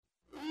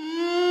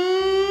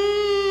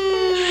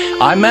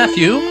I'm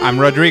Matthew. I'm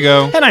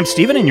Rodrigo. And I'm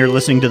Steven, and you're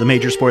listening to the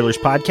Major Spoilers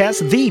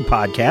Podcast, the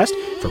podcast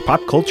for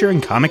pop culture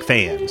and comic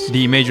fans.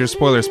 The Major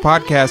Spoilers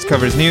Podcast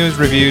covers news,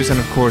 reviews, and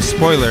of course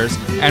spoilers,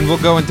 and we'll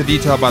go into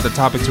detail about the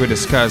topics we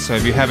discuss, so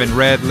if you haven't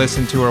read,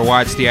 listened to, or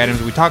watched the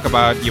items we talk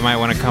about, you might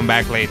want to come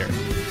back later.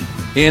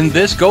 In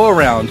this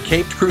go-around,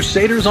 Caped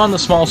Crusaders on the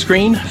small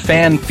screen,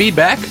 fan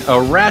feedback,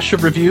 a rash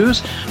of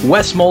reviews,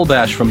 Wes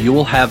Moldash from You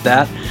Will Have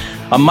That,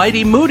 a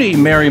mighty moody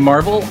Mary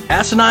Marvel,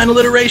 asinine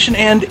alliteration,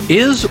 and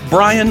is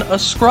Brian a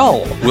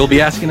Skrull? We'll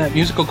be asking that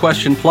musical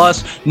question,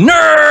 plus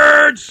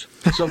nerds!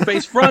 So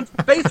face front,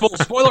 faithful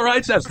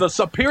spoilerites as the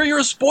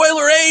superior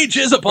spoiler age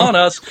is upon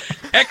us,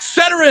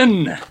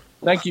 etc.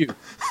 Thank you.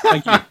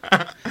 Thank you.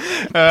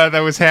 That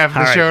was half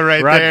the show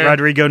right there.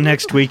 Rodrigo,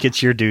 next week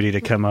it's your duty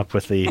to come up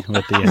with the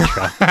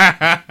intro.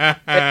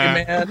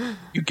 Hey, man,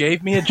 you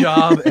gave me a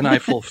job and I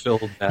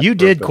fulfilled that. You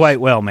did quite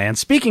well, man.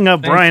 Speaking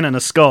of Brian and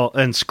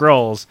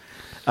Skrulls,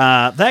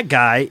 that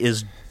guy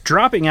is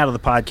dropping out of the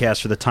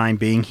podcast for the time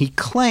being. He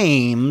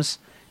claims,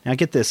 now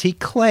get this, he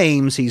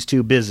claims he's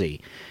too busy.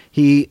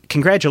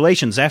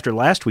 Congratulations, after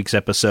last week's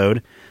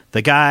episode,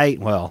 the guy,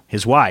 well,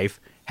 his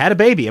wife, had a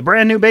baby, a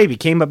brand new baby,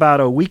 came about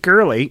a week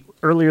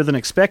earlier than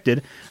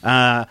expected.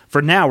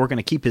 For now, we're going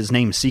to keep his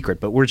name secret,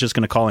 but we're just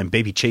going to call him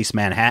Baby Chase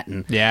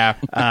Manhattan.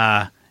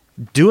 Yeah.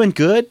 Doing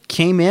good,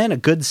 came in a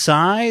good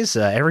size.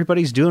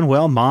 Everybody's doing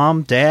well.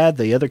 Mom, Dad,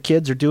 the other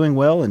kids are doing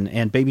well,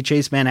 and Baby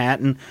Chase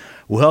Manhattan,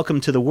 welcome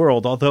to the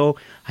world. Although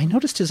I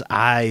noticed his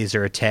eyes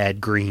are a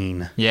tad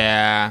green.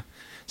 Yeah.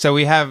 So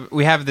we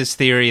have this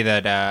theory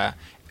that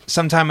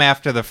sometime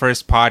after the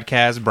first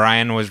podcast,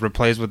 Brian was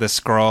replaced with a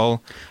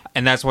Skrull.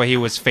 And that's why he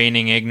was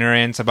feigning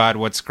ignorance about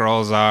what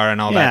Skrulls are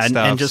and all that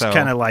stuff. And just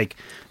kind of like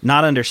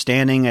not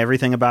understanding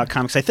everything about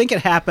comics. I think it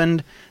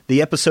happened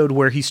the episode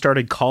where he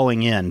started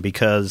calling in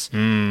because,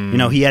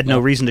 he had no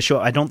reason to show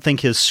up. I don't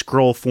think his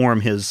Skrull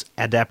form, his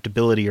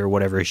adaptability or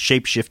whatever, his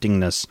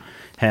shape-shiftingness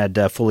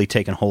had fully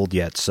taken hold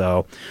yet.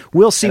 So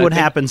we'll see what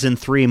happens in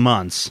 3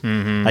 months.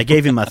 Mm-hmm. I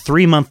gave him a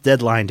 3-month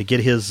deadline to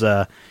get his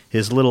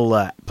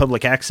little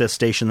public access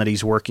station that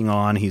he's working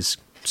on. He's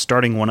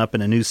starting one up in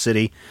a new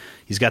city.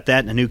 He's got that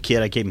and a new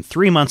kid. I gave him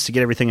 3 months to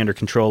get everything under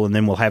control, and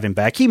then we'll have him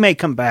back. He may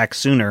come back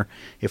sooner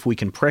if we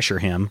can pressure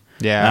him.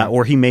 Yeah.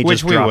 Or he may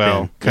just drop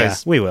in. Yeah,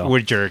 we will. We're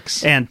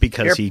jerks. And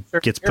because he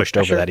gets pushed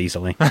over that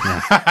easily.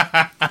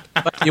 Yeah.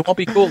 But you won't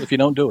be cool if you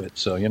don't do it,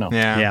 so you know.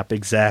 Yeah. Yep,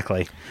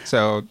 exactly.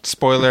 So,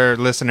 spoiler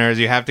listeners,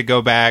 you have to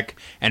go back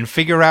and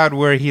figure out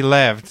where he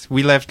left.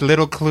 We left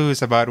little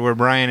clues about where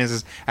Brian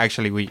is.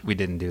 Actually, we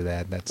didn't do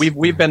that.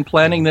 We've been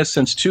planning this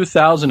since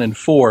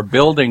 2004,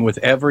 building with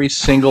every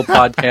single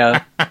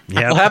podcast.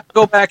 Yep. We'll have to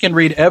go back and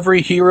read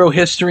every hero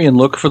history and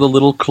look for the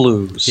little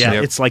clues. Yeah,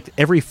 Yep. It's like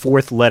every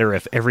fourth letter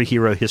of every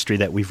hero history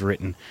that we've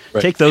written.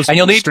 Right. Take those and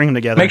you'll need string them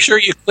together. Make sure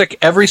you click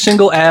every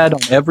single ad on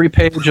every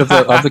page of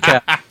the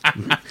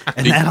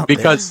cat.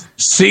 Because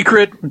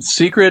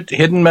secret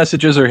hidden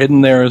messages are hidden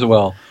there as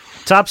well.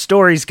 Top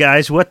stories,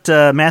 guys.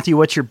 Matthew,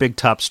 what's your big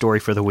top story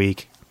for the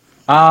week?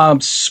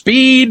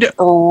 Speed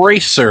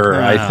Racer,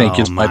 I think,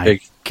 is my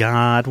big...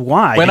 God,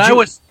 why?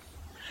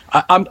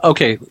 I'm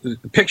okay,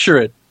 picture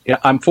it. Yeah,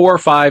 I'm 4 or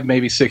 5,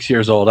 maybe 6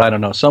 years old. I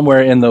don't know,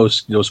 somewhere in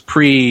those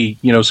pre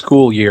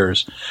school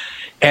years.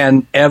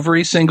 And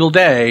every single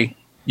day,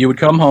 you would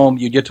come home.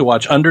 You get to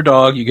watch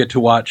Underdog. You get to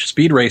watch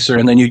Speed Racer,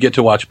 and then you get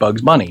to watch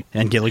Bugs Bunny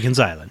And Gilligan's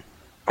Island.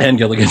 And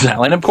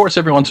of course,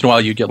 every once in a while,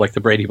 you get like the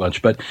Brady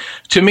Bunch. But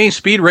to me,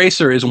 Speed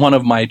Racer is one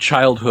of my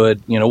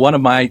childhood. One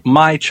of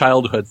my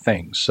childhood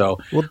things. So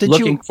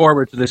looking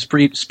forward to this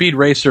Speed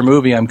Racer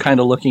movie, I'm kind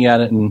of looking at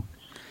it and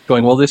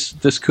going, well,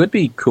 this could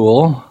be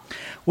cool.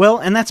 Well,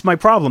 and that's my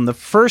problem. The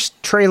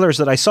first trailers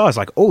that I saw is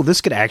like, oh, this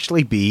could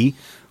actually be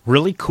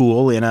really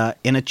cool in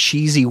a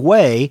cheesy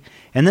way.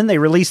 And then they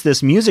released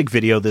this music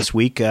video this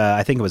week.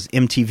 I think it was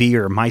MTV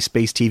or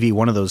MySpace TV,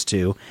 one of those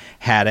two,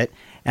 had it.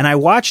 And I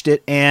watched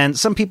it, and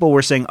some people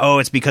were saying, oh,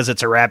 it's because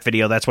it's a rap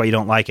video, that's why you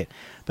don't like it.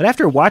 But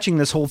after watching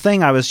this whole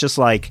thing, I was just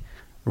like,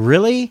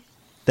 really?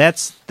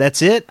 That's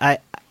it? I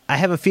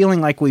have a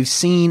feeling like we've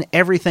seen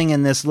everything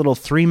in this little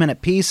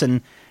 3-minute piece,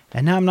 and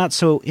now I'm not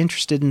so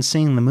interested in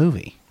seeing the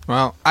movie.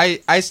 Well,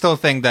 I still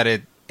think that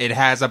it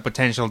has a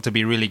potential to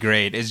be really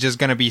great. It's just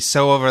going to be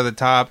so over the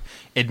top.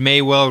 It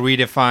may well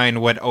redefine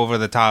what over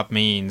the top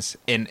means,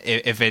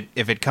 if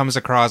it comes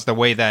across the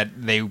way that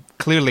they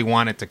clearly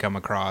want it to come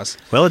across.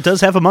 Well, it does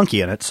have a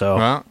monkey in it, so.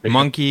 Well,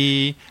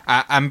 monkey.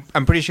 I'm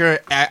pretty sure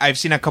I've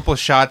seen a couple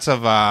shots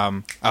of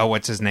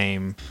what's his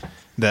name,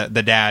 the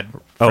dad.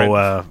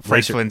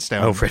 Fred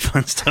Flintstone. Oh, Fred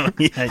Flintstone.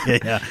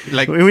 Yeah.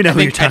 Like we know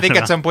I think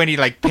at some point he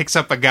like picks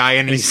up a guy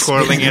and he's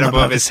twirling it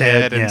above his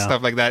head and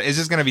stuff like that. It's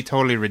just going to be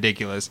totally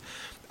ridiculous.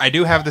 I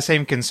do have the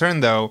same concern,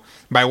 though.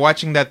 By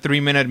watching that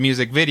 3-minute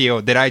music video,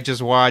 did I just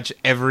watch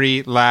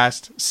every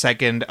last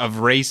second of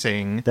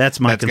racing? That's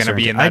my concern. Gonna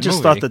be in that I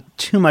just movie? thought that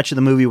too much of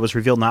the movie was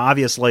revealed. Now,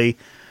 obviously,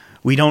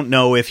 we don't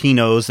know if he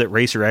knows that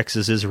Racer X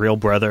is his real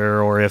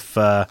brother, or if,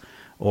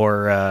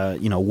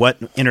 what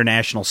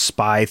international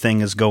spy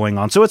thing is going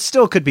on. So it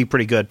still could be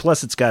pretty good.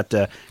 Plus, it's got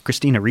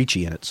Christina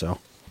Ricci in it. So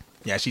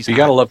Yeah, she's You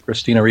got to love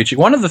Christina Ricci.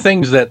 One of the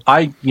things that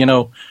I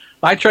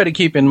try to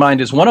keep in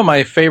mind is one of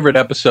my favorite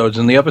episodes,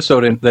 and the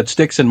episode that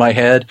sticks in my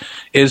head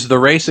is the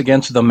race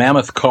against the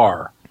mammoth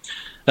car.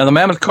 Now, the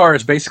mammoth car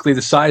is basically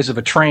the size of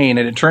a train,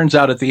 and it turns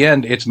out at the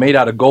end it's made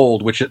out of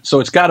gold, so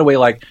it's got to weigh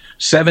like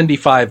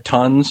 75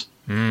 tons.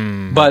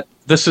 But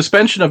the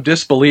suspension of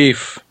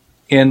disbelief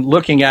in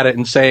looking at it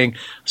and saying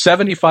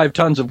 75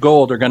 tons of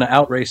gold are going to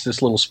outrace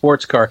this little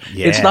sports car.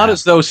 Yeah. It's not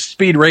as though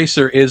Speed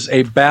Racer is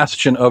a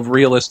bastion of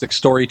realistic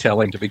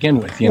storytelling to begin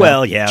with.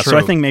 Well, yeah. True. So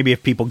I think maybe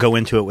if people go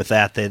into it with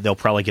that, they'll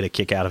probably get a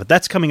kick out of it.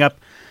 That's coming up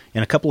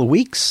in a couple of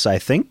weeks, I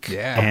think.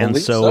 Yeah. And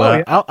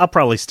so I'll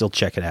probably still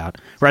check it out.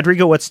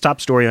 Rodrigo, what's the top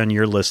story on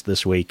your list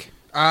this week?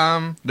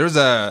 There's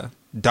a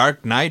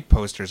Dark Knight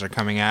posters are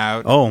coming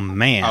out. Oh,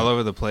 man. All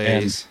over the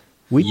place.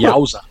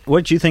 Yowza.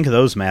 What did you think of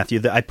those,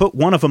 Matthew? I put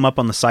one of them up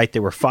on the site.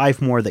 There were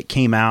 5 more that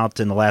came out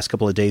in the last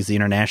couple of days. The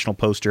international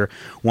poster,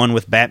 one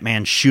with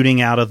Batman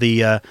shooting out of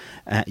the,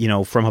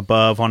 from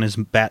above on his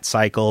bat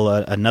cycle.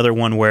 Another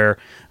one where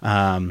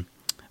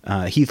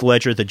Heath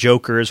Ledger, the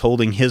Joker, is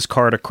holding his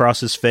card across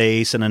his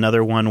face, and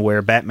another one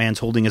where Batman's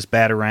holding his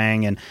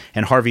Batarang,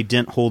 and Harvey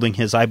Dent holding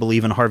his I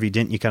Believe in Harvey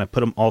Dent. You kind of put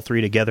them all 3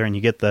 together, and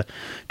you get the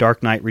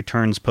Dark Knight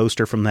Returns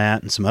poster from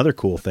that, and some other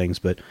cool things,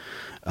 but...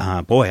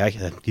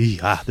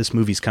 this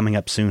movie's coming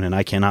up soon, and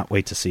I cannot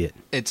wait to see it.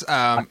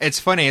 It's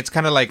funny. It's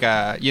kind of like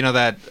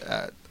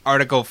that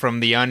article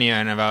from The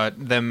Onion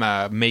about them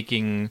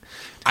making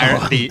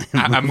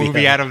a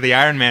movie out of the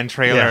Iron Man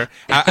trailer.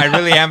 Yeah. I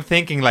really am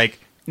thinking like,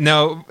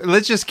 no,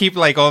 let's just keep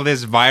like all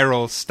this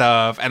viral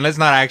stuff, and let's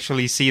not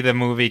actually see the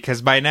movie,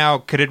 because by now,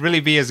 could it really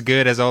be as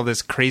good as all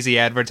this crazy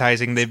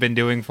advertising they've been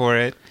doing for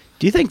it?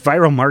 Do you think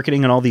viral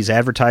marketing and all these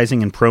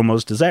advertising and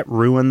promos, does that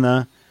ruin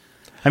the...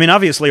 I mean,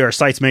 obviously, our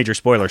site's major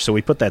spoiler, so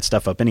we put that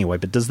stuff up anyway.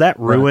 But does that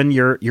ruin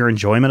your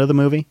enjoyment of the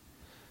movie?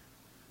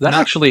 That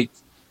actually,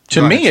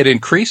 to me, it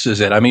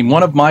increases it. I mean,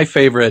 one of my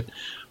favorite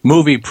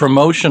movie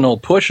promotional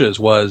pushes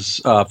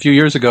was a few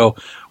years ago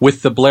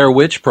with the Blair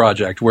Witch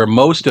Project, where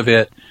most of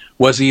it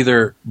was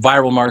either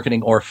viral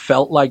marketing or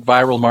felt like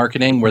viral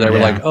marketing, where they were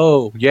like,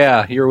 "Oh,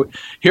 yeah,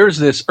 here's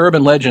this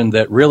urban legend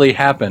that really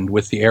happened,"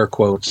 with the air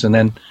quotes. And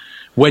then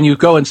when you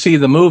go and see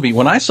the movie,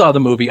 when I saw the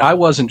movie, I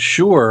wasn't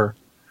sure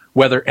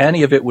whether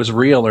any of it was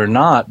real or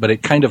not, but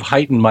it kind of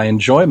heightened my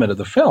enjoyment of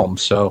the film.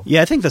 So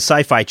yeah, I think the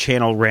Sci-Fi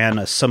Channel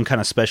ran some kind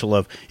of special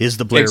of Is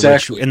the Blair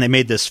Witch, and they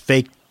made this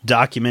fake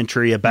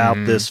documentary about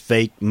this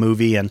fake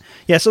movie, and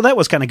so that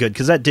was kind of good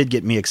because that did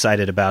get me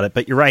excited about it.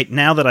 But you're right,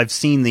 now that I've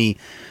seen the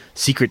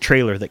secret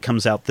trailer that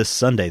comes out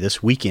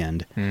this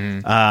weekend,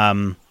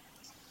 I'm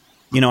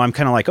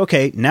kind of like,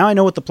 okay, now I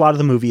know what the plot of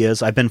the movie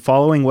is. I've been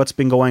following what's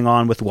been going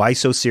on with Why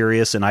So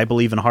Serious and I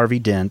Believe in Harvey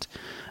Dent.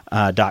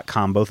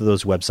 .com, both of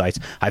those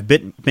websites. I've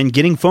been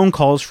getting phone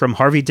calls from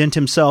Harvey Dent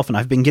himself, and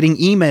I've been getting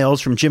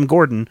emails from Jim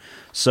Gordon.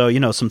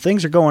 So, some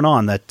things are going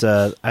on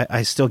that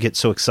I still get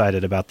so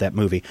excited about that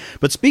movie.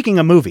 But speaking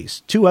of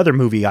movies, 2 other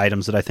movie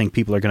items that I think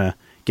people are going to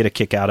get a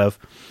kick out of.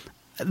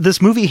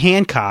 This movie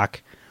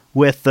Hancock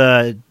with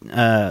the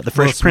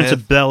Fresh Prince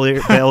of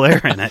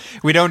Bel-Air in it.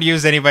 We don't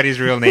use anybody's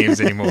real names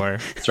anymore.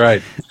 That's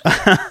right.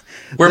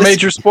 We're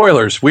major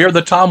spoilers. We are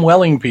the Tom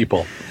Welling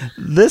people.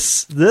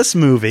 This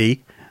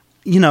movie...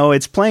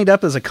 it's played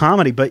up as a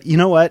comedy, but you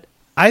know what?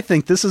 I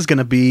think this is going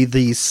to be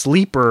the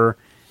sleeper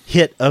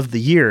hit of the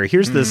year.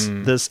 Here's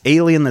this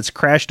alien that's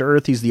crashed to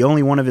Earth. He's the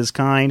only one of his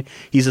kind.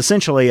 He's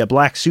essentially a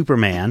black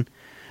Superman,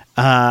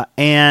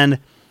 and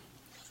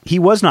he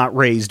was not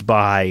raised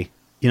by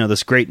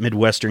this great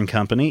Midwestern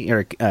company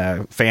or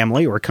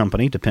family or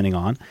company, depending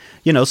on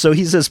So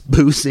he's this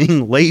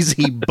boozing,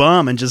 lazy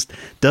bum and just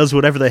does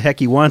whatever the heck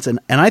he wants. And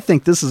I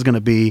think this is going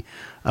to be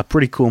a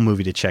pretty cool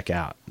movie to check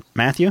out.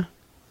 Matthew?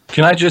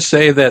 Can I just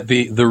say that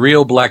the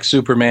real black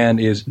Superman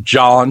is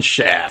John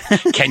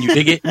Shaft? Can you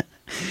dig it?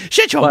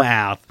 Shut your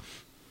mouth.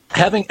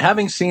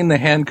 Having seen the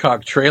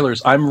Hancock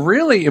trailers, I'm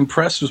really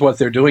impressed with what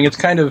they're doing. It's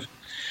kind of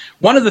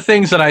one of the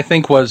things that I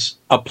think was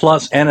a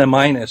plus and a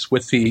minus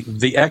with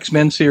the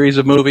X-Men series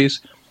of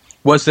movies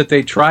was that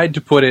they tried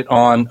to put it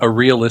on a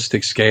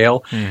realistic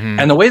scale.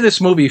 And the way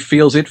this movie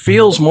feels, it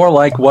feels more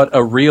like what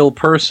a real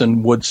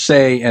person would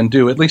say and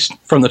do, at least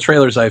from the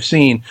trailers I've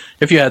seen,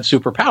 if you had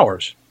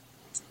superpowers.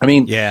 I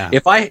mean,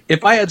 if I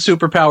had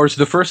superpowers,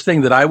 the first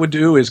thing that I would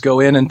do is go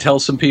in and tell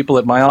some people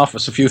at my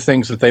office a few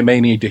things that they may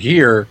need to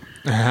hear,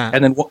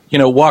 and then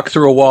walk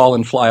through a wall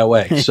and fly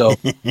away. So,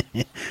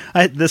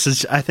 I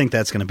think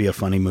that's going to be a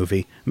funny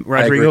movie.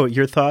 Rodrigo,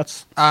 your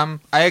thoughts? I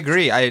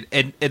agree.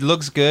 It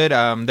looks good.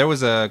 There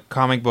was a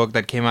comic book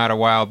that came out a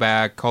while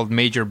back called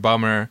Major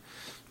Bummer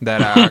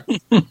that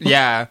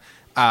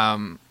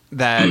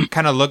that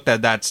kind of looked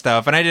at that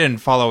stuff, and I didn't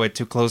follow it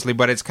too closely,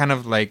 but it's kind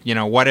of like,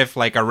 what if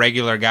like a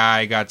regular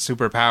guy got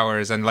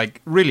superpowers and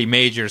like really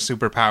major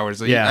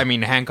superpowers? Yeah. I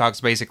mean,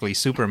 Hancock's basically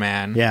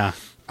Superman. Yeah.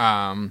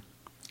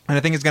 And I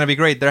think it's going to be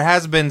great. There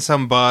has been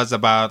some buzz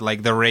about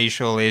like the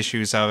racial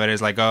issues of it.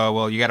 It's like, oh,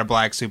 well, you got a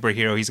black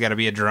superhero. He's got to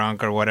be a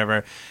drunk or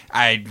whatever.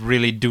 I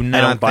really do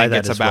not think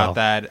it's about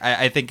that.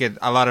 I think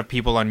a lot of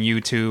people on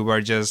YouTube are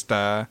just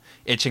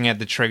itching at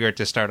the trigger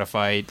to start a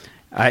fight.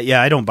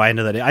 I don't buy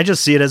into that. I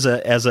just see it as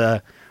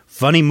a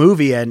funny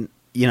movie. And,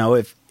 you know,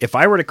 if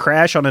I were to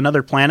crash on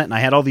another planet and I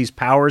had all these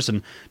powers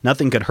and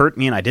nothing could hurt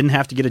me and I didn't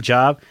have to get a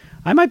job,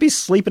 I might be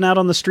sleeping out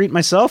on the street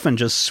myself and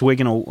just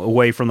swigging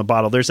away from the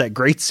bottle. There's that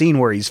great scene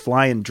where he's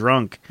flying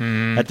drunk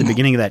at the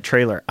beginning of that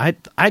trailer.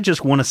 I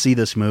just want to see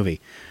this movie.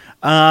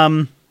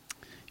 Guillermo,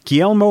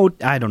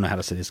 I don't know how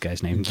to say this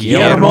guy's name.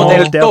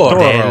 Guillermo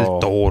del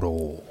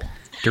Toro.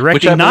 Directing,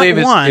 which I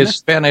believe is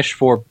Spanish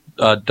for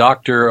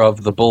Doctor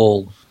of the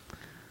Bull,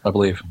 I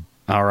believe.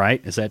 All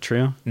right, is that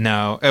true?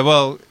 No.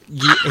 Well,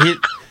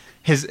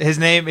 his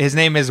name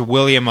is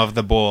William of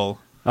the Bull.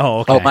 Oh,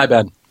 okay. Oh, my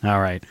bad. All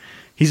right.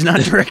 He's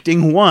not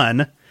directing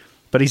one,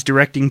 but he's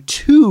directing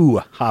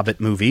 2 Hobbit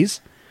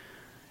movies,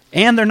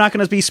 and they're not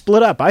going to be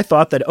split up. I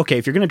thought that, okay,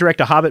 if you're going to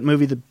direct a Hobbit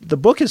movie, the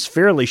book is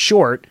fairly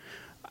short.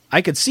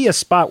 I could see a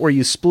spot where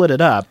you split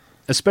it up,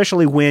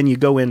 especially when you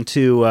go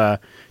into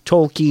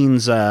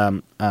Tolkien's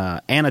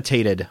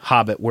annotated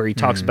Hobbit, where he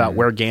talks about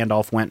where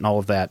Gandalf went and all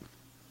of that.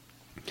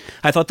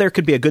 I thought there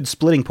could be a good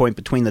splitting point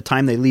between the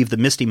time they leave the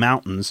Misty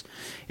Mountains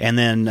and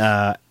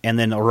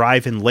then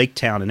arrive in Lake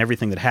Town and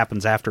everything that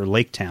happens after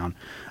Lake Town.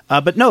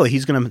 But no,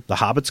 The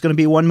Hobbit's going to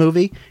be one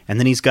movie, and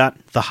then he's got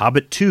The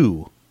Hobbit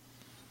 2,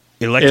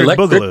 Electric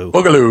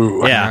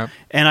Boogaloo. Yeah,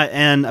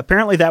 and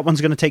apparently that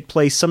one's going to take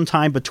place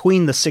sometime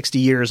between the 60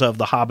 years of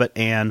The Hobbit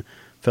and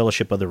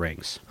Fellowship of the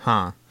Rings.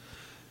 Huh.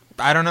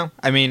 I don't know.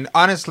 I mean,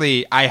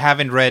 honestly, I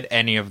haven't read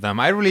any of them.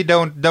 I really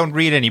don't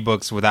read any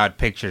books without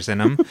pictures in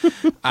them.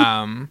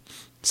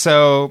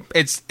 So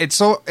it's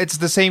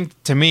the same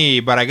to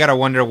me, but I gotta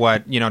wonder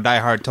what, you know,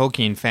 diehard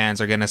Tolkien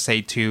fans are gonna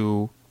say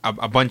to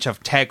a bunch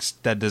of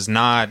text that does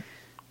not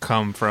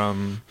come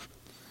from.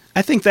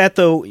 I think that,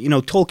 though, you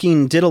know,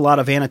 Tolkien did a lot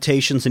of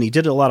annotations and he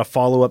did a lot of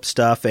follow-up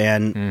stuff,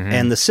 and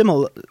the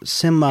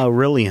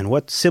Silmarillion.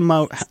 What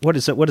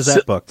is it? What is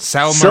that book?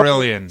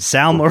 Silmarillion.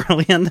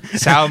 Salmonellion.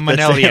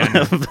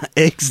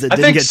 Eggs that I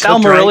didn't think get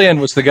Silmarillion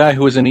was the guy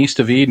who was in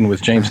East of Eden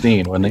with James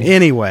Dean, wasn't he?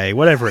 Anyway,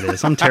 whatever it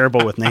is. I'm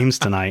terrible with names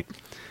tonight.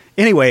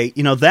 Anyway,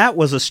 you know, that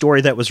was a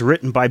story that was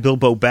written by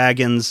Bilbo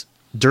Baggins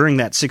during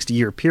that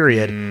 60-year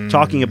period,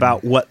 talking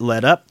about what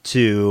led up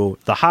to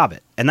The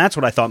Hobbit. And that's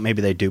what I thought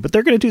maybe they'd do. But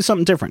they're going to do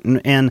something different.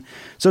 And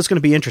so it's going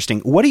to be interesting.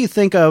 What do you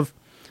think of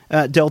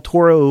Del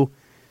Toro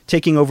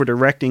taking over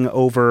directing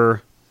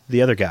over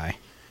the other guy,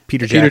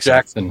 Peter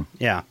Jackson?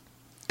 Yeah.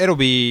 It'll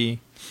be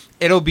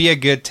a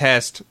good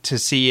test to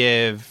see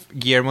if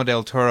Guillermo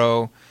del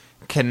Toro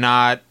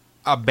cannot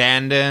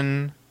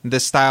abandon the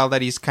style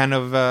that he's kind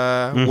of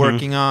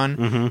working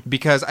on,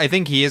 because I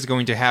think he is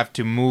going to have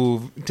to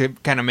move to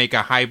kind of make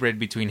a hybrid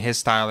between his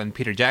style and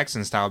Peter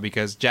Jackson's style,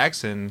 because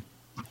Jackson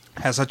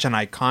has such an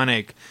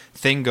iconic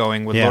thing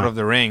going with Lord of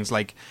the Rings.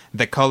 Like,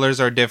 the colors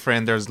are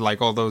different. There's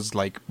like all those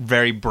like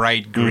very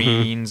bright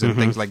greens and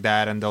things like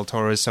that, and Del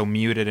Toro is so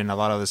muted in a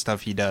lot of the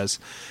stuff he does.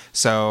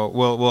 So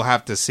we'll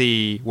have to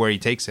see where he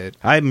takes it.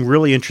 I'm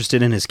really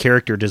interested in his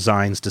character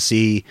designs to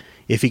see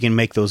if he can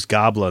make those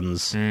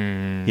goblins,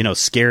 you know,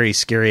 scary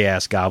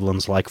ass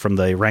goblins like from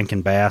the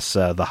Rankin Bass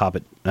The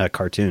Hobbit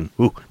cartoon.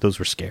 Ooh, those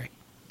were scary.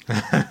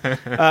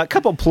 A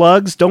couple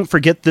plugs. Don't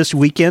forget, this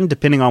weekend,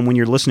 depending on when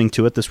you're listening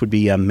to it, this would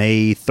be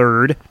May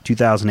 3rd,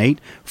 2008,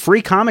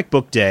 Free Comic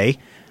Book Day.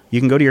 You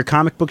can go to your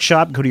comic book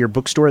shop, go to your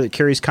bookstore that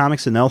carries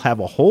comics, and they'll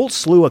have a whole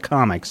slew of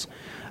comics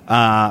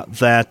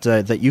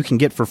that you can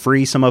get for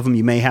free. Some of them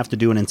you may have to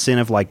do an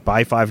incentive, like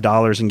buy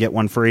 $5 and get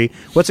one free.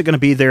 What's it going to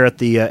be there at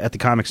the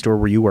comic store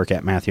where you work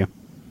at, Matthew?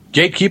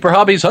 Gatekeeper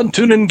Hobbies,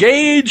 Huntoon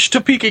Engage,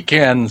 Topeka,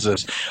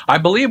 Kansas. I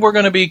believe we're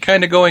going to be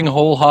kind of going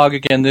whole hog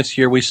again this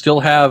year. We still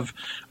have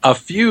a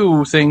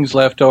few things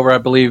left over. I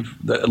believe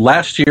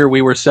last year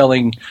we were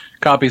selling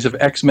copies of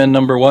X-Men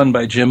 #1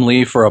 by Jim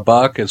Lee for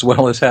 $1, as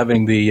well as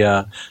having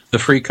the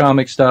free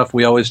comic stuff.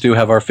 We always do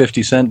have our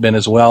 50-cent bin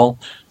as well.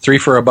 3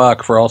 for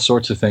 $1 for all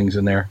sorts of things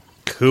in there.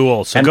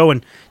 Cool. So go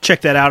and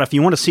check that out. If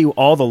you want to see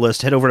all the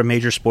list, head over to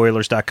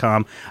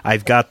majorspoilers.com.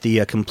 I've got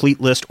the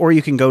complete list, or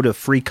you can go to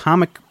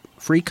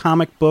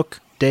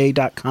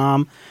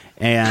freecomicbookday.com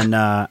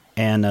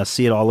and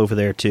see it all over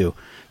there too.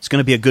 It's going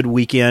to be a good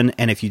weekend,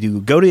 and if you do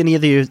go to any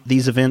of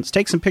these events,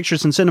 take some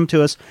pictures and send them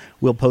to us.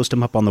 We'll post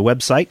them up on the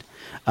website.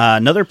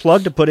 Another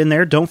plug to put in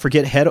there, don't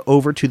forget, head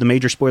over to the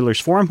Major Spoilers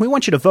Forum. We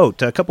want you to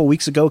vote. A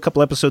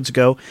couple episodes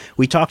ago,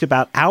 we talked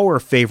about our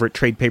favorite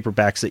trade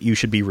paperbacks that you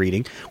should be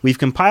reading. We've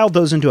compiled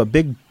those into a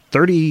big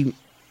 30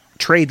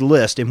 trade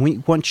list, and we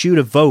want you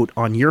to vote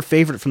on your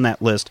favorite from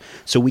that list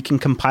so we can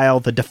compile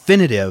the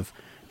definitive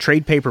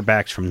trade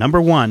paperbacks from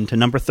 #1 to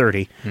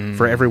 #30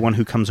 for everyone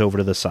who comes over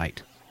to the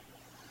site.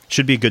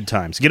 Should be a good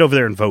time. So get over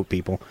there and vote,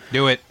 people.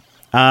 Do it.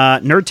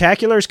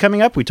 Nerdtacular is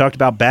coming up. We talked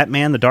about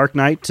Batman: The Dark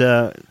Knight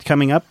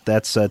coming up.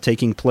 That's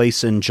taking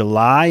place in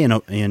July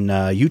in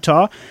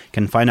Utah. You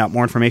can find out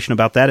more information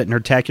about that at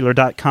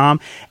nerdtacular.com.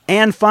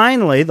 And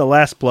finally, the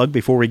last plug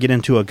before we get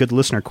into a good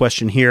listener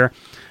question here.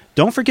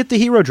 Don't forget the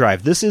Hero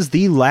Drive. This is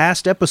the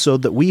last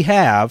episode that we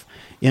have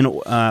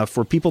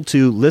for people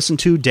to listen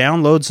to,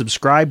 download,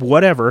 subscribe,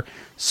 whatever,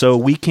 so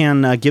we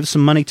can give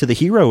some money to the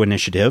Hero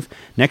Initiative.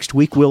 Next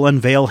week, we'll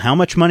unveil how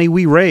much money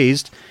we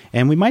raised,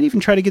 and we might even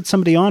try to get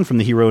somebody on from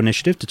the Hero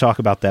Initiative to talk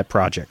about that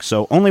project.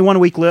 So only 1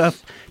 week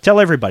left. Tell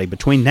everybody,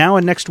 between now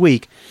and next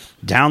week,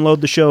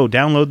 download the show,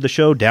 download the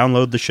show,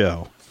 download the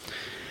show.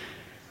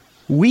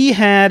 We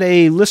had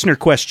a listener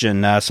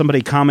question.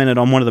 Somebody commented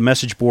on one of the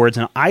message boards,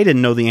 and I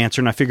didn't know the answer,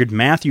 and I figured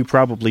Matthew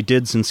probably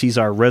did since he's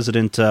our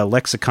resident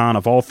lexicon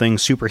of all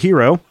things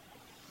superhero.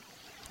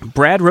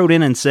 Brad wrote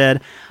in and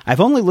said,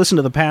 I've only listened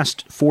to the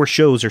past 4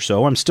 shows or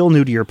so. I'm still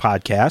new to your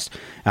podcast.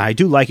 I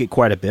do like it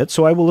quite a bit,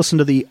 so I will listen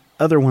to the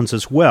other ones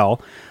as well.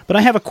 But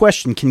I have a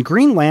question. Can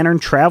Green Lantern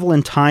travel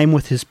in time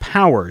with his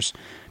powers?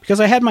 Because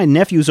I had my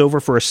nephews over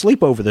for a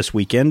sleepover this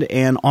weekend,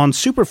 and on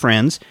Super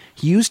Friends,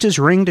 he used his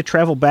ring to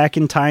travel back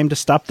in time to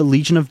stop the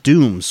Legion of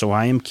Doom, so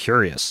I am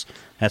curious.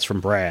 That's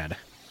from Brad.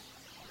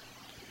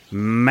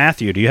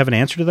 Matthew, do you have an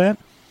answer to that?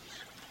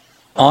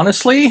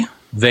 Honestly,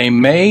 they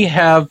may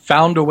have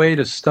found a way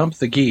to stump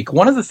the geek.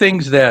 One of the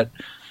things that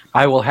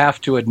I will have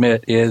to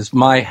admit is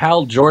my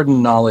Hal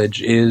Jordan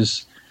knowledge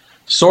is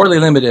sorely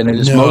limited, and it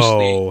is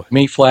mostly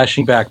me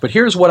flashing back. But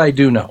here's what I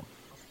do know.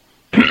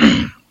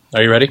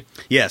 Are you ready?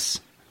 Yes.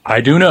 I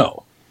do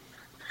know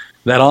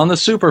that on the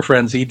Super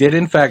Friends, he did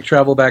in fact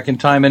travel back in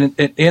time. And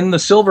in the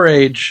Silver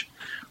Age,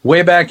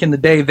 way back in the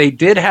day, they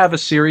did have a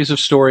series of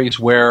stories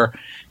where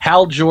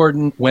Hal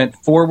Jordan went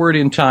forward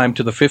in time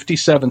to the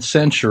 57th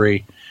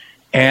century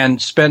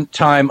and spent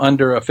time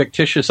under a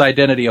fictitious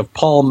identity of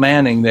Paul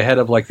Manning, the head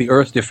of like the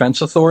Earth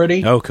Defense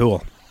Authority. Oh,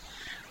 cool.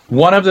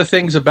 One of the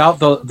things about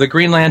the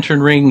Green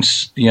Lantern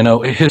rings,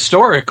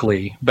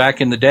 historically, back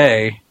in the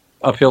day,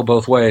 uphill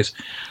both ways,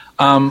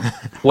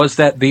 was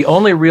that the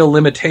only real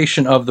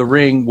limitation of the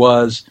ring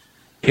was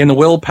in the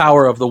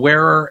willpower of the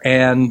wearer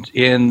and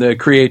in the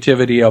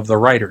creativity of the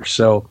writer.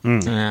 So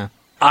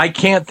I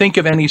can't think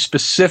of any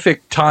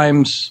specific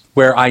times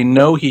where I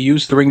know he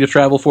used the ring to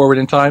travel forward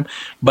in time,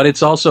 but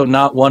it's also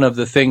not one of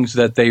the things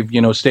that they've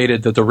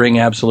stated that the ring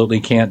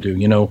absolutely can't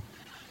do.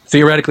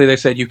 Theoretically, they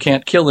said you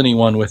can't kill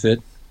anyone with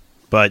it.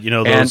 But,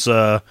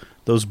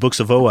 those books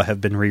of Oa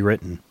have been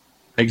rewritten.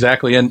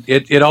 Exactly, and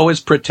it always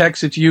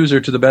protects its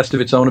user to the best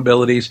of its own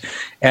abilities,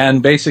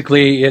 and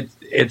basically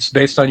it's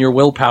based on your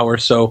willpower.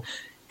 So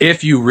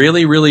if you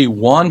really, really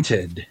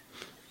wanted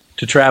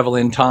to travel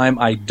in time,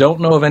 I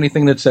don't know of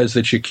anything that says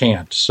that you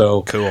can't.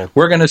 So cool.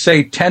 We're going to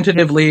say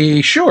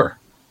tentatively, sure.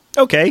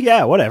 Okay,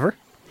 yeah, whatever.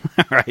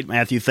 All right,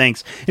 Matthew,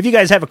 thanks. If you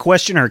guys have a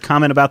question or a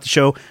comment about the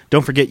show,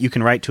 don't forget you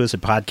can write to us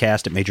at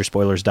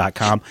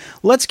podcast@majorspoilers.com.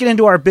 Let's get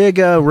into our big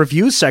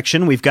review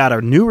section. We've got a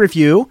new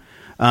review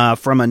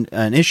from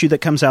an issue that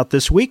comes out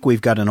this week.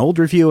 We've got an old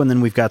review, and then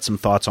we've got some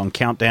thoughts on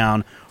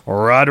Countdown.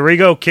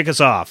 Rodrigo, kick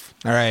us off.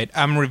 All right,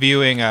 I'm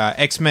reviewing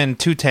X-Men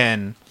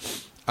 210.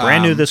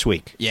 Brand new this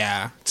week.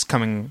 Yeah, it's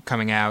coming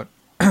out.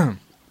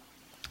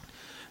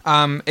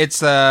 It's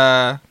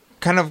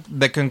kind of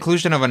the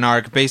conclusion of an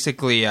arc.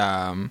 Basically,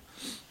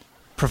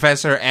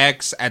 Professor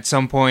X at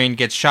some point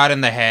gets shot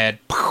in the head,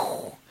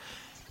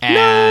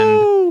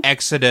 and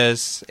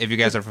Exodus, if you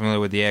guys are familiar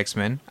with the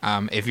X-Men,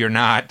 if you're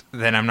not,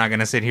 then I'm not going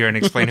to sit here and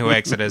explain who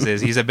Exodus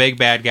is. He's a big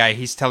bad guy.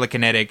 He's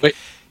telekinetic. Wait.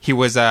 He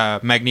was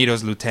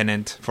Magneto's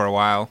lieutenant for a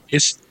while.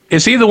 Is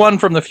he the one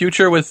from the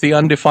future with the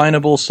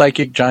undefinable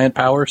psychic giant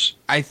powers?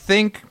 I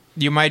think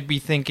you might be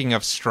thinking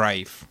of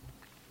Strife.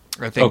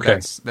 I think okay.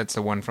 that's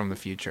the one from the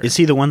future. Is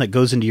he the one that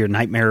goes into your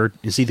nightmare?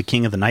 Is he the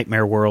king of the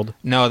nightmare world?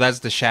 No, that's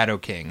the Shadow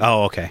King.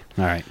 Oh, okay.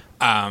 All right.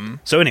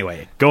 So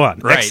anyway, go on.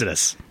 Right.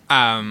 Exodus.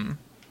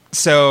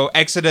 So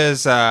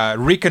Exodus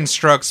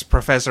reconstructs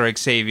Professor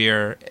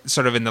Xavier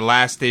sort of in the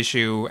last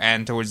issue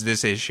and towards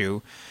this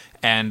issue.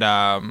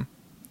 And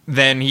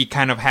then he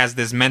kind of has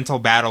this mental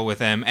battle with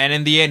him. And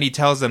in the end, he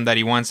tells them that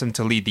he wants him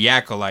to lead the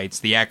Acolytes.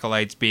 The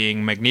Acolytes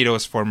being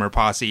Magneto's former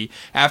posse.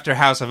 After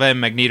House of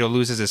M, Magneto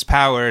loses his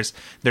powers.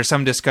 There's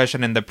some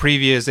discussion in the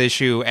previous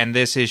issue and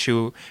this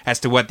issue as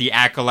to what the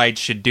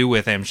Acolytes should do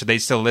with him. Should they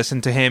still listen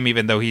to him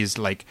even though he's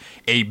like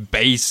a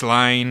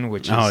baseline,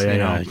 which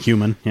is,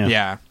 human.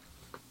 Yeah.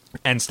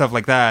 And stuff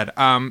like that.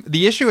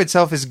 The issue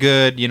itself is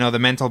good. The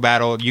mental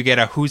battle. You get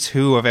a who's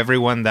who of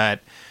everyone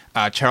that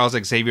Charles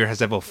Xavier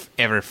has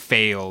ever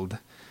failed.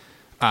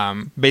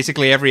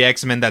 Basically, every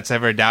X-Men that's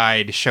ever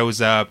died shows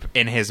up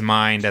in his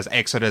mind as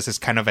Exodus is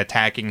kind of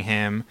attacking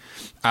him.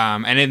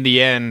 And in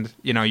the end,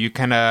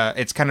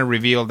 it's kind of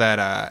revealed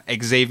that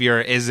Xavier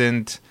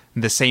isn't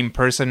the same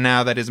person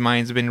now that his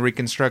mind's been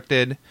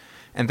reconstructed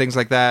and things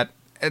like that.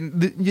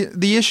 And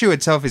the issue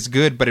itself is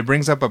good, but it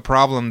brings up a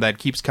problem that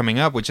keeps coming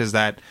up, which is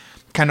that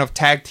kind of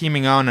tag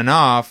teaming on and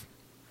off,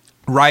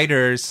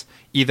 writers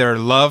either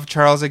love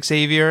Charles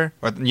Xavier,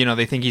 or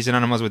they think he's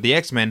synonymous with the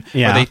X-Men,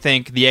 Yeah. or they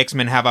think the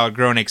X-Men have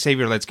outgrown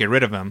Xavier, let's get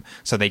rid of him.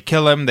 So they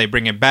kill him, they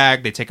bring him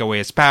back, they take away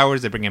his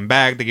powers, they bring him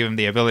back, they give him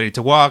the ability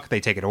to walk, they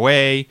take it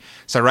away.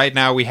 So right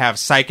now we have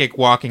psychic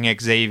walking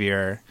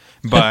Xavier,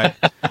 but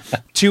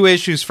 2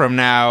 issues from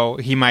now,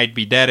 he might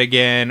be dead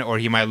again, or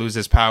he might lose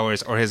his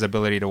powers or his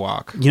ability to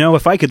walk.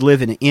 If I could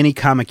live in any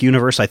comic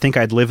universe, I think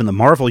I'd live in the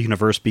Marvel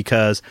universe,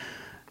 because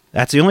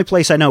that's the only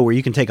place I know where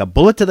you can take a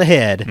bullet to the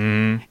head,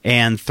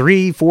 and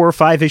 3, 4,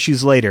 5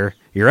 issues later,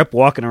 you're up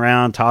walking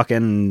around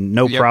talking,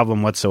 no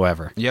problem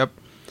whatsoever. Yep.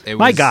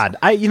 My God,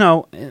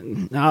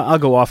 I'll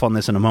go off on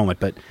this in a moment,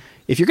 but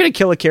if you're going to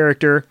kill a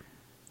character,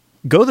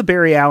 go the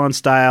Barry Allen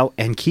style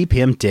and keep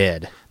him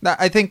dead.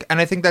 I think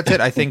that's it.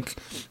 I think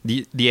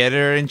the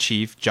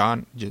editor-in-chief,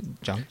 Joe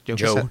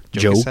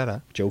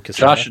Quesada.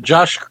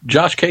 Josh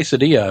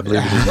Quesadilla, I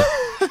believe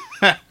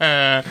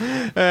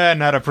it is.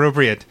 Not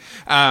appropriate.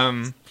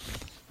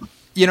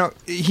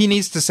 He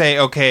needs to say,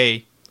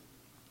 okay,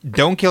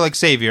 don't kill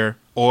Xavier,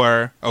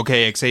 or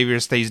okay,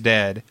 Xavier stays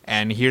dead,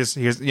 and here's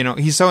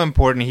he's so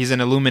important, he's an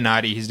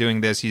Illuminati, he's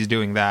doing this, he's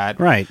doing that.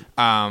 Right.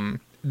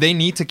 They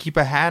need to keep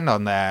a hand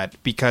on that,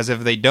 because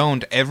if they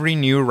don't, every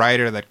new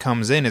writer that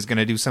comes in is going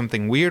to do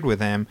something weird with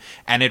him,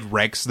 and it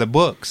wrecks the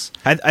books.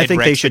 I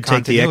think they should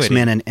take the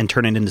X-Men and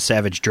turn it into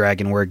Savage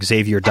Dragon, where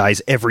Xavier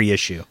dies every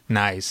issue.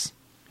 Nice.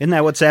 Isn't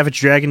that what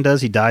Savage Dragon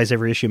does? He dies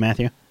every issue,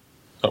 Matthew?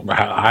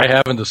 I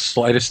haven't the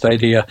slightest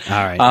idea.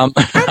 All right. Oh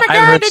my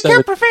God, they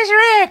killed Professor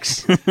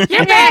X! You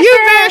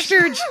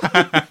bastards!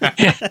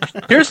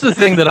 Here's the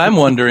thing that I'm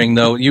wondering,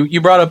 though. You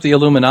brought up the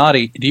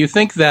Illuminati. Do you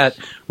think that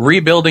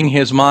rebuilding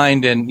his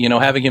mind and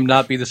having him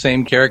not be the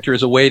same character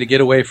is a way to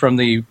get away from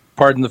the,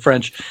 pardon the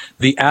French,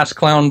 the ass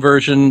clown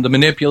version, the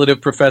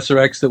manipulative Professor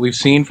X that we've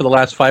seen for the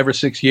last 5 or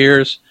 6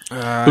 years,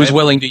 who's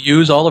willing to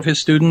use all of his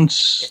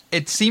students?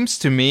 It seems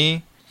to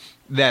me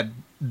that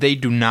they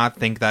do not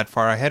think that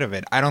far ahead of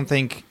it. I don't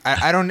think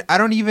I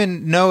don't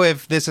even know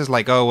if this is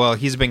like, oh well,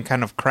 he's been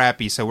kind of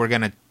crappy, so we're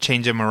gonna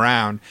change him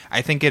around.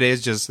 I think it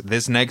is just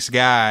this next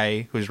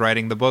guy who's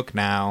writing the book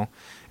now.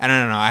 And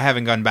I don't know. I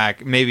haven't gone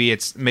back. Maybe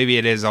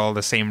it is all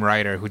the same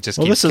writer who just keeps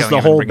killing him. This is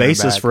the whole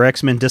basis for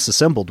X-Men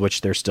Disassembled,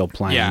 which they're still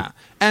playing. Yeah,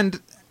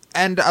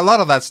 and a lot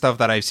of that stuff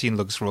that I've seen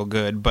looks real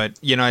good, but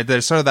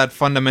there's sort of that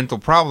fundamental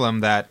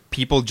problem that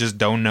people just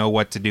don't know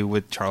what to do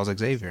with Charles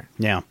Xavier.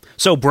 Yeah.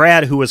 So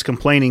Brad, who was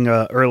complaining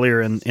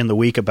earlier in the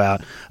week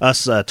about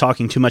us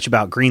talking too much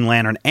about Green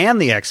Lantern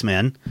and the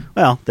X-Men,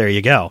 well, there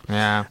you go.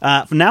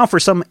 Yeah. Now for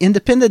some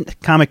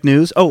independent comic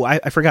news. Oh,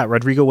 I forgot,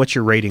 Rodrigo. What's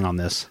your rating on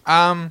this?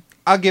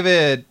 I'll give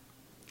it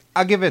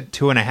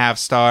 2.5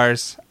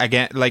 stars.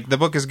 Again, like, the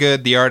book is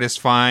good, the art is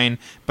fine,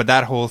 but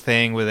that whole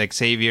thing with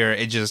Xavier,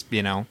 it just,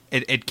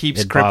 it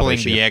keeps crippling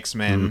the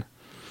X-Men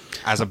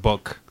as a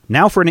book.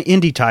 Now for an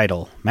indie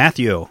title.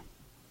 Matthew.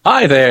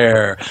 Hi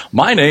there.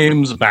 My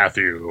name's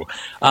Matthew.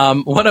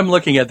 What I'm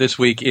looking at this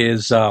week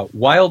is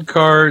Wild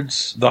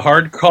Cards, The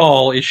Hard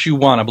Call, issue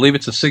 1. I believe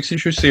it's a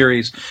 6-issue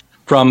series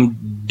from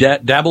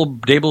Dabble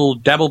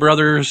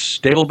Brothers.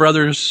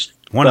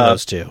 One of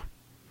those two.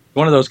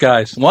 One of those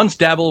guys. One's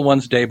Dabble,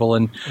 one's Dable,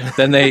 and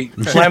then they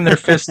slam their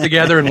fists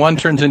together, and one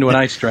turns into an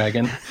ice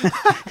dragon.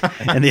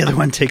 And the other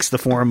one takes the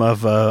form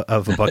of a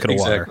bucket of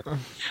water.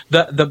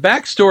 The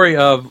backstory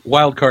of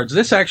Wild Cards,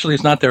 this actually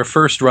is not their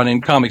first run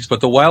in comics, but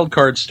the Wild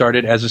Cards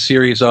started as a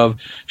series of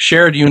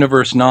shared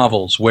universe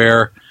novels,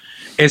 where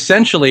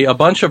essentially a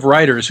bunch of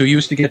writers who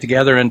used to get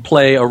together and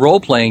play a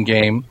role-playing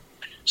game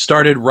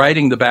started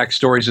writing the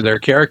backstories of their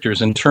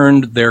characters and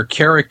turned their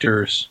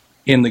characters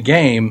in the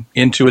game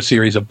into a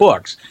series of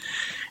books.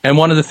 And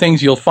one of the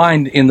things you'll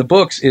find in the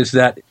books is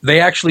that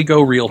they actually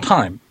go real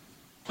time.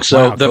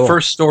 So the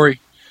first story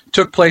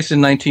took place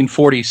in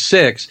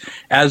 1946.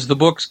 As the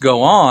books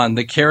go on,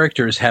 the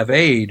characters have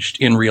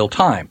aged in real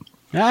time.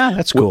 Ah,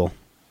 that's cool.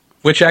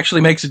 Which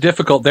actually makes it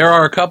difficult. There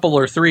are a couple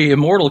or 3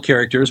 immortal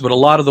characters, but a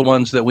lot of the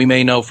ones that we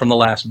may know from the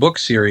last book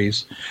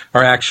series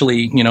are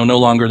actually, no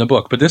longer in the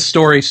book. But this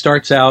story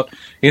starts out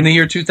in the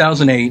year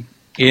 2008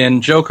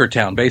 in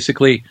Jokertown.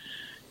 Basically,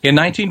 in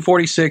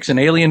 1946, an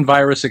alien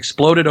virus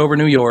exploded over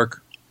New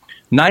York.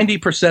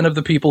 90% of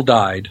the people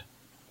died.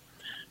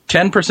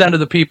 10% of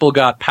the people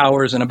got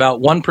powers, and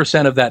about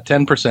 1% of that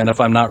 10%, if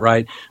I'm not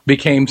right,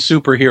 became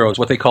superheroes,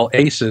 what they call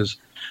aces.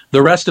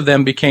 The rest of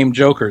them became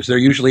jokers. They're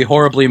usually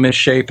horribly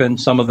misshapen.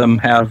 Some of them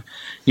have,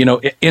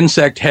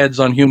 insect heads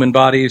on human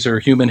bodies, or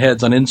human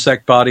heads on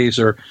insect bodies,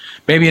 or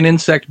maybe an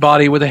insect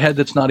body with a head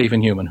that's not even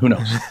human. Who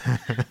knows?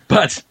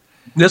 But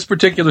this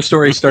particular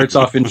story starts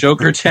off in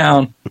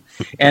Jokertown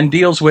and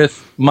deals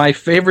with my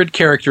favorite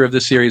character of the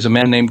series, a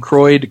man named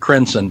Croyd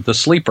Crenson, the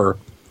Sleeper.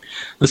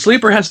 The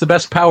Sleeper has the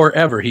best power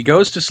ever. He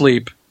goes to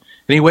sleep,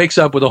 and he wakes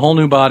up with a whole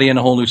new body and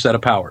a whole new set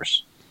of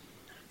powers.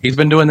 He's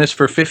been doing this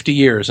for 50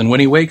 years, and when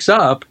he wakes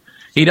up,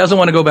 he doesn't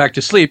want to go back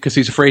to sleep because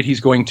he's afraid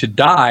he's going to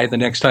die the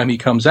next time he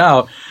comes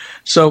out.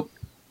 So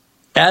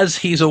as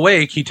he's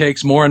awake, he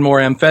takes more and more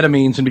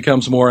amphetamines and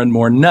becomes more and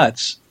more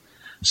nuts.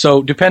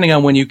 So depending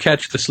on when you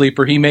catch the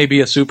sleeper, he may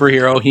be a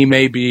superhero, he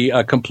may be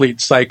a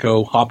complete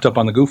psycho hopped up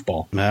on the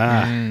goofball.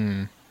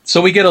 So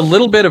we get a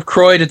little bit of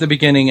Croyd at the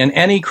beginning, and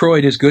any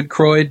Croyd is good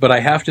Croyd, but I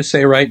have to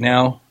say right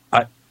now,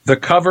 the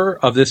cover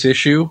of this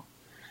issue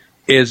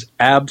is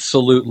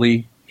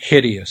absolutely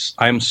hideous.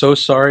 I'm so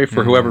sorry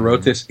for whoever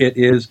wrote this. It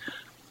is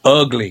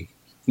ugly.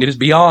 It is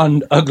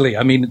beyond ugly.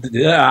 I mean,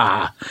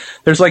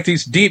 there's like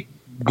these deep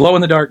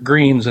glow-in-the-dark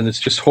greens, and it's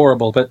just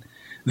horrible. But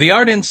the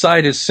art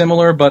inside is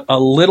similar, but a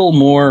little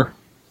more,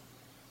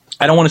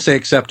 I don't want to say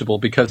acceptable,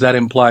 because that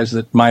implies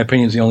that my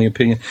opinion is the only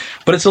opinion,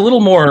 but it's a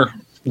little more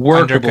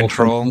workable. Under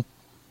control.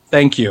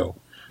 Thank you.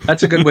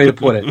 That's a good way to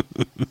put it.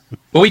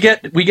 But we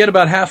get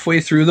about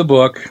halfway through the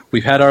book.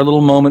 We've had our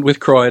little moment with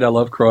Croyd. I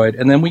love Croyd.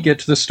 And then we get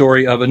to the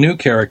story of a new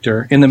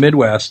character in the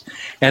Midwest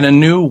and a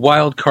new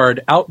wild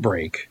card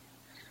outbreak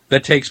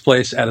that takes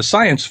place at a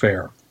science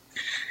fair.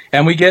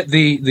 And we get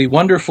the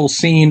wonderful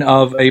scene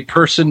of a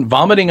person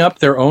vomiting up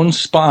their own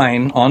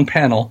spine on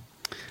panel.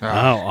 Oh,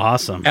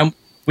 awesome. And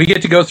we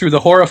get to go through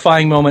the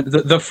horrifying moment.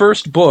 The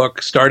first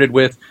book started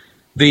with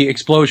the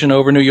explosion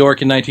over New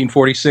York in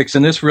 1946,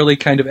 and this really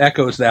kind of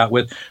echoes that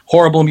with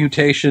horrible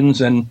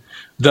mutations, and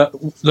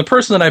the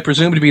person that I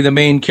presume to be the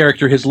main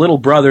character, his little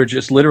brother,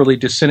 just literally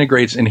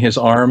disintegrates in his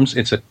arms.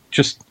 It's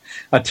just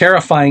a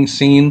terrifying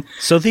scene.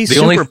 So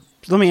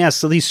let me ask,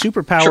 so these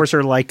superpowers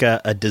are like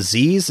a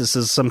disease? This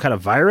is some kind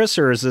of virus,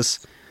 or is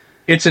this...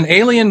 It's an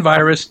alien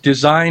virus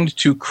designed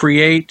to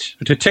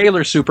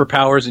tailor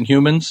superpowers in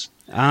humans.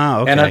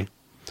 Ah, okay. And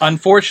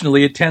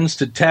unfortunately, it tends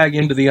to tag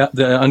into the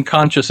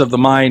unconscious of the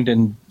mind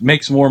and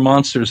makes more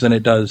monsters than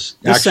it does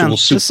actual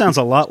super. This sounds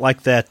a lot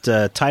like that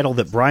title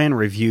that Brian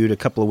reviewed a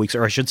couple of weeks,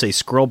 or I should say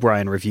Skrull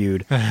Brian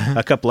reviewed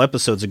a couple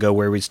episodes ago,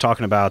 where he was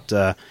talking about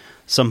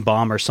some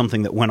bomb or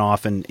something that went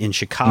off in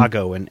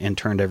Chicago and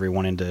turned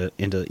everyone into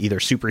either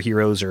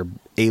superheroes or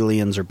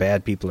aliens or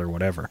bad people or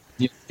whatever.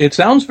 It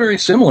sounds very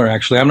similar,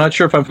 actually. I'm not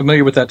sure if I'm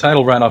familiar with that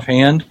title right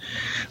offhand,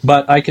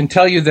 but I can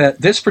tell you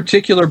that this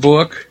particular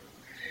book,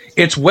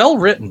 it's well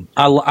written.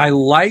 I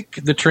like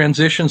the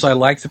transitions. I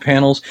like the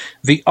panels.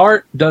 The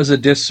art does a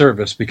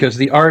disservice because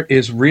the art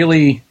is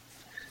really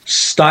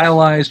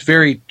stylized,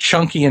 very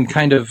chunky, and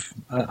kind of,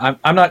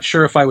 I'm not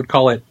sure if I would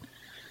call it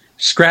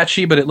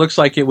scratchy, but it looks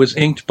like it was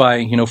inked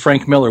by,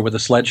 Frank Miller with a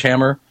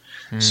sledgehammer.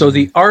 So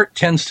the art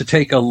tends to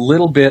take a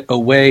little bit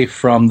away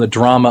from the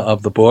drama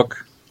of the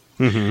book.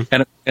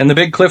 Mm-hmm. And the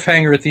big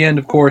cliffhanger at the end,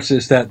 of course,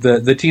 is that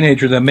the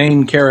teenager, the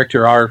main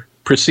character, our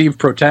perceived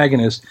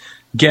protagonist,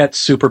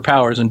 gets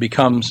superpowers and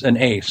becomes an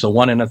ace, a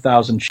 1 in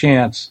 1,000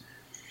 chance.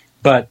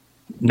 But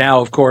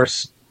now, of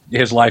course,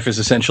 his life is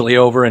essentially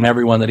over and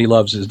everyone that he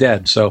loves is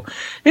dead. So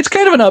it's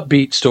kind of an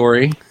upbeat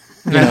story.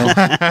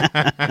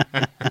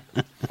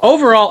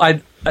 Overall,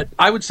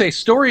 I would say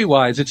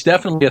story-wise, it's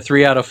definitely a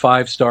 3 out of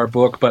 5 star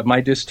book, but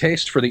my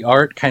distaste for the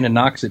art kind of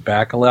knocks it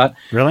back a lot.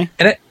 Really?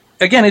 And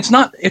again, it's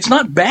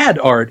not bad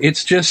art.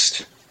 It's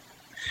just...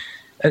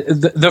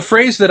 The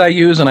phrase that I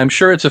use, and I'm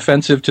sure it's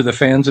offensive to the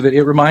fans of it,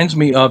 it reminds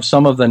me of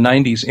some of the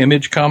 90s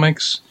Image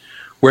comics,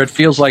 where it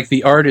feels like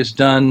the art is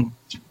done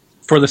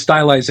for the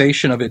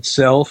stylization of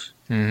itself,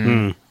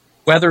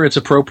 whether it's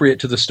appropriate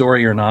to the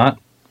story or not.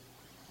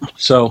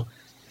 So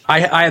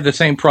I had the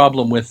same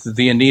problem with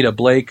the Anita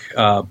Blake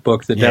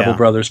book that Devil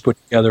Brothers put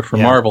together for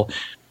Marvel.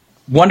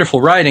 Wonderful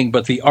writing,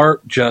 but the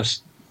art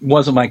just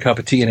wasn't my cup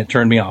of tea, and it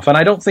turned me off. And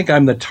I don't think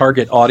I'm the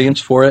target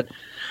audience for it.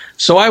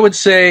 So I would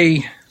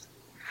say...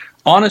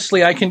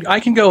 Honestly, I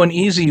can go an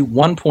easy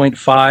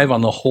 1.5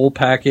 on the whole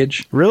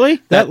package.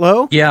 Really? That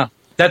low? Yeah.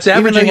 That's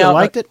averaging out. Even though you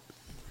liked it?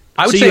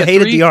 I would so say you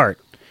hated the art.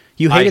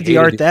 You hated the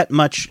art it. That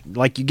much,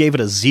 like you gave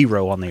it a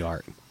 0 on the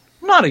art.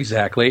 Not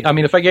exactly. I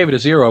mean, if I gave it a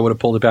 0, I would have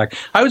pulled it back.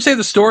 I would say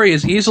the story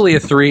is easily a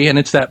 3, and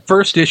it's that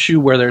first issue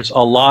where there's a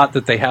lot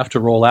that they have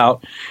to roll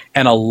out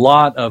and a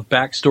lot of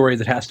backstory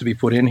that has to be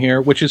put in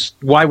here, which is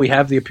why we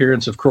have the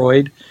appearance of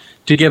Croyd,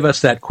 to give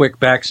us that quick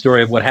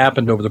backstory of what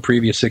happened over the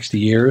previous 60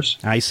 years.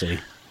 I see.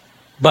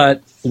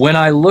 But when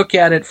I look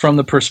at it from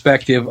the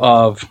perspective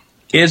of,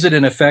 is it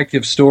an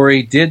effective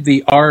story? Did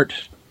the art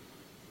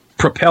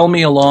propel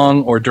me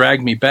along or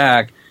drag me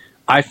back?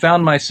 I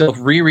found myself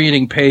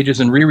rereading pages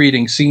and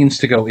rereading scenes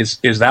to go, is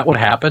that what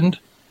happened?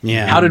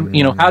 Yeah. How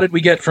did we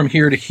get from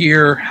here to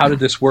here? How did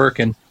this work?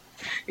 And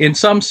in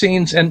some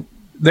scenes, and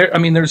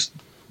there's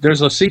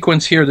a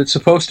sequence here that's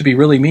supposed to be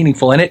really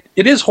meaningful, and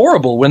it is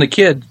horrible when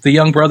the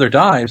young brother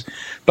dies,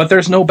 but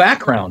there's no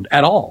background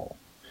at all.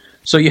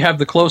 So you have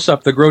the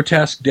close-up, the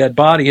grotesque dead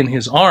body in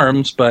his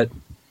arms, but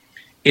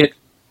it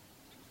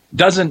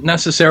doesn't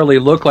necessarily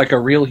look like a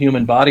real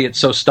human body. It's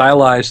so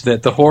stylized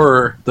that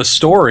the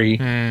story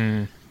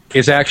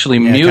is actually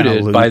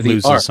muted by the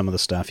art. Some of the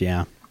stuff,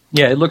 yeah.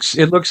 Yeah, it looks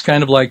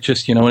kind of like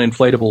just, an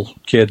inflatable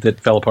kid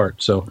that fell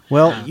apart. So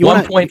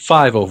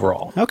 1.5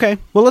 overall. Okay.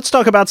 Well, let's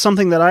talk about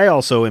something that I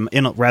also am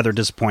rather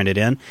disappointed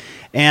in.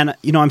 And,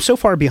 I'm so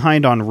far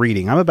behind on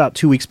reading. I'm about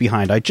 2 weeks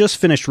behind. I just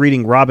finished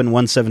reading Robin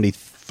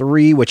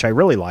 173, which I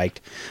really liked.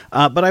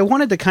 But I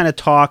wanted to kind of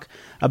talk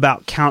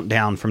about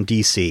Countdown from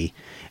DC.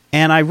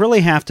 And I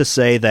really have to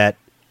say that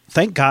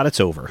thank God it's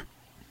over.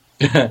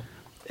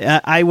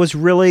 I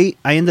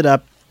ended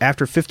up,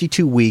 after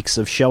 52 weeks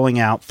of shelling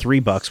out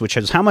 $3, which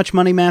is how much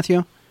money,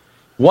 Matthew?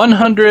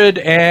 100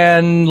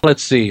 and,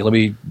 let's see, let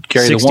me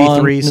carry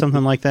 63,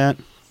 something like that.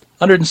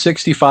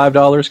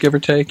 $165, give or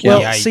take. Yeah.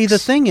 Well, see, the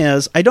thing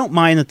is, I don't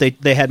mind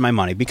that they had my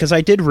money, because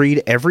I did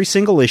read every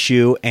single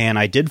issue, and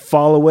I did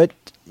follow it,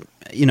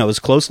 as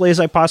closely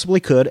as I possibly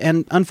could,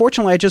 and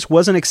unfortunately, I just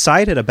wasn't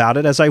excited about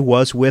it as I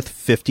was with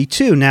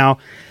 52. Now,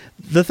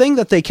 the thing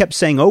that they kept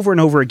saying over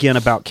and over again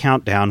about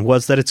Countdown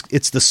was that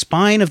it's the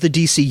spine of the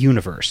DC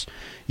universe.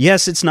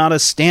 Yes, it's not a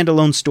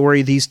standalone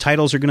story. These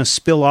titles are going to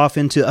spill off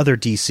into other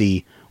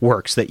DC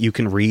works that you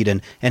can read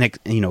and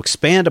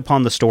expand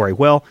upon the story.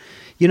 Well,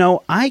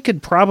 I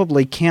could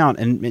probably count,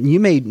 and you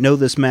may know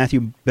this,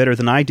 Matthew, better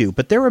than I do,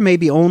 but there were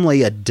maybe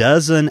only a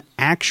dozen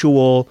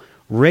actual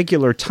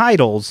regular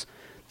titles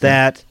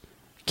that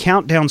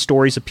Countdown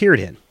stories appeared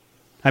in.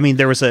 I mean,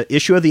 there was an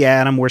issue of the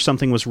Atom where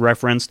something was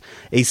referenced,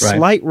 a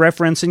slight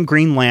reference in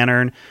Green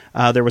Lantern.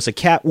 There was a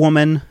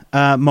Catwoman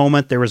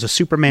moment. There was a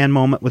Superman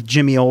moment with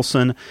Jimmy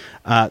Olsen.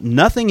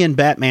 Nothing in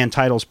Batman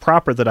titles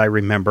proper that I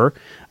remember.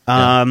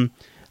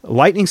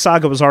 Lightning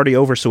Saga was already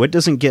over, so it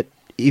doesn't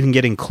even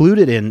get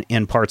included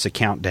in parts of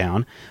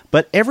Countdown.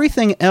 But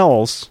everything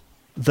else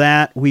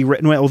that we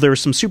read, well, there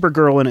was some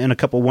Supergirl and a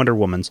couple Wonder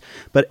Womans,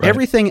 but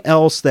everything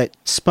else that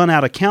spun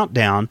out of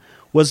Countdown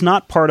was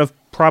not part of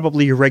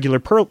probably your regular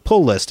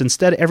pull list.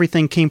 Instead,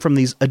 everything came from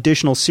these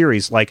additional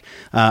series like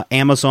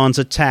Amazon's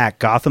Attack,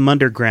 Gotham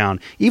Underground,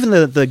 even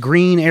the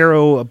Green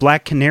Arrow,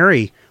 Black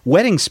Canary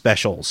wedding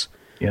specials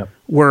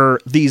were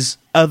these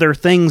other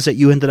things that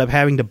you ended up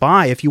having to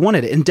buy if you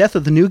wanted it. In Death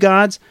of the New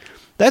Gods,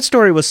 that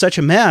story was such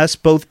a mess,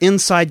 both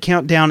inside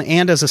Countdown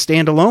and as a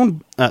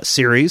standalone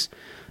series,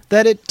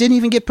 that it didn't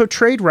even get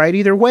portrayed right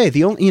either way.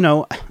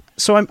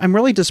 So I'm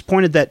really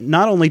disappointed that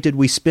not only did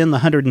we spend the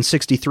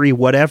 163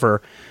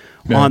 whatever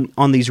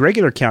on these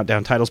regular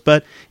Countdown titles,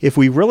 but if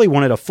we really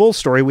wanted a full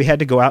story, we had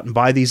to go out and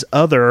buy these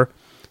other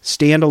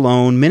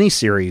standalone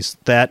miniseries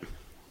that,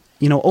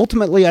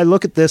 ultimately I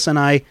look at this and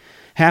I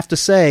have to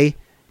say,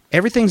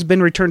 everything's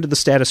been returned to the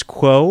status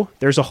quo.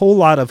 There's a whole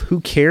lot of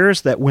who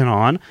cares that went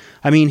on.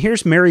 I mean,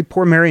 here's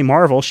poor Mary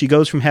Marvel. She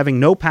goes from having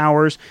no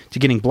powers to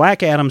getting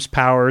Black Adam's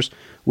powers,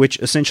 which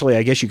essentially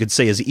I guess you could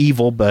say is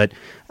evil, but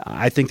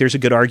I think there's a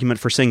good argument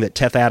for saying that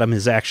Teth Adam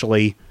is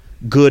actually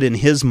good in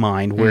his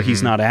mind, where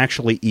he's not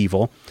actually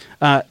evil,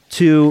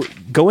 to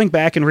going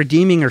back and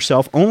redeeming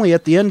herself only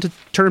at the end to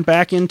turn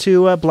back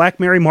into Black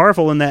Mary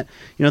Marvel, and that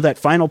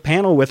final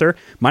panel with her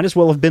might as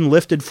well have been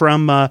lifted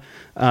from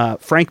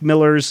Frank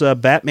Miller's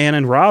Batman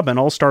and Robin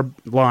All-Star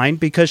line,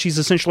 because she's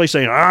essentially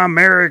saying, "I'm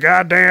Mary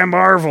goddamn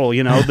Marvel,"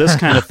 this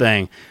kind of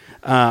thing.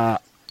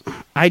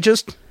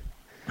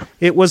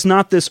 It was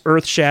not this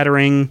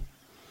earth-shattering,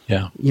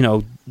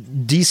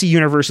 DC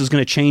Universe is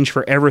going to change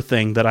for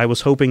everything that I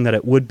was hoping that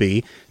it would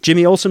be.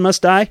 Jimmy Olsen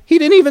must die. He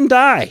didn't even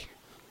die.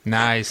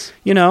 Nice.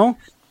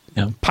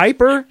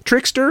 Piper,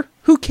 Trickster,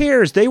 who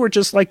cares? They were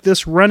just like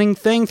this running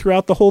thing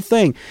throughout the whole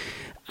thing.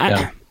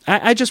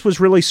 I just was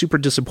really super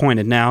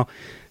disappointed. Now,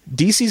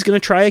 DC's going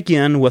to try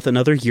again with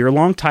another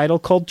year-long title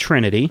called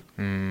Trinity,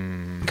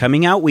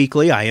 coming out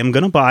weekly. I am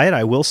going to buy it.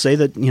 I will say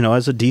that,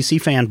 as a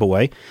DC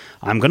fanboy,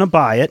 I'm going to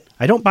buy it.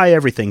 I don't buy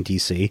everything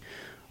DC,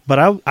 but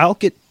I'll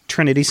get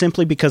Trinity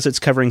simply because it's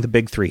covering the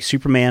big three,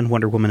 Superman,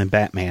 Wonder Woman, and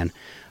Batman.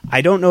 I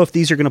don't know if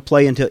these are going to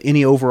play into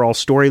any overall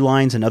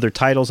storylines and other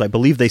titles. I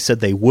believe they said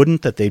they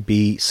wouldn't, that they'd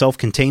be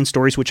self-contained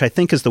stories, which I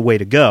think is the way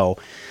to go.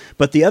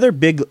 But the other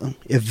big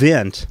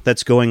event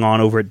that's going on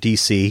over at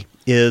DC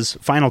is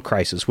Final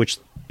Crisis, which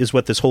is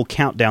what this whole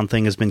countdown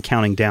thing has been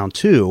counting down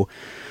to.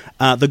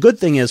 The good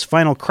thing is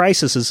Final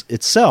Crisis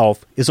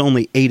itself is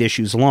only 8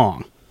 issues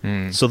long,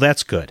 so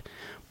that's good.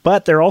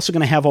 But they're also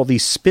going to have all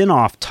these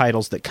spin-off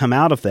titles that come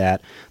out of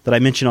that I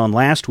mentioned on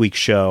last week's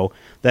show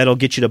that'll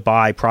get you to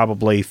buy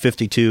probably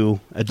 52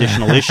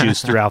 additional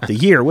issues throughout the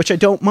year, which I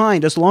don't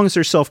mind as long as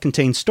they're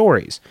self-contained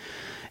stories.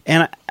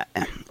 And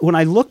when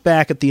I look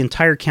back at the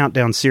entire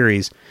Countdown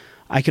series,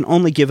 I can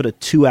only give it a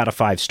 2 out of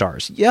 5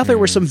 stars. Yeah, there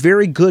were some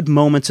very good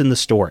moments in the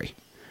story.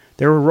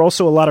 There were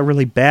also a lot of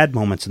really bad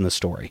moments in the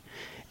story.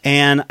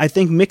 And I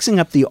think mixing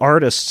up the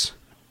artists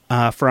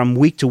from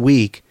week to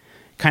week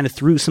kind of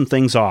threw some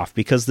things off,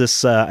 because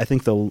this, I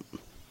think the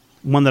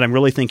one that I'm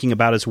really thinking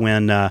about is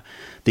when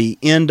the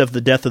end of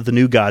the Death of the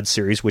New God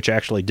series, which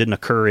actually didn't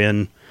occur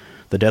in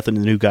the Death of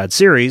the New God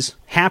series,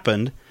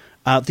 happened.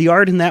 The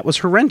art in that was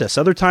horrendous.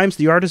 Other times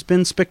the art has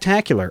been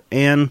spectacular,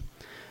 and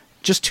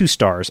just 2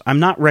 stars. I'm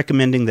not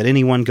recommending that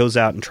anyone goes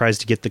out and tries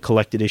to get the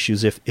collected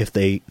issues if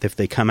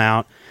they come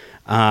out,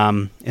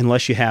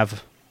 unless you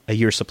have a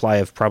year's supply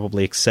of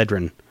probably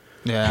Excedrin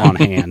on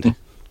hand.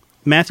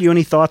 Matthew,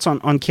 any thoughts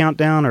on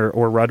Countdown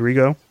or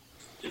Rodrigo?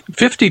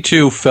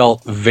 52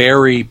 felt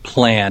very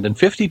planned, and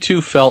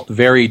 52 felt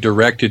very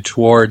directed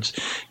towards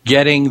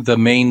getting the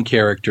main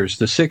characters,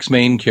 the 6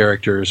 main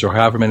characters, or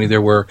however many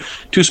there were,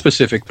 to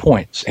specific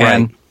points. Right.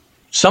 And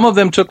some of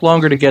them took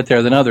longer to get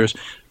there than others.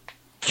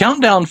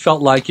 Countdown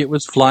felt like it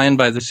was flying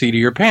by the seat of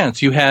your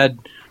pants. You had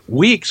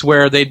weeks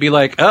where they'd be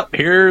like, "Oh,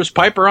 here's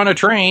Piper on a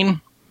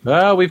train.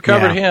 Oh, we've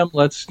covered him.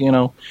 Let's,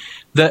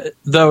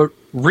 the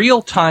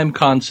real-time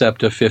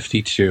concept of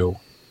 52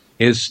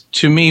 is,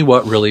 to me,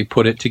 what really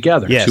put it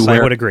together. Yes,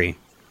 I would agree.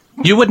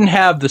 You wouldn't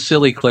have the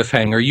silly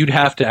cliffhanger. You'd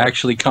have to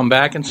actually come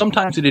back, and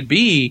sometimes it'd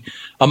be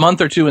a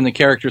month or two in the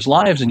characters'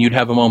 lives, and you'd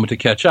have a moment to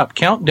catch up.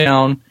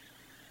 Countdown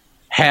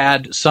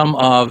had some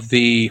of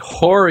the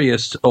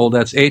hoariest,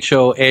 that's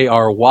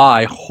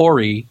HOARY,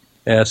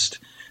 hoary-est,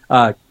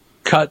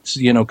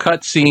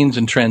 cut scenes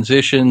and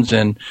transitions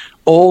and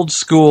old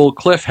school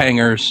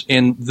cliffhangers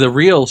in the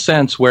real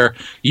sense, where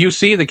you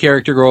see the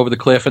character go over the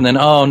cliff and then,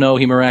 oh no,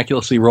 he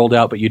miraculously rolled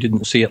out, but you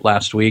didn't see it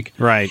last week.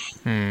 Right.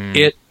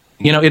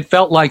 It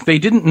felt like they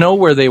didn't know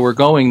where they were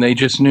going. They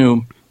just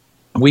knew,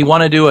 we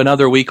want to do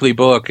another weekly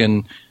book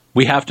and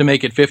we have to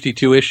make it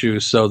 52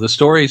 issues. So the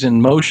story's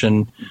in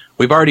motion.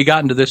 We've already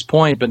gotten to this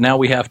point, but now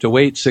we have to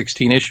wait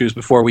 16 issues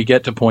before we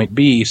get to point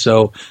B.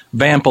 So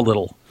vamp a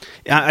little.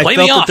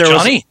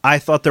 I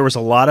thought there was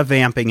a lot of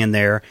vamping in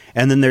there,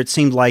 and then it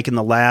seemed like in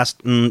the last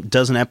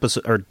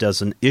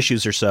dozen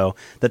issues or so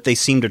that they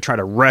seemed to try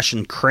to rush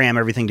and cram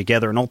everything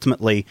together, and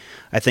ultimately,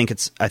 I think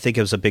it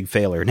was a big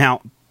failure.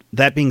 Now,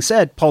 that being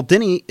said, Paul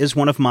Dini is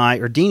one of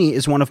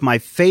my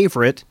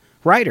favorite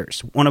writers,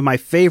 one of my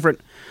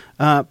favorite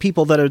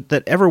people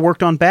that ever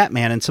worked on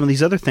Batman and some of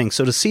these other things.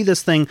 So to see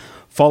this thing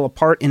fall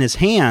apart in his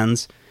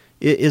hands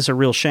is a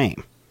real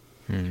shame.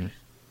 Mm-hmm.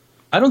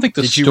 I don't think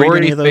the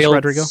story failed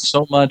Rodrigo?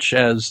 So much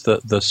as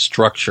the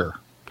structure.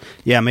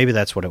 Yeah, maybe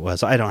that's what it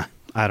was. I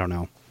don't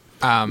know.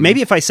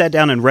 Maybe if I sat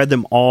down and read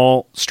them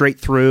all straight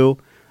through,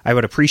 I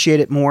would appreciate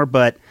it more.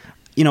 But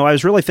I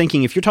was really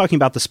thinking, if you're talking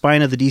about the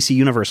spine of the DC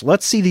universe,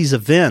 let's see these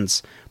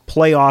events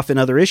play off in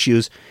other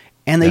issues.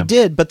 And they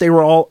did, but they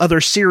were all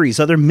other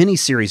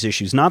mini-series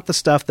issues, not the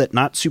stuff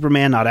not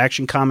Superman, not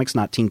Action Comics,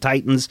 not Teen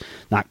Titans,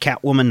 not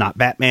Catwoman, not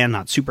Batman,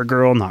 not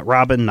Supergirl, not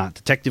Robin, not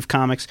Detective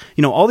Comics.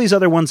 All these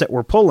other ones that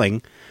we're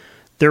pulling,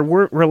 there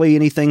weren't really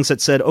any things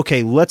that said,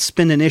 okay, let's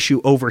spin an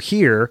issue over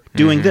here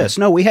doing this.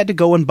 No, we had to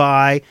go and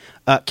buy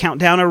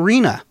Countdown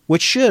Arena,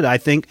 which should, I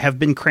think, have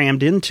been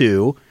crammed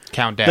into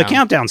the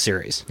Countdown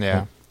series.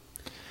 Yeah.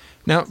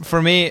 Now,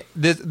 for me,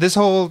 this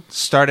whole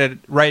started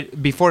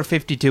right before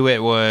 52.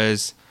 It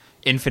was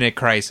Infinite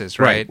Crisis,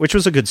 right? Which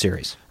was a good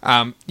series.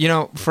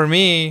 For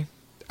me,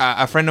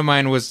 a friend of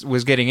mine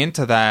was getting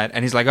into that,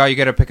 and he's like, "Oh, you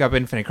got to pick up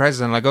Infinite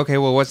Crisis." And I'm like, "Okay,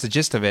 well, what's the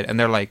gist of it?" And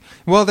they're like,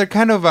 "Well, they're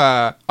kind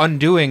of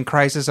undoing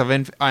Crisis of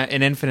in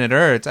Infinite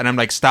Earths." And I'm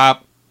like,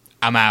 "Stop!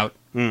 I'm out."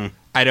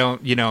 I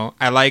don't,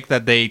 I like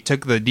that they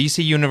took the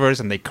DC universe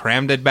and they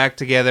crammed it back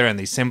together and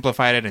they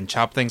simplified it and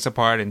chopped things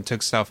apart and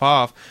took stuff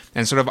off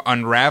and sort of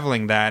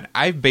unraveling that.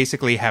 I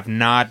basically have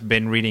not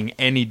been reading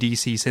any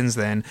DC since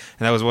then, and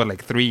that was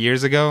 3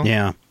 years ago.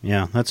 Yeah,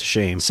 that's a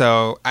shame.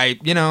 So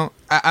I've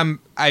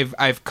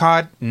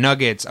caught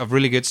nuggets of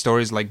really good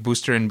stories like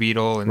Booster and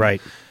Beetle and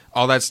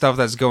all that stuff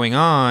that's going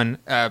on.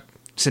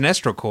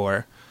 Sinestro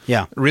Corps.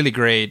 Yeah. Really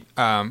great.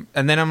 And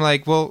then I'm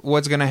like, well,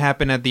 what's going to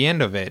happen at the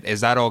end of it?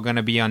 Is that all going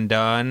to be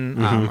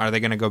undone? Are they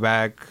going to go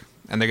back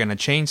and they're going to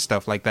change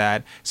stuff like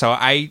that? So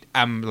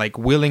I'm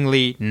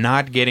willingly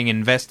not getting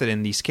invested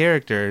in these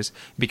characters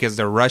because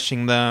they're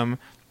rushing them.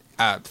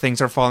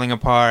 Things are falling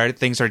apart.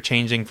 Things are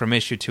changing from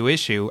issue to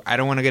issue. I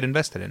don't want to get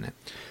invested in it.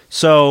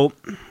 So,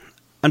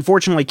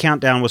 unfortunately,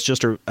 Countdown was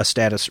just a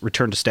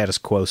return to status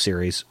quo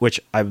series,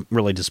 which I'm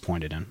really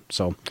disappointed in.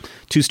 So,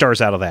 2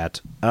 stars out of that.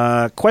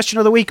 Question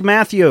of the week,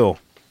 Matthew.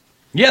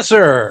 Yes,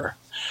 sir.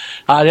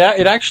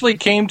 It actually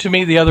came to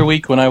me the other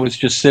week when I was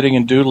just sitting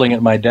and doodling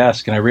at my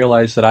desk, and I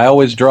realized that I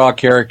always draw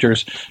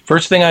characters.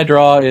 First thing I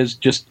draw is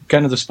just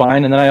kind of the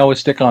spine, and then I always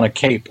stick on a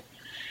cape.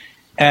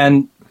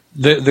 And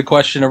the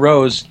question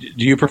arose,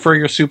 do you prefer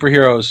your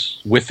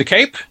superheroes with the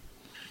cape?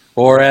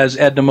 Or as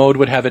Edna Mode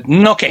would have it,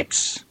 no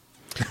capes?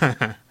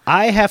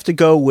 I have to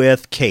go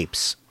with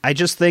capes. I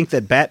just think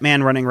that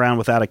Batman running around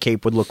without a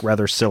cape would look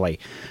rather silly.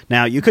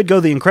 Now, you could go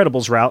the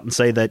Incredibles route and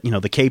say that,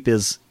 the cape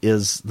is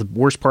the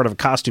worst part of a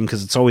costume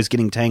because it's always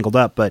getting tangled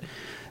up, but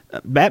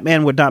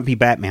Batman would not be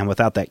Batman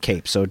without that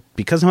cape. So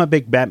because I'm a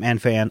big Batman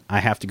fan, I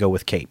have to go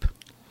with cape.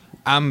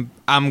 I'm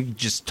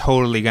just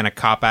totally going to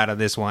cop out of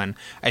this one.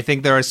 I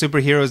think there are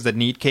superheroes that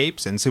need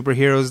capes and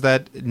superheroes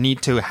that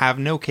need to have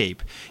no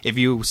cape. If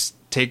you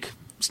take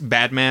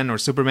Batman or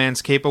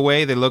Superman's cape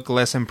away, they look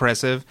less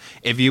impressive.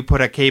 If you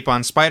put a cape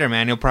on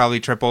Spider-Man, he'll probably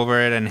trip over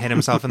it and hit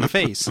himself in the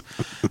face.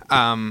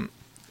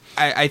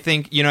 I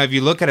think, if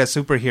you look at a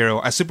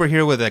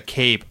superhero with a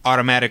cape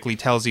automatically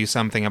tells you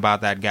something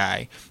about that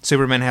guy.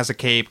 Superman has a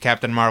cape,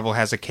 Captain Marvel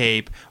has a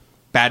cape,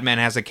 Batman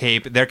has a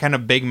cape. They're kind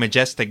of big,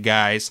 majestic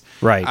guys.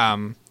 Right.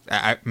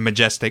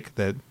 Majestic,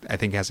 that I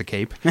think has a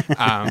cape.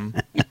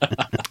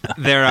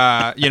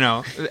 They're,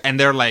 and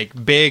they're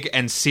big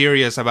and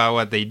serious about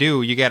what they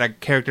do. You get a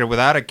character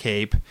without a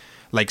cape,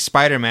 like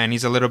Spider-Man,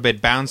 he's a little bit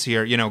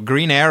bouncier.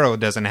 Green Arrow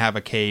doesn't have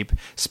a cape,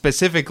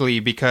 specifically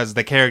because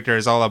the character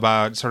is all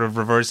about sort of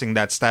reversing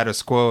that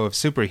status quo of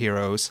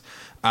superheroes.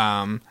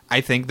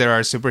 I think there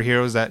are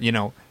superheroes that,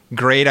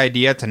 great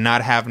idea to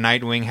not have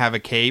Nightwing have a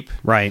cape.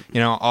 Right.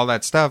 You know, all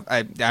that stuff.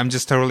 I'm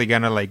just totally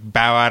going to like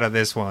bow out of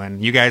this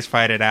one. You guys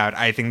fight it out.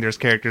 I think there's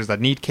characters that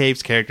need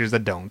capes, characters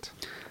that don't.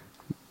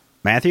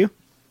 Matthew?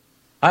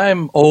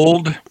 I'm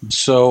old,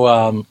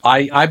 so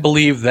I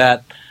believe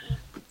that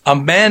a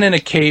man in a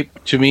cape,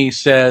 to me,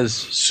 says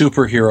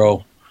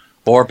superhero,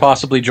 or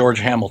possibly George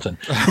Hamilton.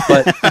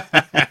 But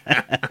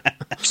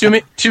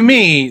to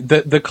me,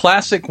 the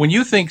classic, when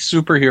you think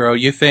superhero,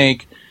 you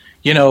think,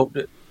 you know,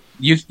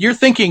 you're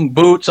thinking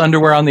boots,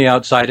 underwear on the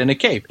outside, and a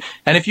cape.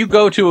 And if you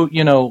go to,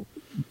 you know,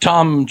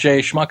 Tom J.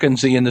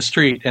 Schmuckensy in the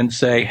street and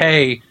say,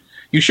 hey,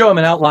 you show him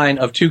an outline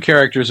of two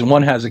characters and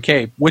one has a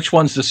cape, which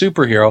one's the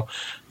superhero?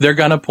 They're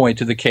going to point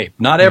to the cape.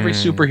 Not every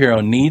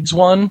superhero needs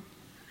one,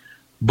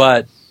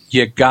 but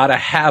you got to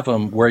have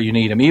them where you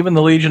need them. Even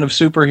the Legion of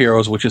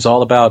Superheroes, which is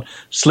all about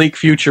sleek,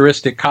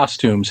 futuristic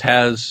costumes,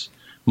 has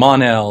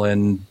Mon-El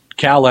and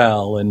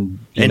Kal-El and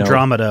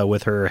Andromeda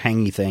with her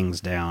hangy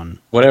things down.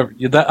 Whatever.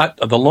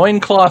 The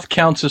loincloth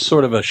counts as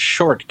sort of a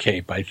short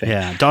cape, I think.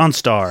 Yeah,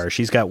 Dawnstar,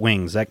 she's got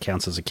wings. That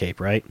counts as a cape,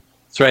 right?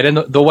 That's right. And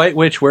the White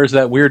Witch wears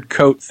that weird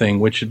coat thing,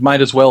 which it might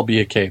as well be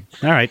a cape.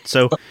 All right.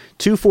 So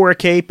 2 for a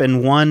cape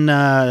and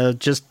 1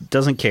 just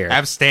doesn't care.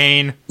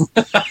 Abstain.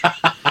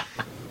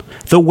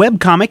 The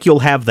webcomic, You'll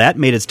Have That,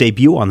 made its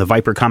debut on the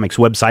Viper Comics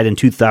website in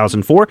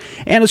 2004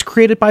 and is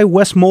created by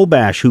Wes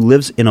Molbash, who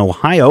lives in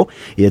Ohio.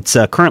 It's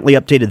currently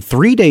updated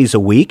 3 days a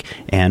week,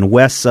 and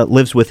Wes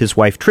lives with his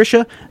wife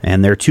Tricia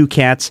and their 2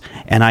 cats.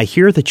 And I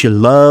hear that you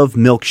love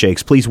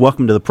milkshakes. Please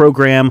welcome to the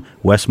program,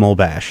 Wes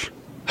Molbash.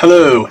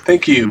 Hello,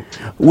 thank you.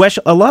 Wes,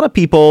 a lot of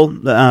people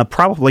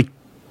probably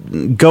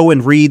go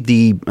and read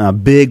the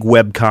big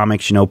web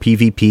comics, you know,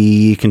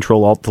 PvP,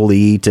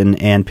 Control-Alt-Delete,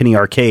 and Penny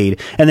Arcade,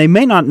 and they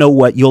may not know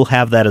what You'll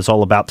Have That is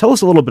all about. Tell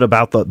us a little bit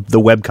about the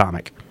web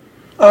comic.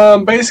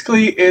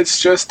 Basically, it's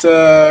just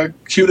a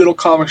cute little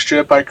comic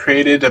strip I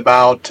created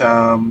about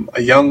a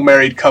young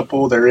married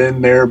couple. They're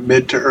in their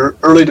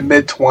early to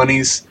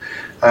mid-20s,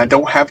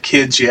 don't have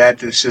kids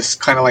yet. It's just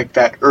kind of like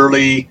that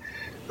early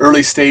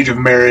stage of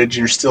marriage.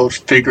 You're still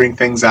figuring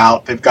things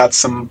out. They've got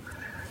some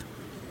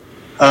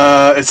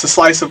it's a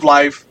slice of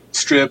life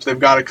strip. They've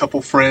got a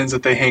couple friends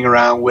that they hang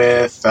around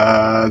with.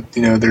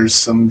 You know, there's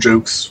some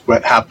jokes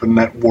what happen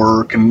at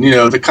work, and you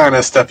know, the kind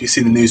of stuff you see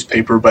in the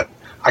newspaper. But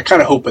I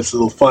kind of hope it's a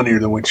little funnier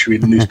than what you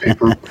read in the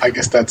newspaper. I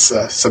guess that's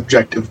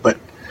subjective, but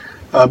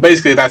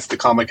basically that's the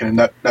comic in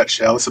a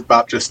nutshell. It's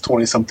about just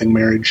 20-something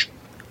marriage.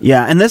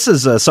 Yeah, and this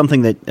is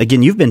something that,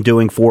 again, you've been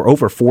doing for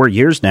over 4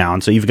 years now,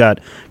 and so you've got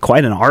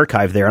quite an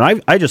archive there,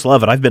 and I just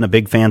love it. I've been a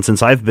big fan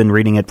since I've been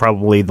reading it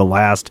probably the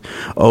last,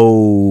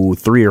 about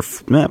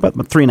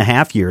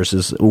 3.5 years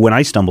is when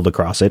I stumbled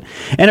across it,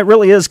 and it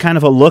really is kind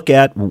of a look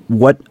at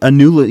what a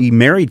newly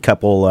married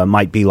couple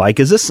might be like.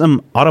 Is this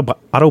some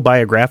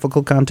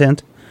autobiographical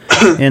content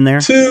in there?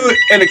 To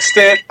an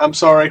extent. I'm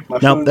sorry.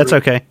 No, that's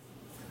okay.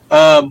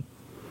 No,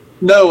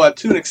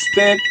 to an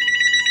extent.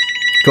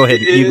 Go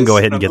ahead. You can go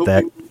ahead and get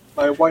that.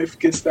 My wife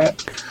gets that.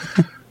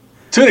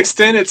 To an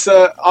extent, it's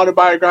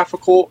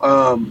autobiographical.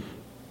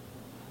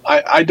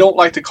 I don't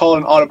like to call it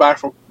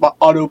an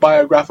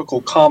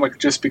autobiographical comic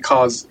just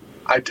because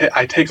I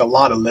take a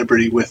lot of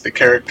liberty with the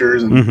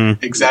characters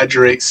and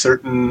exaggerate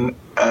certain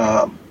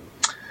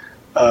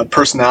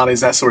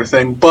personalities, that sort of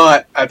thing.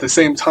 But at the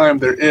same time,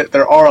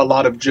 there are a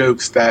lot of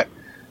jokes that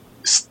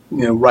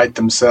write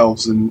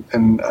themselves,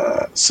 and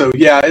so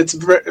yeah, it's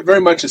very,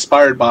 very much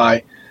inspired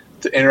by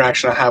the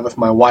interaction I have with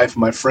my wife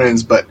and my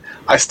friends, but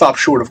I stopped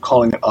short of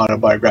calling it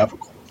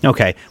autobiographical.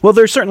 Okay. Well,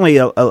 there's certainly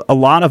a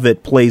lot of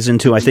it plays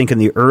into, I think, in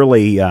the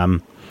early,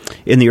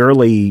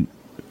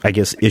 I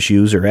guess,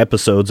 issues or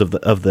episodes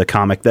of the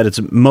comic, that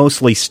it's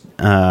mostly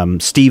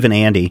Steve and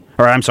Andy,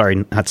 or I'm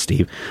sorry, not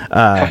Steve,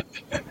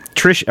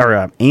 Trish,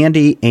 or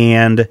Andy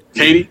and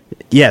Katie.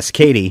 Yes,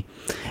 Katie.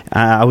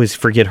 I always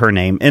forget her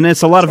name, and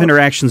it's a lot of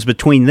interactions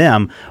between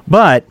them,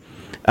 but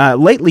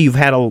lately, you've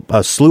had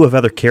a slew of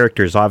other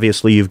characters.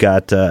 Obviously, you've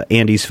got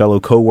Andy's fellow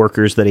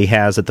co-workers that he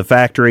has at the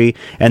factory,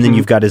 and then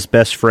you've got his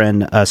best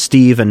friend,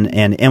 Steve, and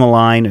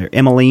Emmeline,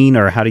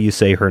 or how do you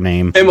say her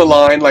name?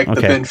 Emmeline, like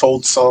the Ben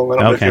Folds song. I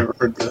don't know if you ever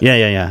heard that.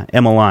 Yeah,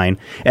 Emmeline.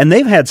 And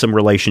they've had some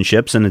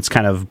relationships, and it's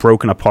kind of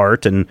broken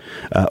apart, and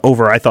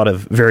over, I thought, a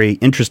very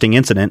interesting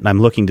incident, and I'm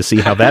looking to see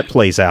how that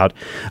plays out.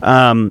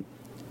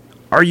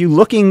 Are you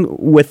looking,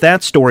 with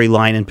that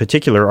storyline in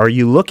particular, are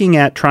you looking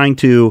at trying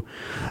to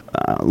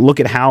look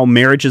at how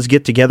marriages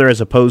get together as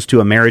opposed to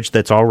a marriage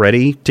that's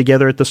already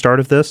together at the start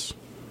of this?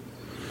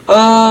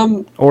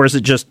 Or is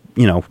it just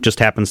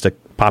happens to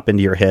pop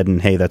into your head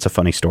and, hey, that's a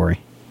funny story?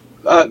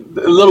 A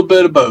little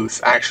bit of both,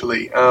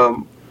 actually.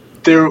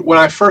 When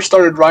I first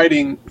started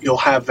writing You'll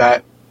Have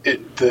That,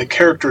 the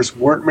characters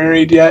weren't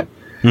married yet,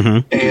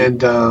 and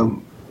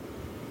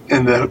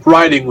the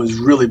writing was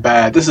really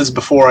bad. This is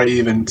before I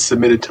even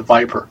submitted to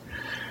Viper.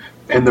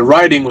 And the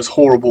writing was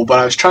horrible, but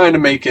I was trying to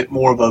make it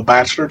more of a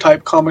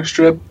Bachelor-type comic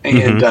strip,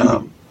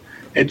 and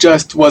it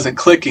just wasn't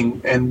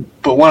clicking.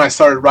 But when I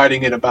started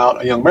writing it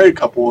about a young married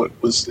couple, it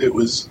was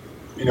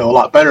a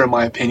lot better in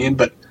my opinion.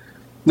 But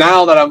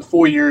now that I'm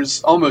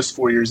almost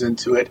 4 years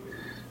into it,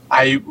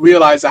 I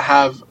realize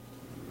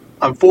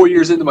I'm 4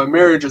 years into my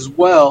marriage as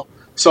well,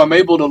 so I'm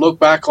able to look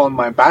back on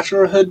my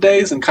bachelorhood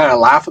days and kind of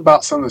laugh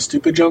about some of the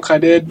stupid junk I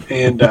did,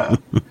 and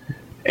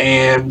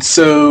and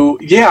so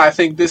yeah, I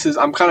think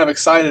I'm kind of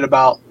excited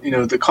about, the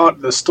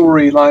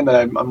storyline that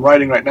I'm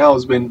writing right now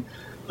has been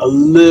a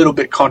little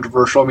bit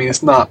controversial. I mean,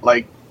 it's not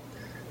like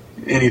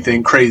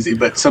anything crazy,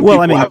 but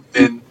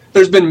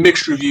there's been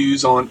mixed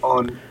reviews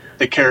on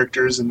the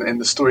characters and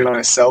the storyline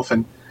itself,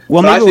 and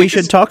well, maybe we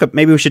should talk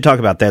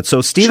about that. So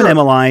Steve and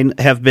Emmeline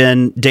have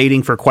been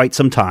dating for quite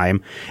some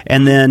time,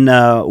 and then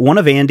one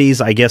of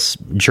Andy's, I guess,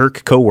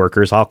 jerk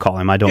coworkers, I'll call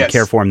him, I don't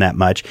care for him that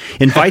much,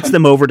 invites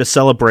them over to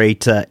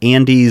celebrate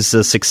Andy's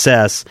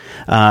success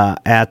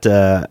at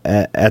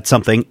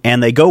something,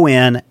 and they go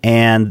in,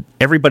 and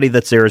everybody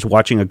that's there is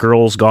watching a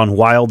Girls Gone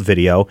Wild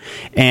video,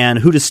 and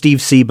who does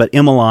Steve see but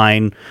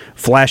Emmeline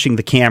flashing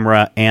the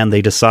camera, and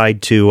they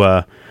decide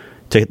to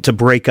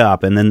break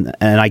up, and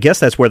I guess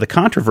that's where the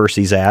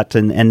controversy's at,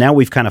 and now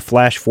we've kind of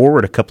flashed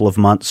forward a couple of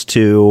months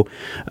to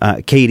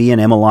Katie and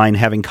Emmeline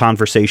having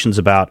conversations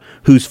about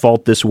whose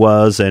fault this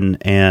was,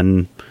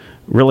 and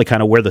really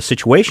kind of where the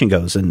situation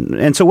goes,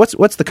 and so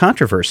what's the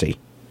controversy?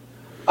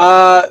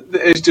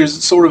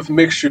 There's sort of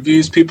mixed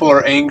reviews. People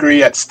are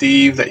angry at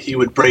Steve that he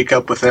would break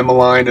up with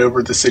Emmeline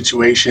over the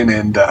situation,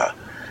 and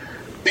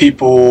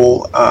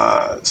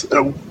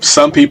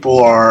some people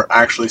are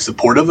actually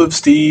supportive of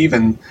Steve,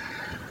 and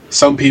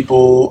some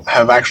people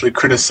have actually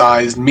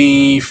criticized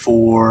me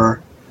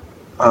for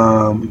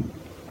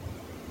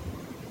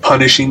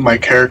punishing my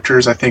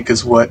characters, I think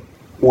is what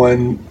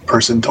one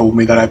person told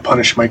me, that I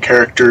punish my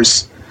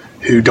characters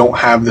who don't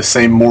have the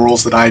same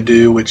morals that I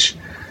do, which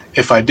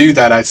if I do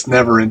that, it's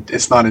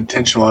not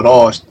intentional at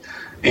all.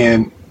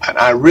 And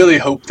I really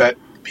hope that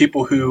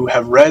people who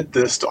have read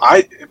this,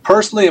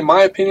 personally, in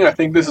my opinion, I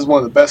think this is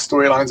one of the best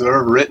storylines I've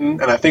ever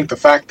written, and I think the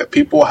fact that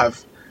people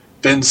have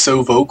been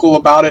so vocal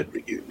about it,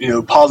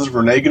 positive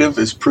or negative,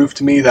 is proof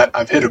to me that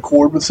I've hit a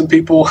chord with some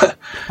people.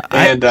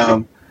 And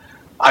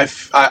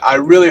I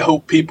really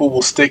hope people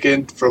will stick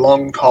in for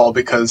long haul,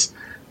 because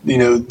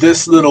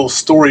this little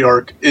story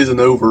arc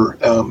isn't over.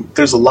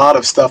 There's a lot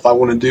of stuff I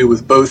want to do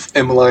with both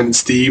Emmeline and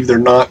Steve. They're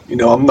not,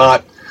 I'm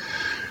not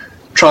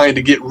trying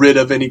to get rid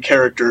of any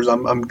characters.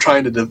 I'm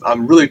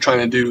really trying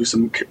to do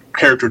some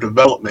character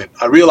development.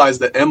 I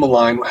realized that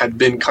Emmeline had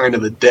been kind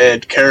of a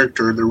dead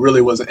character. There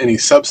really wasn't any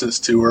substance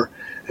to her,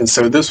 and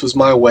so this was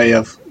my way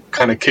of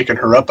kind of kicking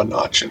her up a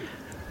notch.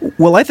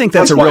 Well, I think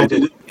I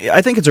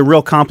think it's a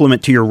real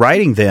compliment to your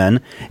writing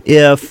then,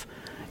 if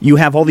you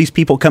have all these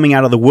people coming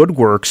out of the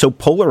woodwork so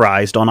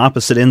polarized on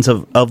opposite ends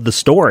of the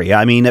story.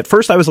 I mean, at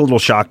first I was a little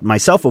shocked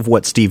myself of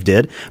what Steve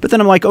did, but then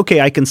I'm like, okay,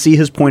 I can see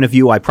his point of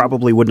view. I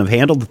probably wouldn't have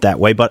handled it that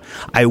way, but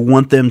I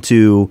want them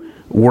to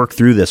work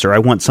through this, or I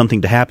want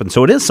something to happen.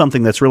 So it is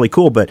something that's really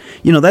cool, but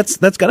that's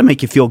got to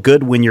make you feel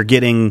good when you're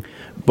getting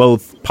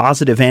both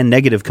positive and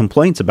negative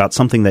complaints about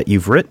something that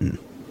you've written.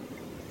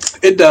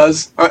 It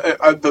does.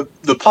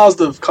 The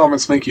positive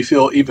comments make you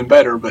feel even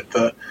better,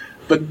 but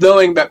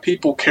knowing that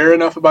people care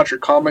enough about your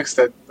comics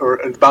or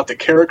about the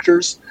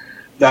characters,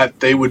 that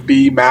they would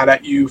be mad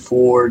at you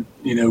for,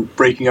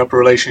 breaking up a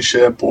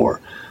relationship,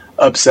 or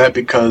upset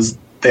because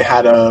they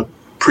had a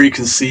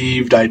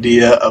preconceived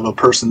idea of a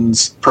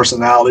person's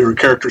personality or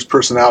character's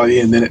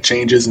personality, and then it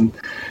changes. And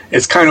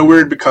it's kind of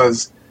weird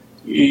because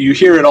you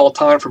hear it all the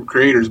time from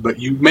creators, but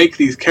you make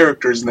these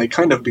characters and they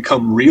kind of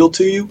become real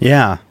to you.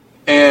 Yeah.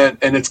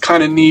 And it's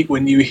kind of neat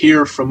when you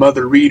hear from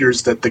other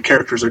readers that the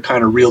characters are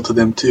kind of real to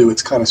them too.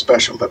 It's kind of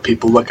special that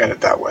people look at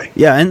it that way.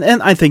 Yeah,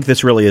 and I think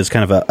this really is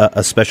kind of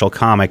a special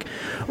comic.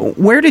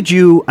 Where did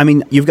you've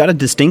got a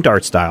distinct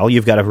art style,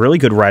 you've got a really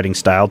good writing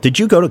style. Did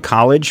you go to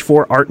college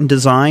for art and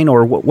design,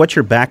 or what's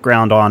your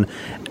background on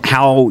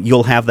how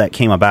you'll have that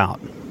came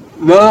about?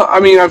 No, I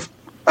mean,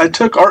 I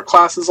took art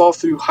classes all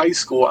through high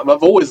school.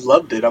 I've always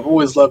loved it. I've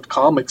always loved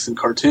comics and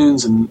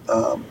cartoons, and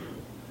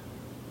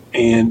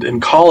in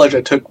college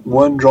I took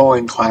one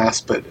drawing class,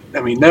 but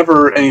I mean,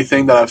 never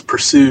anything that I've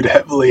pursued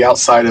heavily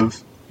outside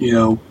of,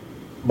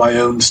 my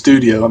own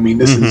studio. I mean,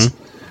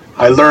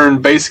 I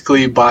learned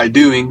basically by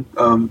doing.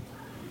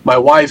 My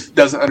wife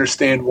doesn't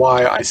understand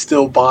why I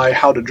still buy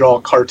how to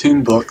draw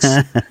cartoon books,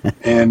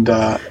 and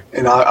I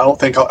don't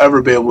think I'll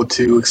ever be able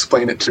to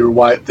explain it to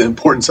her the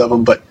importance of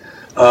them, but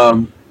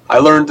I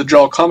learned to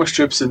draw comic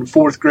strips in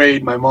 4th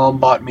grade. My mom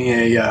bought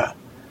me a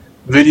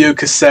video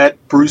cassette,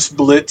 Bruce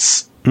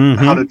Blitz,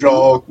 how to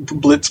draw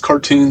Blitz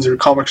cartoons or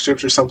comic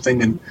strips or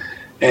something, and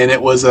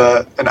it was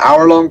an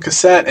hour-long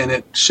cassette, and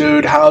it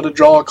showed how to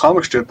draw a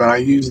comic strip, and I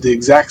used the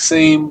exact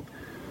same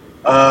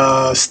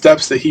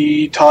steps that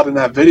he taught in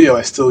that video.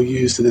 I still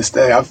use to this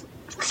day. I've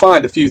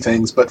refined a few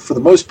things, but for the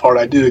most part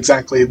I do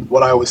exactly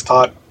what I was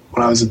taught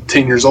when I was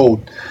 10 years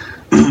old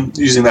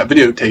using that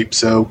videotape.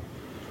 So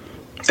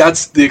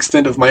that's the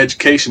extent of my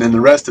education, and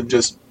the rest have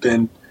just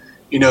been,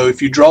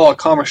 if you draw a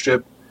comic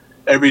strip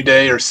every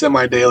day or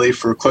semi-daily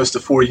for close to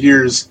 4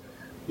 years,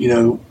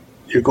 you'll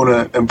you're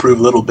going to improve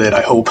a little bit,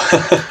 I hope.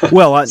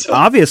 Well,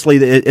 obviously,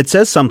 it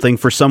says something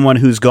for someone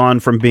who's gone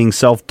from being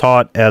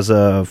self-taught as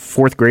a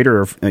fourth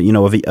grader, or,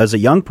 as a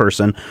young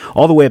person,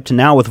 all the way up to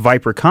now with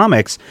Viper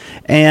Comics,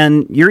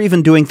 and you're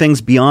even doing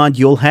things beyond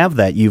You'll Have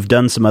That. You've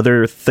done some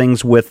other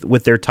things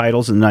with their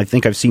titles, and I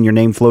think I've seen your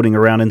name floating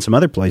around in some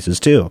other places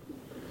too.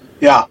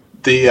 Yeah,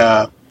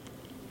 the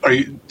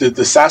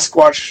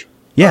Sasquatch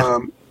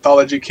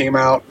anthology came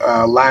out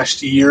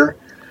last year.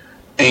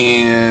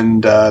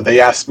 And they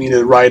asked me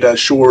to write a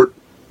short.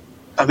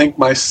 I think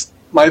my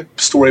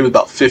story was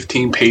about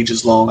 15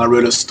 pages long. I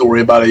wrote a story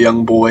about a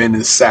young boy and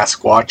his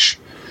Sasquatch.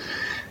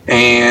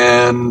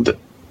 And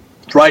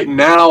right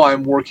now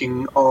I'm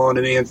working on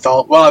an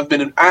anthology. Well, I've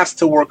been asked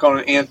to work on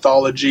an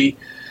anthology,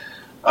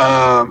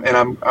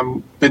 and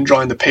I'm been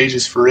drawing the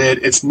pages for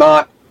it. It's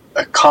not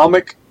a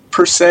comic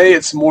per se.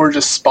 It's more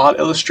just spot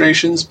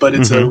illustrations, but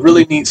it's a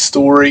really neat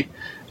story.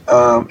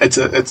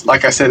 It's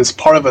like I said, it's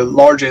part of a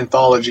large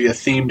anthology, a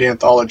themed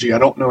anthology. I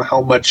don't know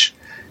how much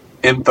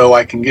info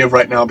I can give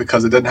right now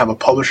because it doesn't have a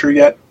publisher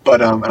yet.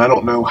 But and I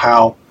don't know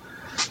how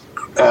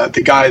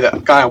the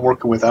guy I'm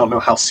working with. I don't know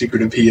how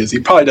secretive he is. He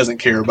probably doesn't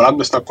care, but I'm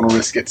just not going to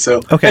risk it.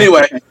 So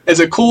anyway,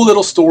 it's a cool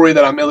little story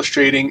that I'm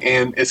illustrating,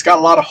 and it's got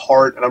a lot of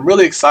heart. And I'm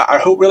really excited.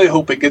 I really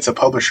hope it gets a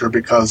publisher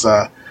because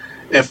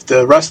if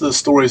the rest of the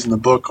stories in the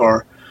book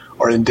are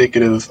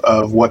indicative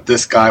of what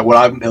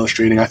I'm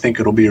illustrating, I think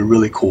it'll be a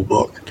really cool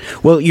book.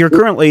 Well, you're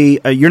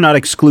currently you're not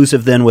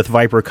exclusive then with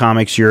Viper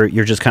Comics. You're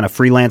just kind of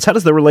freelance. How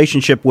does the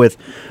relationship with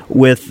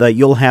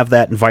You'll Have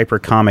That and Viper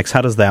Comics? How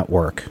does that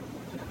work?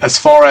 As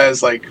far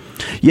as like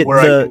where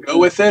I can go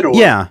with it, or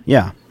yeah.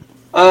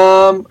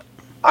 I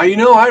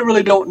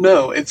really don't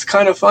know. It's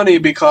kind of funny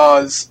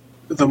because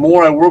the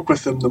more I work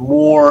with them, the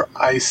more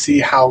I see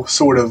how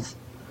sort of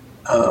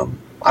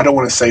I don't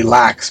want to say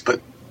lax,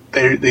 but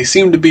they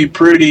seem to be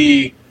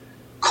pretty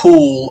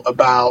cool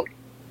about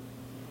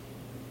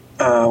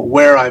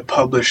where I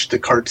publish the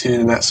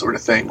cartoon and that sort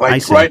of thing.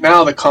 Like right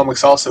now, the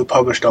comic's also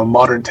published on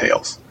Modern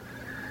Tales,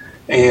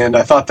 and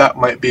I thought that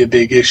might be a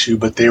big issue,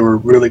 but they were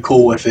really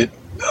cool with it.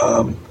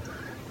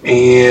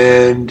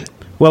 And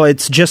well,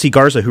 it's Jesse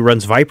Garza who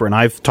runs Viper, and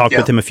I've talked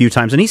with him a few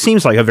times, and he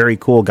seems like a very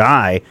cool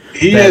guy.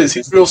 He is.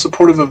 He's real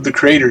supportive of the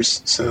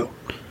creators. So.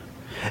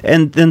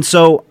 And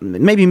so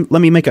maybe let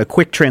me make a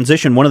quick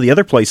transition. One of the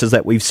other places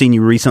that we've seen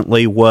you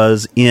recently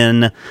was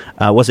in,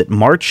 was it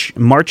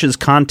March's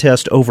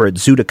contest over at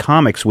Zuda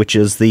Comics, which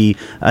is the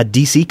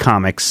DC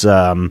Comics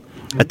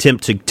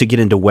attempt to get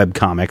into web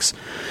comics.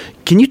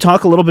 Can you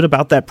talk a little bit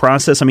about that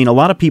process? I mean, a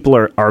lot of people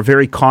are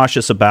very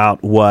cautious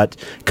about what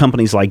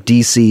companies like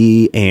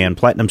DC and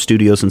Platinum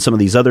Studios and some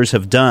of these others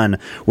have done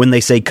when they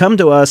say, come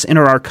to us,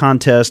 enter our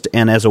contest,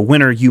 and as a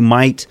winner, you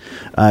might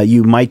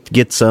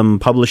get some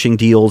publishing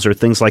deals or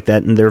things like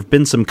that. And there have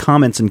been some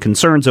comments and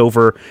concerns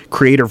over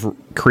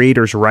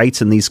creators'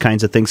 rights and these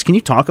kinds of things. Can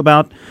you talk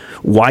about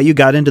why you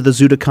got into the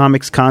Zuda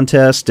Comics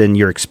contest and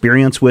your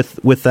experience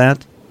with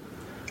that?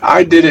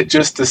 I did it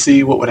just to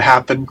see what would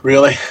happen,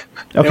 really.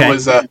 Okay. It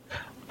was,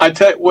 I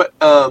tell you what,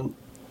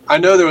 I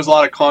know there was a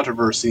lot of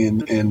controversy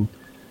and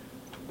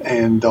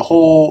the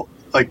whole,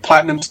 like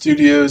Platinum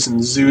Studios and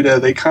Zuda,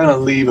 they kind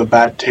of leave a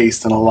bad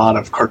taste in a lot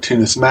of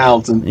cartoonists'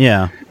 mouths. And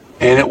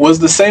it was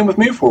the same with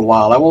me for a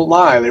while. I won't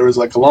lie. There was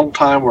like a long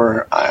time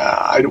where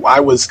I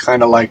was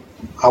kind of like,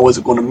 I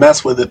wasn't going to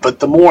mess with it.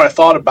 But the more I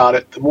thought about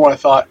it, the more I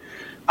thought,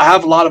 I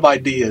have a lot of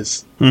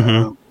ideas.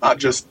 Not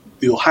just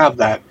You'll Have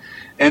That.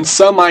 And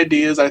some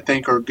ideas I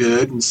think are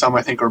good, and some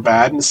I think are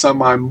bad, and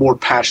some I'm more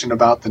passionate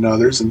about than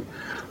others. And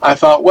I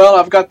thought, well,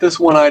 I've got this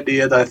one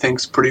idea that I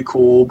think's pretty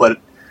cool,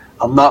 but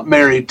I'm not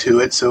married to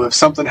it. So if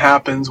something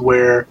happens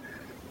where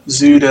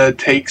Zuda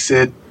takes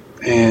it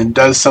and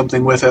does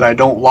something with it I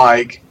don't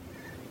like,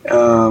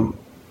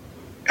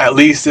 at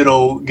least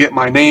it'll get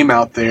my name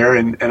out there,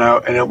 and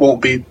it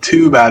won't be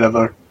too bad of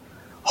a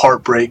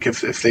heartbreak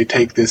if they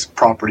take this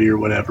property or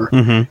whatever.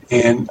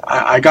 And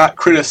I got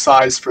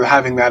criticized for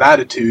having that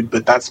attitude,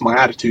 but that's my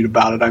attitude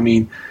about it. I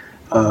mean,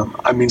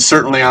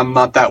 certainly I'm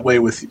not that way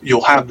with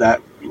You'll Have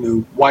That.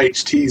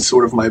 YHT is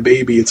sort of my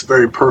baby. It's a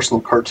very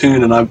personal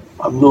cartoon, and I'm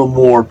a little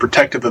more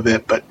protective of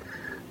it. But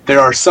there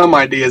are some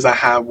ideas I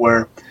have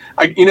where,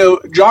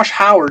 Josh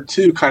Howard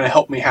too kind of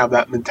helped me have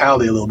that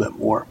mentality a little bit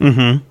more.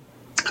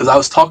 Because I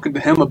was talking to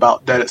him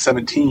about Dead at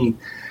 17.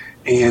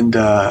 And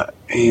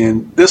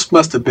this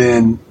must have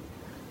been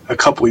a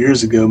couple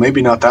years ago,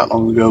 maybe not that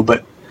long ago,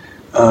 but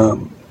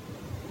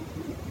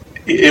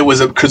it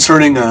was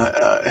concerning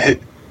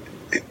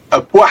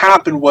what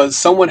happened was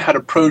someone had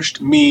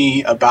approached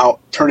me about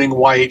turning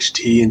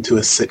YHT into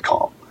a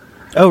sitcom.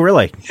 Oh,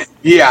 really?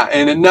 Yeah,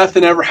 and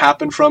nothing ever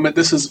happened from it.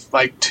 This is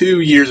like 2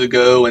 years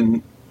ago,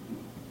 and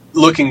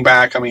looking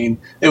back, I mean,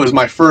 it was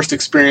my first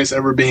experience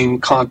ever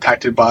being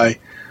contacted by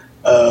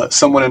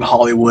someone in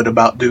Hollywood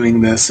about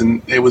doing this,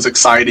 and it was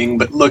exciting.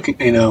 But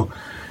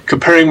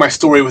comparing my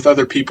story with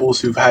other people's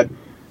who've had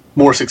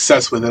more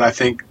success with it, I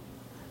think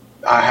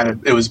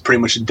it was pretty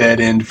much a dead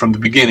end from the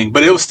beginning.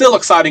 But it was still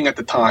exciting at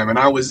the time, and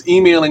I was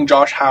emailing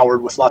Josh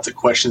Howard with lots of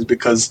questions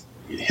because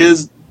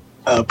his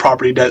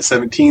Property Debt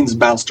 17's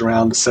bounced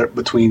around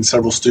between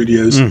several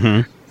studios,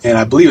 and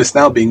I believe it's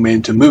now being made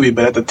into a movie.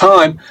 But at the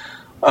time,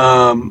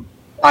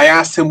 I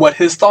asked him what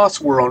his thoughts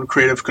were on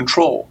creative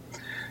control,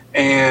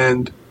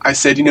 and I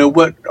said, you know,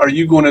 what are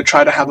you going to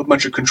try to have a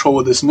bunch of control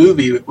of this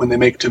movie when they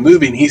make it to a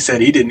movie? And he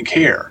said he didn't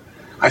care.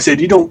 I said,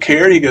 you don't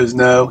care? He goes,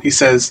 no. He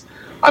says,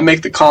 I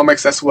make the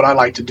comics. That's what I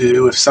like to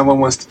do. If someone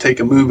wants to take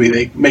a movie,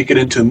 they make it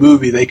into a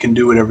movie. They can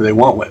do whatever they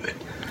want with it.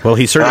 Well,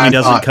 he certainly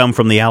doesn't come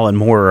from the Alan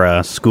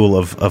Moore school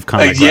of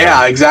comics.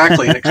 Yeah,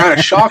 exactly. And it kind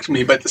of shocked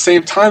me. But at the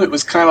same time, it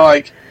was kind of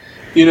like,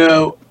 you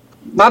know,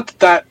 not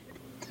that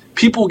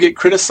people get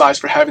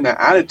criticized for having that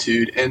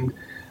attitude. And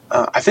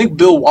I think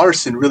Bill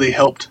Watterson really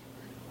helped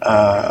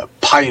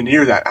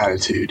pioneer that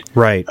attitude.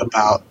 Right.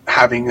 About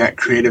having that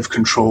creative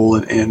control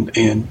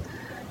and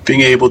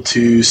being able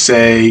to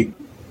say,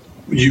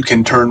 you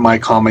can turn my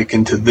comic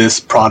into this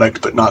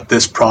product, but not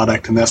this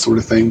product, and that sort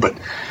of thing. But,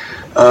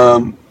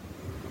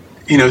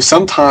 you know,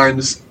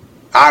 sometimes,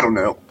 I don't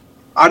know.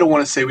 I don't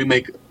want to say we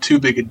make too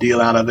big a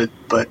deal out of it,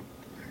 but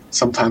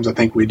sometimes I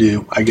think we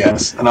do, I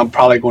guess. And I'm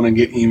probably going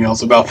to get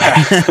emails about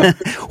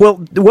that. Well,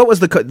 what was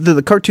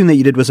the cartoon that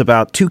you did was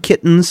about two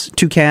cats?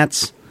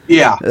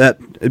 Yeah.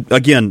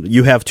 Again,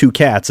 you have two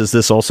cats. Is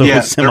this also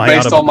yes, they're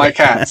based on my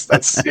cats.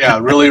 That's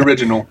really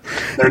original.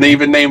 They're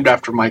even named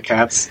after my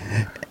cats.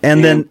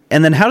 And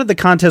then how did the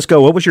contest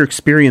go? What was your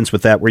experience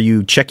with that? Were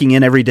you checking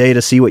in every day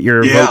to see what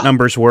your vote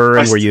numbers were,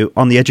 and were you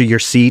on the edge of your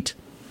seat?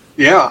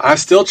 Yeah, I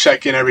still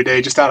check in every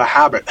day just out of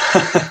habit.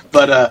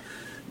 But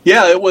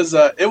it was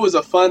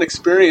a fun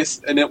experience,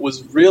 and it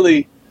was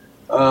really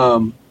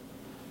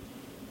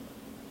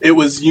it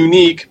was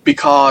unique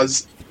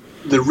because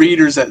the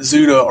readers at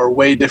Zuda are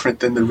way different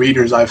than the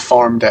readers I've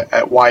farmed at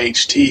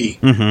YHT.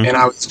 And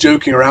I was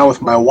joking around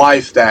with my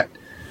wife that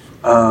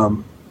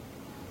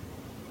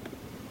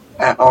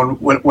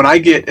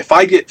if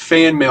I get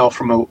fan mail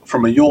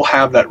from a You'll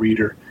Have That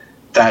reader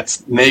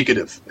that's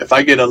negative, if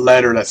I get a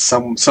letter that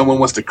someone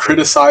wants to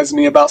criticize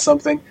me about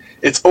something,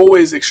 it's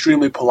always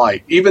extremely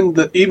polite. Even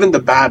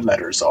the bad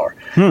letters are.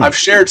 I've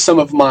shared some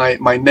of my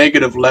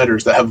negative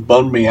letters that have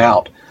bummed me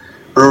out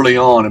early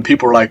on, and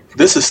people are like,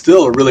 this is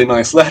still a really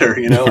nice letter,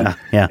 you know.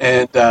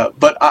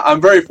 But I'm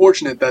very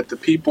fortunate that the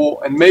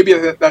people, and maybe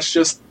that's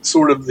just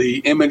sort of the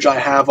image I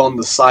have on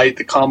the site.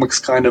 The comics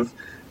kind of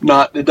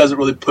it doesn't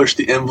really push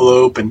the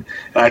envelope, and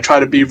I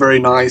try to be very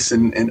nice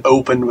and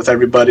open with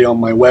everybody on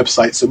my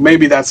website. So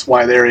maybe that's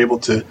why they're able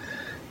to,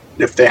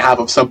 if they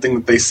have something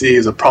that they see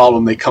as a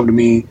problem, they come to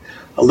me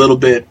a little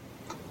bit,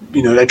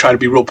 you know, they try to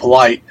be real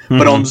polite.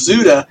 But on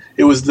Zuda,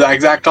 it was the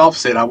exact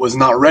opposite. I was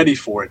not ready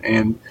for it,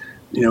 and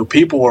you know,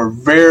 people are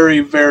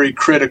very, very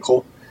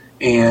critical,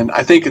 and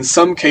I think in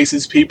some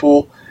cases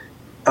people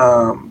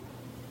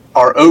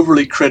are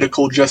overly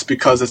critical just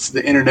because it's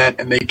the internet,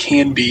 and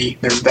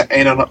there's the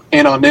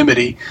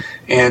anonymity,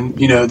 and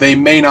you know, they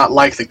may not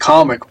like the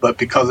comic, but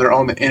because they're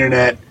on the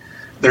internet,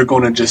 they're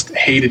going to just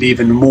hate it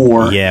even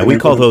more. Yeah, we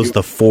call those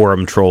the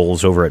forum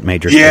trolls over at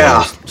Major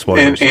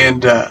Spoilers.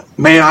 And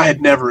man, I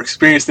had never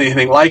experienced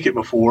anything like it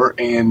before,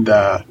 and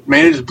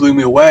man, it just blew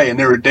me away. And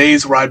there were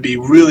days where I'd be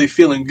really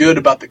feeling good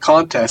about the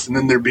contest, and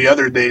then there'd be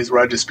other days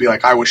where I'd just be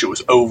like, I wish it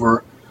was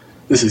over.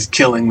 This is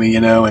killing me,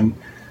 you know. And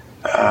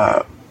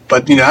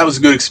but you know, that was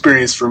a good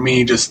experience for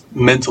me, just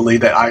mentally,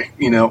 that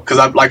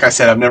because like I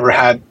said, I've never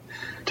had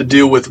to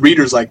deal with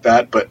readers like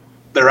that, but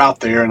they're out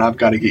there, and I've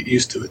got to get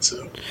used to it.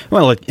 So,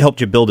 well, it helped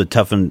you build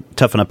toughen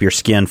up your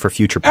skin for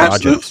future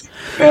projects.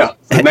 Absolutely. Yeah,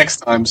 the next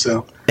time.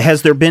 So,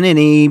 has there been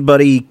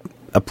anybody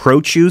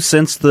approach you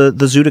since the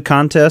Zuda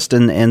contest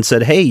and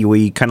said, "Hey,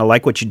 we kind of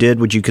like what you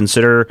did. Would you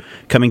consider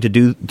coming to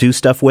do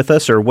stuff with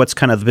us?" Or what's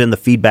kind of been the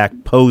feedback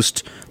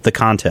post the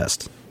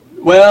contest?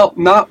 Well,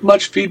 not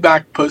much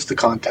feedback post the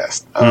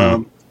contest.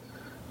 I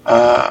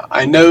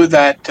know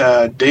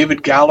that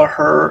David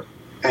Gallagher,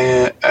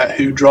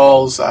 who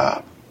draws.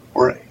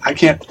 Or I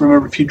can't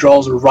remember if he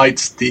draws or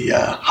writes the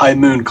High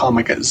Moon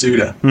comic at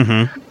Zuda.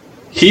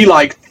 He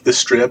liked the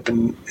strip,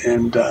 and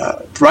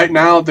right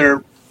now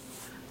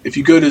if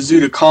you go to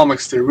Zuda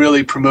Comics, they're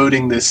really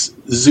promoting this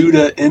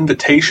Zuda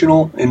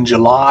Invitational in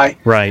July.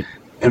 Right.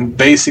 And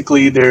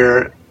basically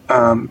they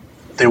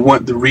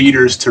want the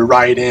readers to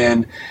write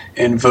in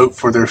and vote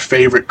for their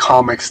favorite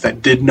comics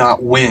that did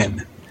not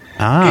win.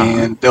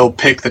 And they'll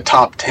pick the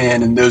top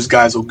 10, and those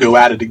guys will go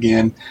at it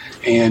again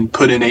and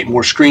put in 8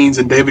 more screens.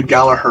 And David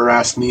Gallagher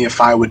asked me if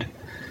I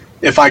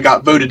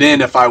got voted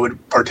in, if I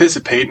would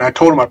participate. And I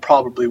told him I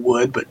probably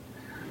would, but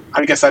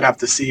I guess I'd have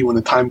to see when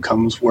the time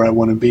comes where I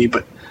want to be.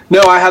 But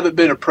no, I haven't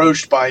been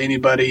approached by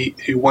anybody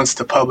who wants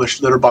to publish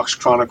Litterbox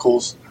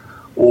Chronicles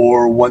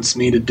or wants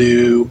me to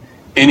do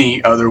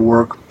any other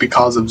work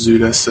because of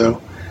Zuda.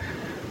 So,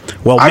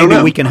 well,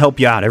 maybe we can help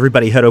you out.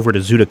 Everybody head over to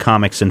Zuda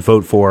Comics and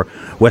vote for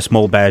Wes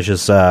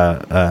Moldbash's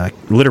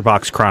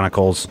Litterbox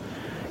Chronicles,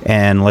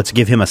 and let's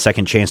give him a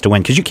second chance to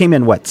win. Because you came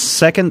in,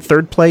 second,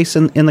 third place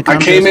in the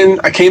contest?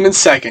 I came in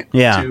second.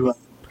 Yeah.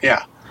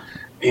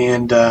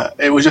 And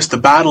it was just a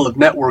battle of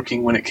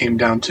networking when it came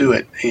down to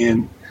it.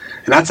 And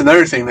that's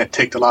another thing that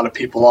ticked a lot of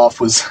people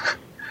off was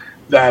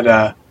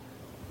that,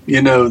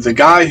 the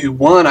guy who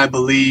won, I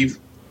believe,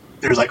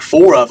 there's like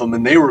 4 of them,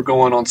 and they were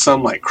going on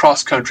some like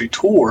cross-country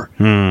tour.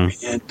 And,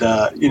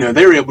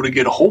 they were able to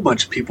get a whole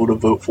bunch of people to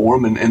vote for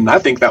him, and I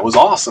think that was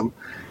awesome.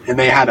 And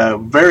they had a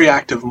very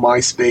active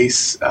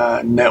MySpace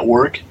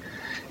network.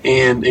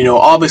 And,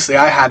 obviously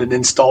I had an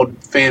installed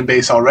fan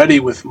base already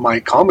with my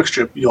comic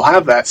strip. You'll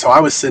have that. So I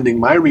was sending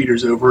my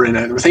readers over, and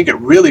I think it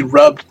really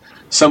rubbed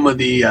some of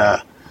the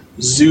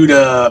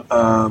Zuda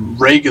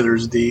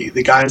regulars,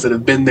 the guys that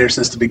have been there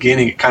since the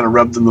beginning. It kind of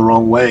rubbed them the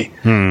wrong way.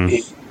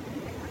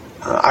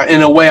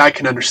 In a way, I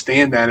can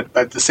understand that.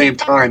 But at the same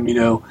time,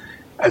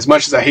 as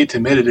much as I hate to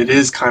admit it, it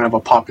is kind of a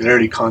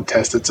popularity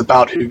contest. It's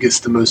about who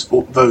gets the most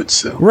votes.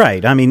 So.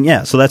 Right. I mean,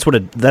 yeah. So that's what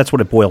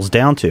it boils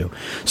down to.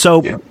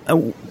 So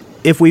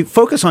if we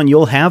focus on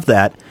You'll Have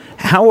That,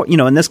 how,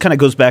 and this kind of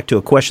goes back to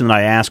a question that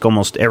I ask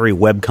almost every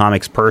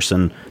webcomics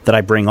person that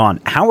I bring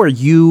on. How are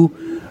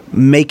you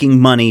making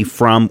money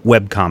from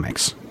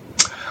webcomics?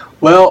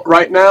 Well,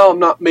 right now I'm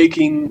not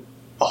making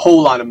a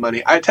whole lot of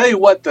money. I tell you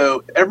what,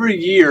 though, every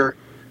year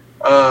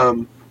I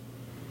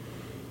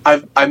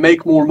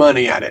make more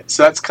money at it.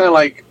 So that's kind of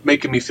like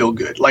making me feel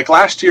good. Like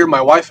last year,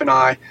 my wife and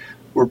I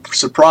were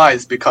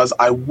surprised because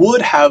I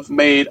would have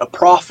made a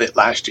profit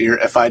last year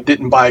if I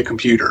didn't buy a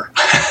computer.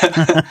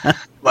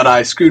 But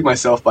I screwed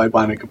myself by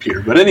buying a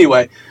computer. But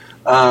anyway,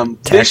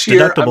 this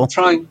year I'm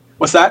trying...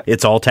 What's that?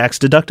 It's all tax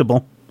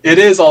deductible. It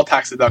is all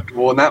tax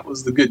deductible, and that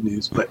was the good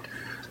news. But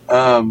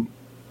I'm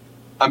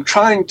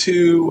trying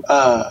to...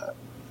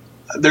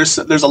 There's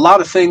a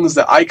lot of things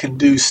that I can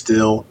do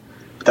still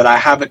that I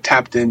haven't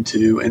tapped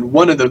into, and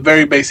one of the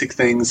very basic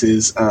things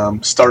is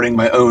starting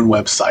my own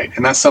website,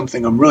 and that's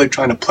something I'm really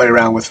trying to play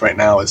around with right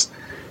now.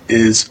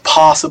 Is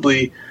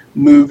possibly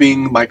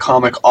moving my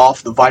comic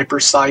off the Viper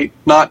site.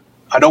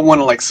 I don't want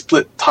to like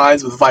split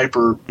ties with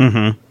Viper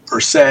per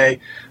se,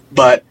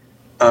 but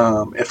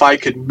if I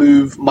could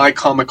move my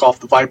comic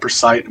off the Viper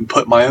site and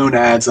put my own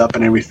ads up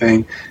and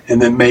everything,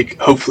 and then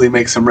hopefully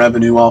make some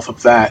revenue off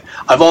of that.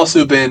 I've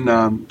also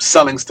been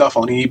selling stuff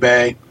on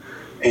eBay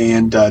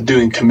and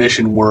doing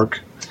commission work,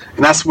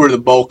 and that's where the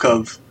bulk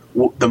of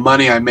the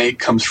money I make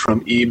comes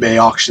from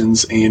eBay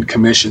auctions and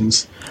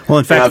commissions. Well,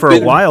 in fact, for a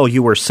while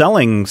you were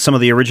selling some of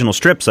the original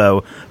strips.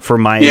 So for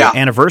my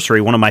anniversary,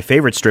 one of my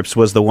favorite strips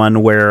was the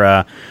one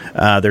where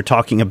they're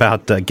talking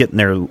about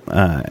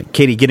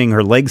Katie getting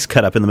her legs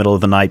cut up in the middle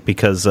of the night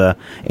because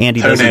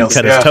Andy doesn't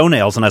cut his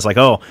toenails. And I was like,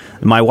 oh,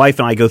 my wife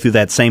and I go through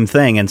that same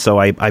thing. And so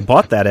I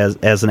bought that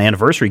as an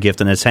anniversary gift,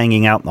 and it's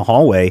hanging out in the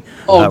hallway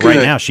right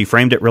now. She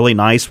framed it really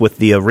nice with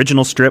the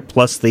original strip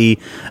plus the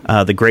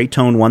gray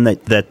tone one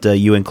that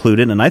you included.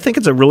 And I think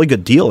it's a really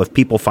good deal if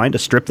people find a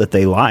strip that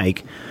they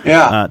like.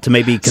 To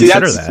maybe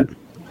consider that.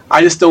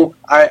 I just don't.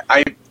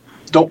 I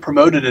don't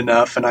promote it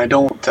enough, and I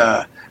don't.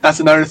 That's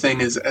another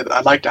thing is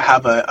I'd like to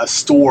have a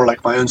store,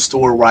 like my own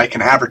store, where I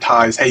can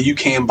advertise. Hey, you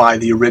can buy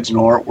the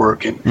original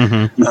artwork,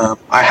 and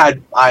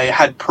I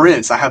had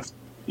prints. I have,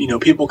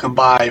 people can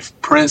buy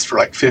prints for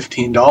like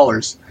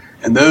 $15,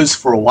 and those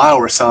for a while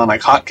were selling like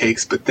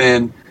hotcakes. But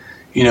then,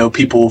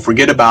 people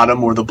forget about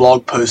them, or the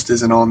blog post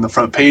isn't on the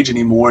front page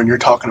anymore, and you're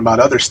talking about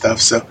other stuff.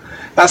 So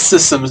that's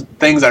just some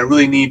things I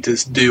really need to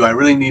do. I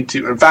really need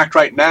to. In fact,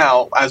 right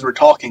now, as we're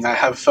talking, I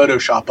have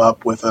Photoshop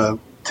up with a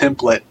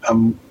template.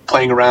 I'm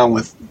playing around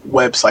with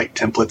website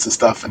templates and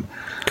stuff, and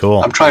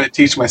cool. I'm trying to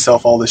teach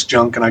myself all this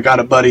junk, and I got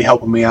a buddy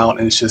helping me out,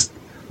 and it's just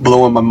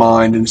blowing my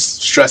mind and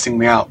stressing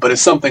me out. But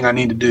it's something I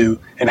need to do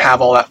and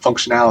have all that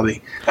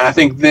functionality. And I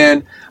think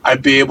then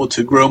I'd be able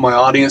to grow my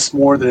audience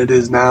more than it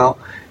is now,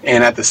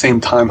 and at the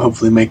same time,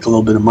 hopefully make a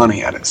little bit of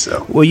money at it.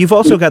 So, well, you've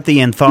also got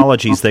the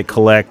anthologies that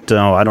collect,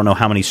 I don't know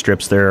how many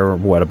strips there are,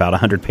 about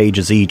 100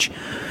 pages each.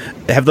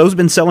 Have those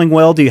been selling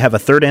well? Do you have a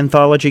third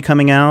anthology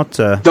coming out?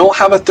 Don't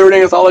have a third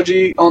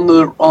anthology on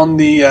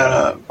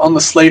the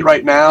slate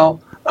right now.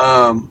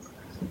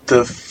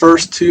 The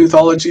first 2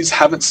 anthologies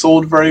haven't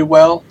sold very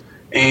well,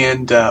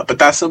 and but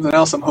that's something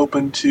else I'm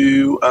hoping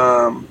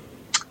to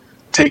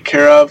take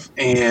care of,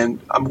 and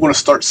I'm going to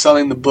start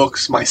selling the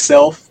books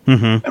myself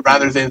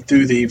rather than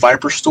through the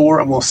Viper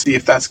store. I'm going to see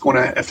if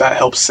that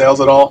helps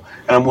sales at all,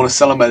 and I'm going to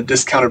sell them at a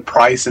discounted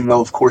price, and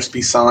they'll of course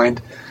be signed,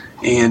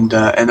 and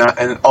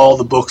all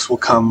the books will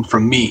come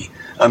from me.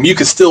 You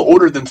can still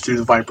order them through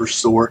the Viper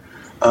store,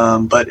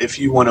 but if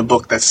you want a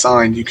book that's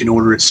signed, you can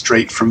order it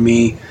straight from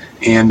me,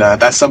 and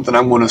that's something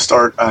I'm going to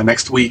start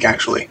next week.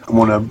 Actually, I'm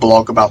going to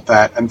blog about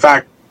that. In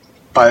fact,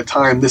 by the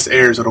time this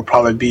airs, it'll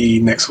probably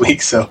be next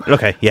week. So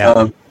okay,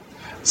 yeah.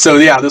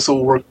 This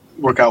will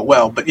work out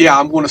well. But yeah,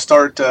 I'm going to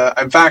start.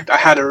 In fact, I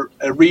had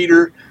a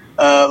reader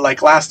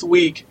like last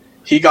week.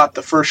 He got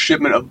the first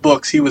shipment of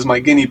books. He was my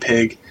guinea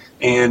pig,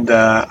 and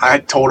I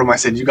told him, I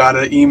said, you got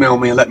to email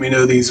me and let me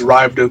know these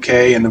arrived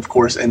okay. And of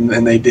course,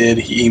 and they did.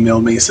 He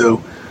emailed me,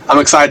 so I'm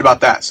excited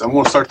about that. So I'm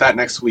going to start that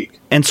next week.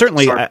 And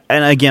certainly,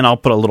 and again, I'll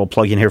put a little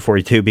plug in here for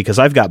you too, because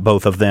I've got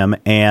both of them.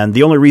 And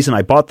the only reason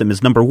I bought them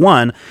is, number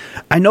one,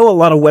 I know a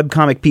lot of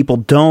webcomic people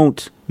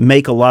don't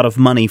make a lot of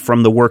money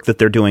from the work that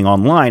they're doing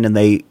online, and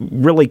they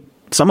really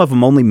some of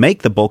them only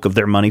make the bulk of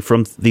their money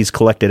from these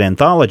collected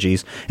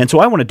anthologies. And so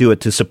I want to do it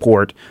to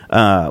support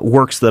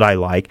works that I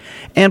like.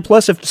 And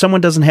plus, if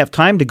someone doesn't have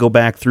time to go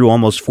back through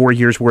almost 4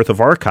 years' worth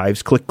of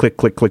archives,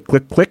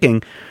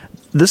 clicking,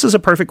 this is a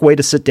perfect way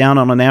to sit down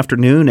on an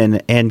afternoon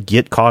and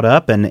get caught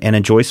up and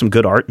enjoy some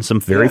good art and some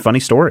very funny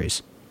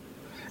stories.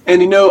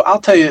 And,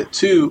 I'll tell you,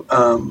 too,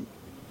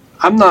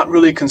 I'm not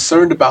really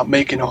concerned about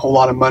making a whole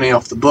lot of money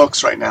off the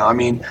books right now. I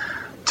mean,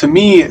 to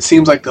me, it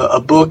seems like a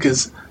book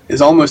is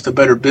almost a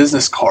better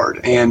business card.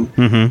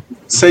 And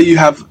say you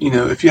have,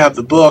 if you have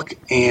the book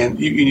and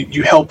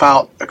you help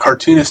out a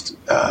cartoonist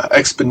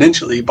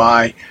exponentially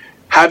by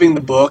having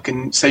the book,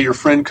 and say your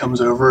friend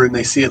comes over and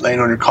they see it laying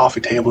on your coffee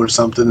table or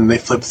something, and they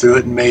flip through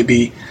it, and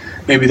maybe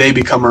they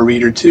become a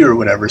reader too or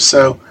whatever.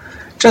 So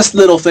just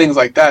little things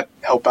like that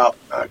help out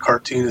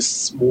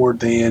cartoonists more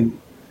than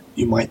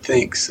you might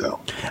think.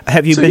 So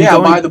have you been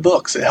going? Buy the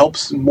books. It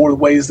helps in more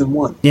ways than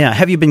one. Yeah.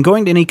 Have you been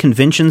going to any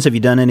conventions? Have you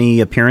done any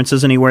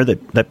appearances anywhere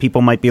that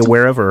people might be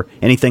aware of, or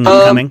anything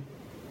coming?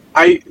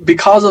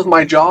 Because of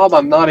my job,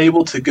 I'm not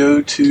able to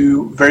go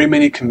to very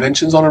many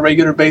conventions on a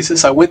regular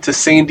basis. I went to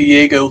San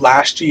Diego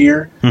last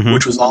year,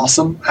 which was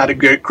awesome. Had a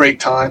great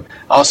time.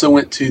 I also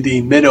went to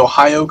the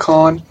Mid-Ohio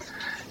Con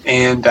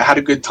and had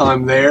a good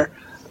time there.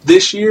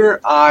 This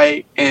year,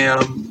 I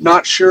am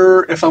not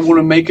sure if I'm going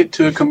to make it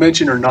to a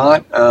convention or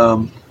not.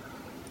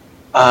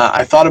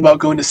 I thought about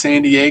going to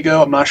San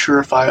Diego. I'm not sure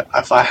if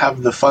I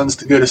have the funds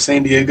to go to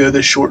San Diego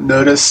this short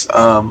notice.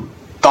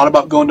 Thought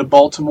about going to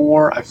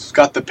Baltimore. I've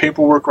got the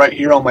paperwork right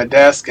here on my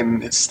desk,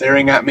 and it's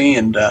staring at me,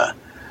 and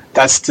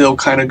that's still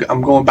kind of,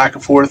 I'm going back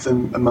and forth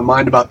in my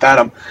mind about that.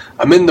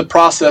 I'm in the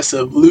process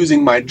of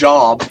losing my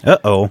job.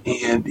 Uh-oh.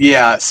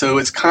 And so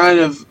it's kind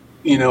of,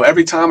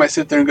 every time I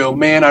sit there and go,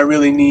 man, I'd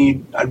really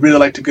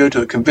like to go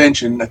to a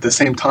convention. At the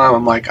same time,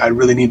 I'm like, I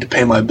really need to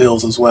pay my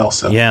bills as well.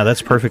 So yeah,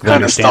 that's perfectly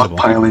kind of understandable.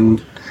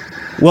 Stockpiling.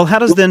 Well, how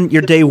does then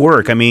your day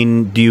work? I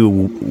mean, do you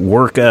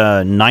work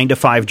a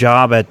 9-to-5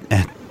 job at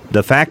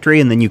the factory,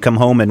 and then you come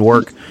home and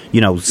work,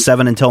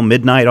 7 until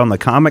midnight on the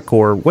comic,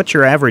 or what's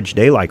your average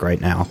day like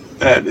right now?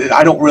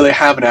 I don't really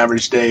have an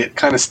average day. It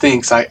kind of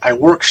stinks. I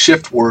work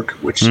shift work,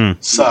 which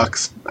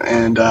sucks,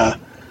 and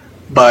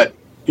but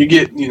you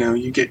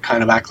get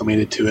kind of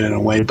acclimated to it in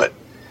a way. But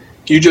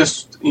you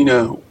just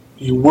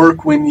you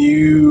work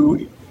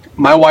when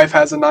my wife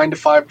has a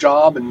 9-to-5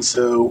 job, and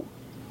so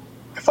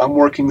if I'm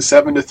working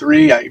 7 to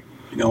 3,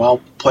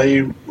 I'll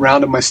play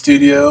around in my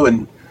studio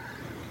and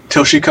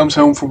till she comes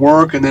home from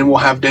work, and then we'll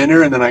have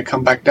dinner, and then I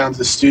come back down to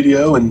the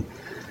studio, and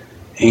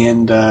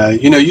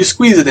you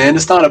squeeze it in.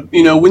 It's not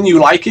when you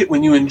like it,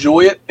 when you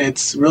enjoy it,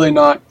 it's really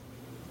not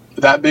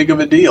that big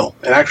of a deal.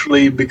 It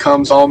actually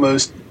becomes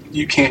almost,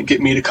 you can't get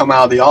me to come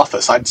out of the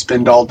office. I'd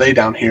spend all day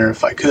down here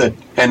if I could,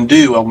 and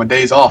do on my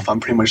days off. I'm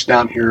pretty much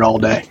down here all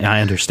day. I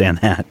understand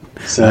that.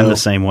 So, I'm the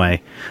same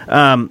way.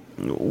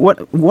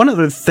 One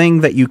other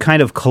thing that you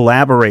kind of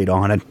collaborate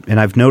on, and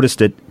I've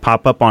noticed it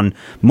pop up on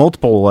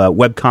multiple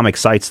webcomic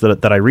sites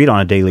that I read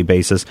on a daily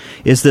basis,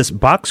 is this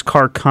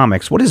Boxcar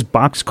Comics. What is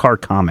Boxcar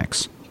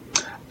Comics?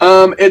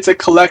 It's a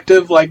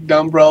collective like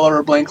Dumbrella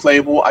or Blank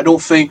Label. I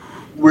don't think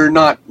we're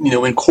not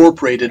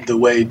incorporated the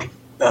way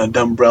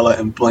Dumbrella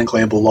and Blank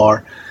Label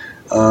are,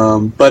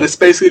 but it's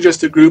basically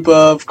just a group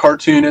of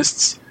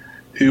cartoonists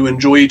who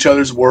enjoy each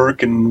other's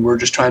work, and we're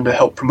just trying to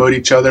help promote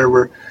each other.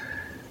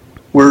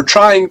 We're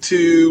trying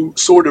to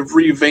sort of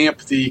revamp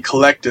the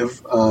collective.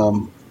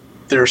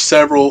 There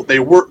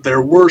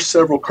were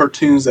several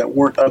cartoons that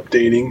weren't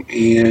updating,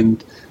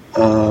 and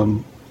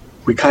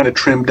we kind of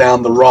trimmed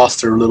down the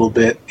roster a little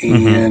bit,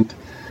 and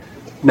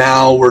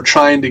now we're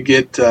trying to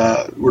get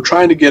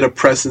a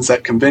presence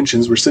at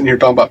conventions. We're sitting here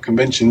talking about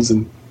conventions,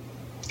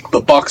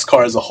 but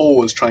Boxcar as a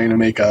whole is trying to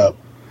make a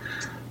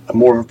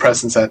more of a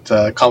presence at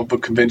comic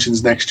book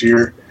conventions next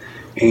year.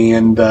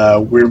 And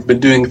we've been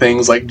doing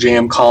things like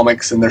Jam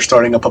Comics, and they're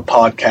starting up a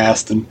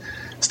podcast and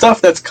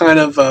stuff that's kind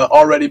of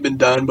already been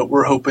done, but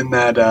we're hoping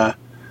that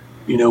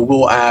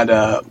we'll add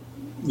a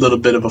little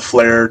bit of a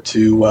flair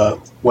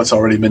to what's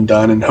already been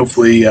done, and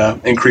hopefully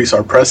increase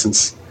our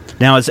presence.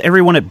 Now, is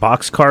everyone at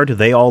Boxcar, do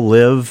they all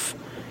live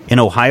in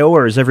Ohio,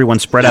 or is everyone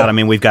spread out? I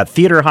mean, we've got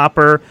Theater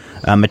Hopper,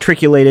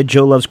 Matriculated,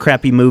 Joe Loves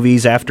Crappy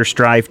Movies, After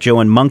Strife, Joe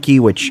and Monkey,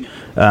 which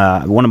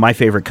one of my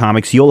favorite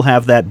comics. You'll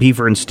have that,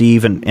 Beaver and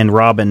Steve and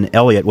Rob and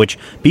Elliot, which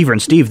Beaver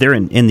and Steve, they're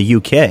in the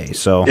UK.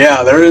 So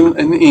yeah, they're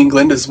in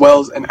England as well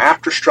as, and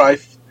After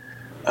Strife,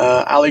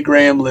 Ali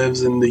Graham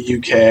lives in the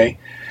UK.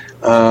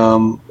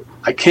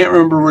 I can't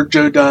remember where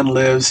Joe Dunn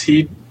lives.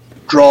 He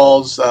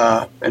draws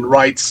and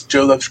writes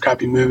Joe Loves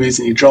Crappy Movies,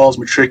 and he draws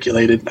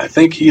Matriculated. I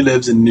think he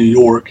lives in New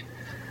York.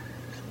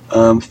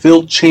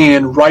 Phil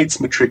Chan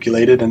writes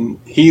Matriculated, and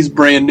he's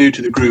brand new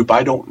to the group.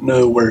 I don't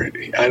know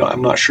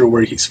I'm not sure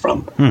where he's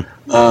from.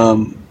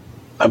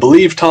 I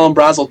believe Tom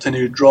Brazelton,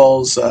 who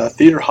draws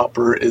Theater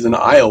Hopper, is in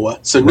Iowa.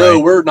 So no,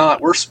 we're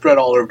not. We're spread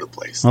all over the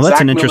place. Well, that's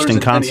Zach an interesting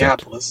Miller's in concept.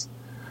 Minneapolis.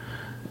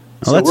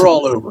 Well, so we're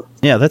all over.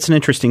 Yeah, that's an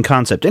interesting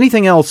concept.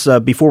 Anything else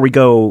before we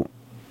go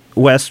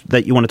Wes,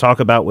 that you want to talk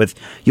about with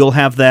You'll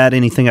Have That?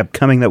 Anything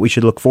upcoming that we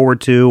should look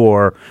forward to,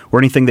 or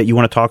anything that you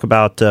want to talk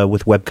about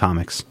with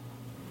webcomics?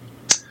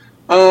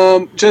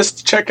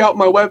 Just check out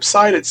my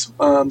website. It's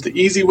the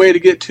easy way to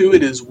get to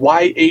it is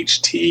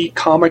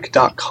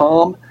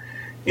yhtcomic.com.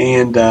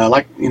 And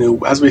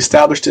as we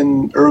established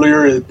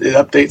earlier, it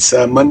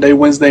updates Monday,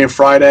 Wednesday, and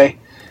Friday.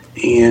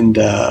 And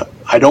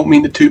I don't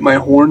mean to toot my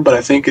horn, but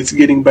I think it's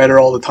getting better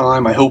all the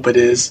time. I hope it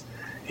is.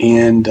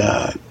 And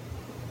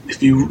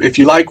if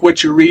you like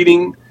what you're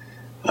reading,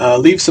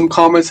 leave some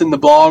comments in the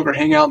blog or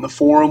hang out in the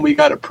forum. We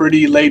got a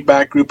pretty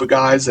laid-back group of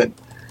guys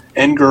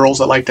and girls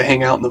that like to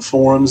hang out in the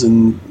forums,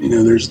 and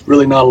there's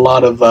really not a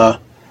lot of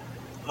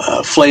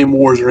flame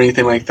wars or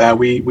anything like that.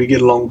 We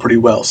get along pretty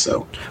well.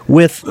 So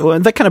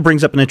that kind of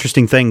brings up an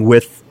interesting thing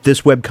with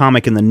this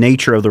webcomic and the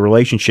nature of the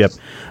relationship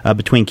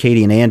between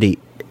Katie and Andy.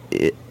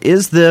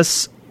 Is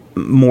this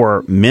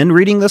more men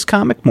reading this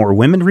comic, more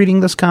women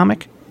reading this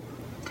comic?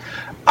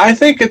 I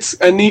think it's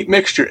a neat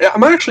mixture.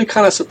 I'm actually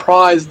kind of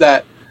surprised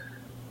that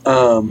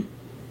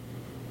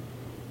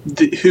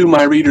who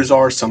my readers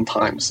are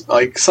sometimes.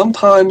 Like,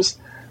 sometimes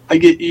I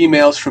get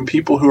emails from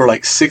people who are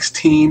like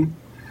 16,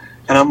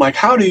 and I'm like,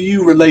 how do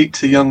you relate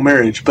to young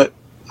marriage? But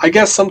I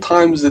guess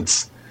sometimes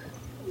it's,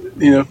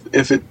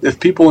 if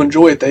people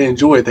enjoy it, they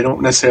enjoy it. They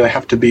don't necessarily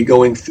have to be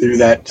going through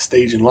that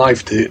stage in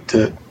life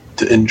to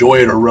enjoy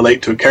it or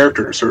relate to a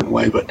character in a certain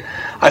way. But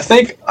I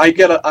think I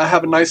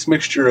have a nice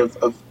mixture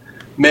of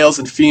males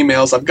and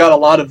females. I've got a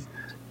lot of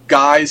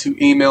guys who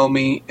email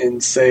me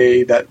and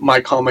say that my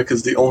comic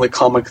is the only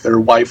comic their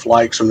wife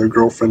likes or their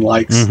girlfriend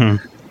likes,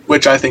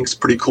 which I think is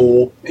pretty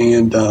cool.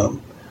 And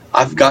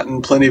I've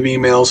gotten plenty of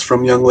emails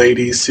from young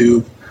ladies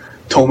who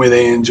told me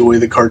they enjoy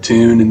the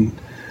cartoon and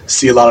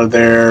see a lot of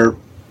their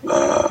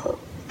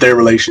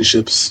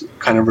relationships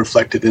kind of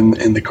reflected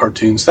in the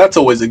cartoons. That's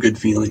always a good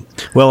feeling.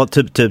 Well,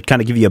 to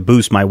kind of give you a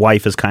boost, my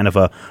wife is kind of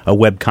a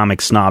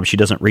webcomic snob. She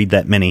doesn't read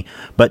that many,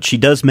 but she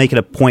does make it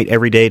a point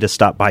every day to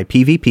stop by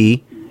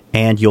PvP,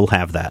 and You'll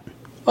Have That.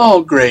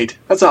 Oh, great.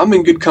 I'm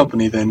in good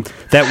company then.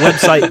 That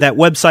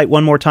website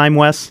one more time,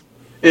 Wes?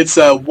 It's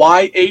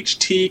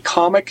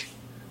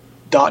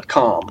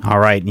yhtcomic.com. All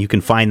right, and you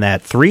can find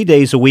that 3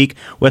 days a week.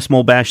 Wes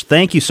Molbash,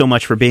 thank you so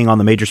much for being on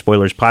the Major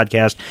Spoilers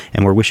podcast,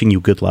 and we're wishing you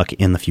good luck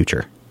in the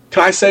future.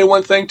 Can I say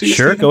one thing to you,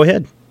 Sure, Stephen? Go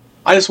ahead.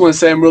 I just want to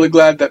say I'm really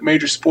glad that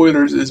Major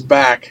Spoilers is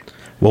back.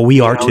 Well,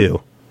 we are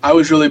too. I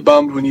was really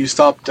bummed when you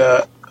stopped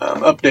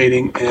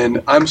updating,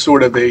 and I'm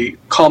sort of a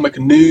comic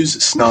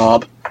news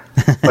snob,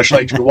 much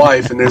like your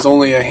wife, and there's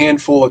only a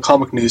handful of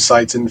comic news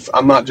sites, and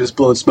I'm not just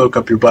blowing smoke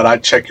up your butt. I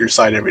check your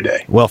site every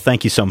day. Well,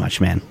 thank you so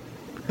much, man.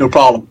 No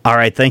problem. All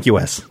right, thank you,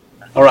 Wes.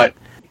 All right.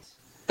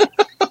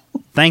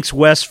 Thanks,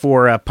 Wes,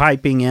 for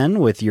piping in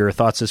with your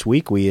thoughts this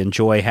week. We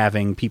enjoy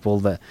having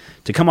people to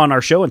come on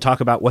our show and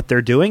talk about what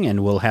they're doing,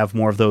 and we'll have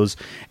more of those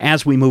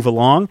as we move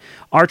along.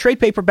 Our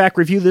trade paperback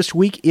review this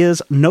week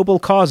is Noble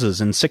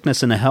Causes in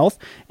Sickness and Health,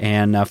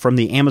 and from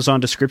the Amazon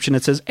description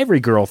it says,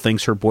 every girl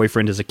thinks her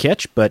boyfriend is a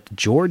catch, but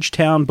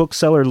Georgetown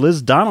bookseller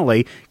Liz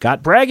Donnelly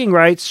got bragging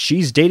rights.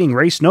 She's dating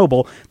Race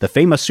Noble, the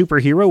famous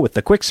superhero with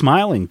the quick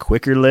smile and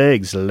quicker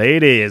legs.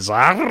 Ladies,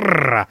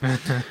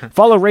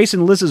 follow Race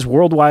and Liz's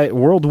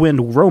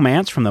whirlwind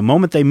romance from the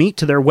moment they meet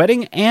to their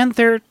wedding and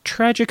their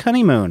tragic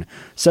honeymoon.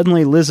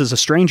 Suddenly, Liz is a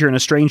stranger in a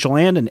strange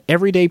land, an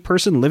everyday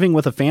person living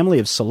with a family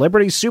of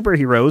celebrity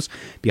superheroes.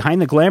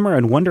 Behind the glamour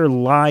and wonder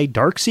lie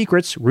dark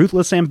secrets,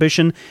 ruthless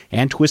ambition,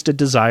 and twisted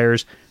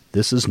desires.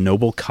 This is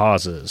Noble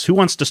Causes. Who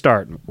wants to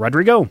start?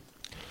 Rodrigo?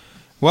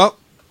 Well,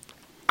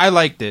 I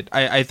liked it.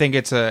 I think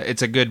it's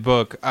a good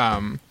book,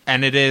 and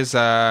it is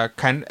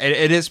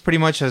it is pretty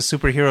much a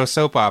superhero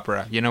soap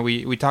opera.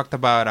 We talked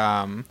about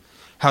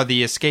how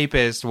The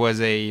Escapist was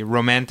a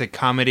romantic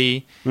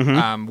comedy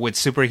with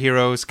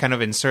superheroes kind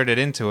of inserted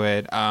into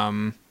it.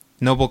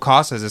 Noble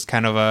Causes is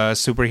kind of a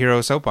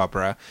superhero soap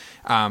opera.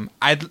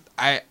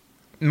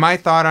 My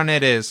thought on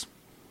it is,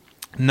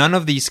 none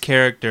of these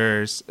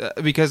characters,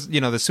 because the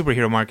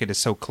superhero market is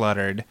so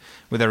cluttered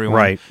with everyone.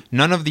 Right.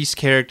 None of these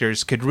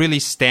characters could really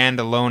stand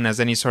alone as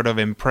any sort of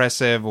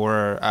impressive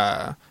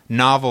or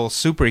novel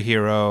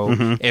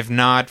superhero, if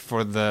not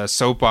for the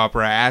soap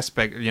opera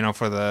aspect.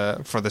 For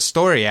the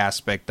story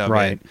aspect of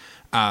it.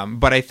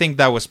 But I think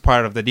that was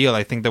part of the deal.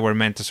 I think they were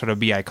meant to sort of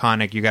be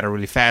iconic. You got a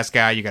really fast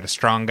guy, you got a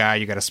strong guy,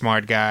 you got a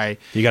smart guy,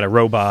 you got a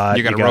robot,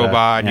 you got a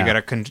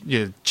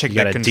chick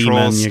that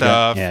controls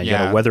stuff, you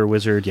got a weather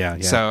wizard,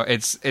 So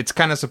it's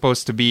kind of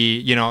supposed to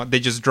be, they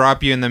just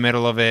drop you in the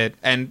middle of it,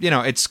 and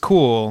it's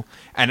cool.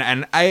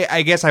 And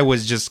I guess I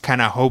was just kind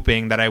of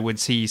hoping that I would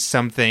see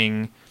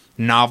something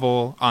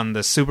novel on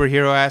the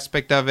superhero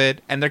aspect of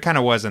it, and there kind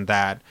of wasn't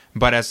that.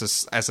 But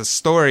as a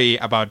story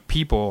about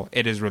people,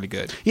 it is really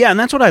good. Yeah, and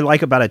that's what I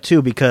like about it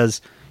too, because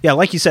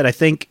like you said, I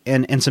think,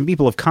 and some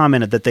people have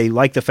commented that they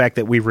like the fact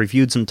that we've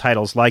reviewed some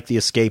titles like The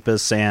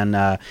Escapists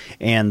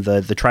and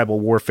the Tribal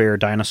Warfare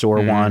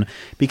dinosaur one,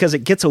 because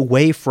it gets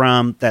away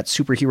from that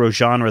superhero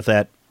genre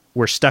that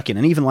we're stuck in.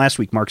 And even last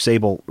week, Mark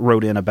Zabel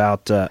wrote in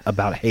about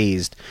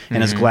Hazed,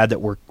 and is glad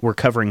that we're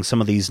covering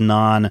some of these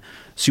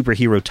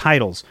non-superhero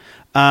titles.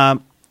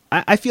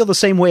 I feel the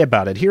same way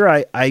about it. Here,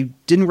 I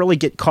didn't really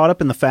get caught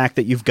up in the fact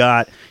that you've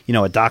got,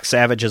 a Doc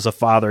Savage as a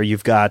father,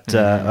 you've got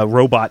a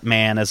Robot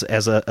Man as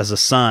a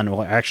son,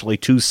 well, actually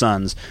two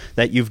sons,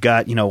 that you've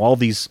got, all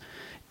these.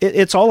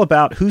 It's all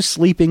about who's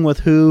sleeping with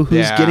who's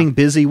getting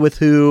busy with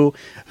who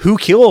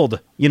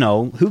killed,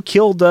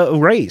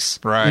 Race.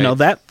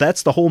 Right.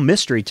 That's the whole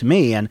mystery to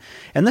me. And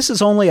this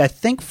is only, I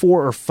think,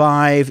 4 or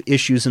 5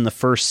 issues in the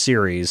first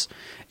series.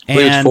 And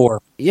it's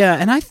 4. Yeah,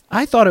 and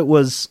I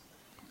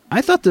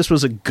thought this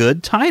was a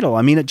good title.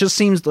 I mean, it just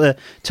seems to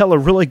tell a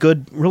really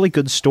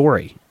good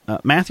story.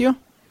 Matthew?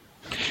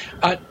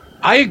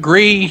 I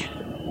agree.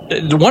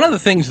 One of the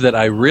things that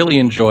I really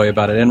enjoy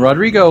about it, and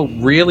Rodrigo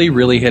really,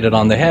 really hit it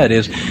on the head,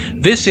 is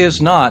this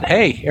is not,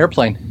 hey,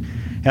 airplane.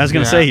 I was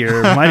going to say,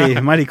 you're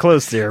mighty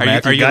close there,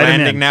 Matthew. Are you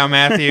landing now,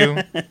 Matthew?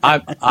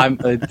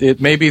 It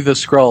may be the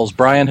Skrulls.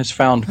 Brian has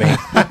found me.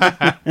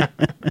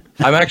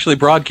 I'm actually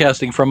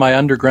broadcasting from my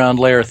underground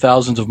lair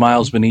thousands of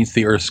miles beneath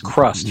the Earth's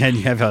crust. And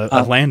you have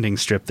a landing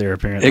strip there,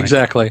 apparently.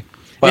 Exactly.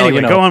 Well,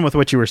 anyway, go on with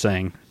what you were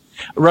saying.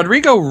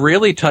 Rodrigo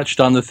really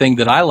touched on the thing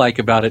that I like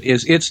about it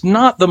is it's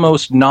not the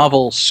most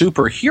novel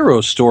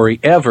superhero story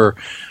ever,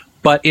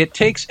 but it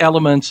takes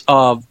elements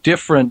of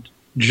different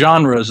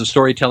genres of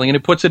storytelling and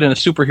it puts it in a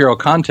superhero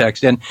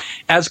context. And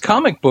as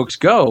comic books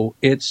go,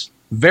 it's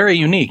very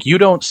unique. You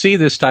don't see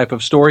this type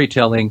of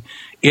storytelling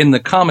in the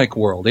comic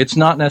world. It's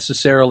not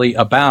necessarily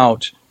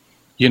about,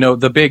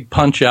 the big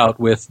punch out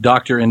with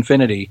Dr.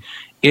 Infinity.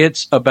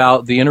 It's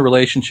about the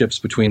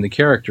interrelationships between the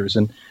characters.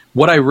 And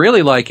what I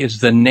really like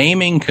is the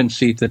naming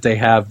conceit that they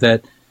have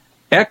that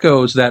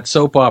echoes that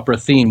soap opera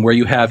theme where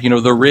you have,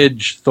 the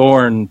Ridge,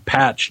 Thorn,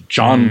 Patch,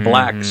 John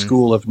Black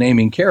school of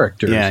naming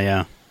characters.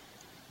 Yeah.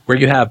 Where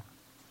you have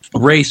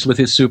Race with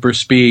his super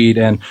speed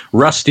and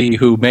Rusty,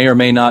 who may or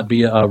may not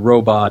be a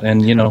robot,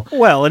 and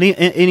Well, and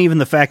even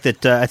the fact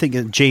that I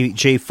think Jay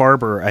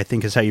Farber, I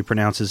think is how you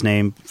pronounce his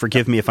name.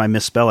 Forgive me if I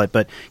misspell it,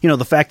 but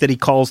the fact that he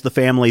calls the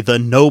family the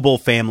Noble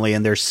family,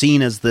 and they're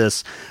seen as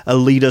this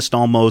elitist,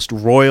 almost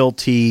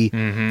royalty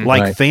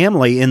like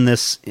family in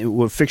this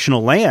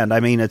fictional land.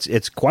 I mean,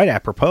 it's quite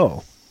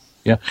apropos.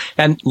 Yeah,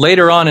 and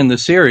later on in the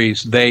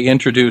series, they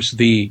introduce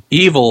the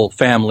evil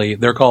family.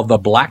 They're called the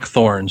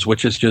Blackthorns,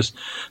 which is just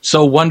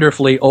so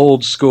wonderfully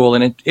old school.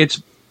 And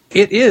it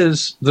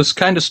is this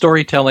kind of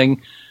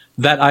storytelling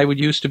that I would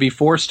used to be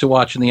forced to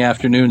watch in the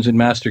afternoons in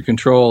Master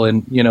Control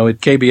and, at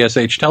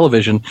KBSH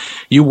television.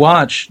 You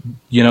watch,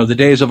 The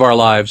Days of Our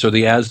Lives or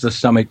the As the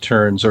Stomach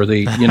Turns or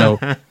the,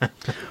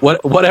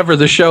 whatever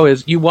the show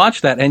is. You watch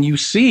that and you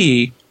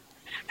see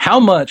how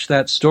much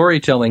that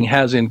storytelling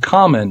has in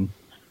common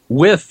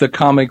with the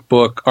comic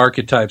book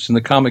archetypes and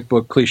the comic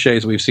book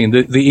cliches we've seen.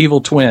 The evil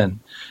twin,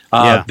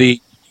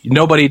 the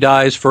nobody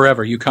dies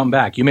forever, you come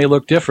back. You may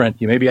look different,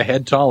 you may be a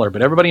head taller,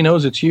 but everybody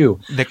knows it's you.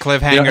 The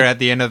cliffhanger at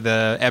the end of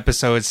the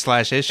episode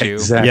 / issue.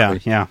 Exactly.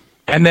 Yeah.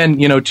 And then,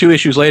 2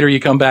 issues later, you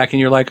come back and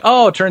you're like,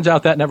 oh, it turns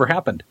out that never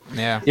happened.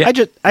 Yeah.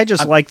 I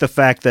just like the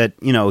fact that,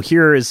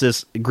 here is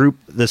this group,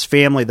 this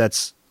family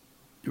that's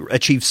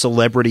achieved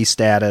celebrity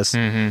status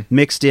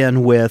mixed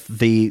in with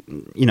the,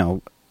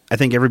 I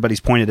think everybody's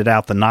pointed it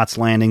out, the Knots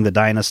Landing, the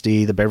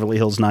Dynasty, the Beverly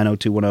Hills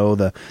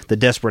 90210, the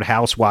Desperate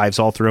Housewives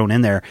all thrown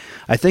in there.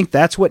 I think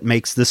that's what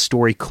makes this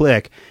story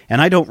click,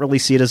 and I don't really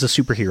see it as a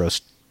superhero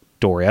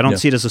story. I don't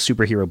see it as a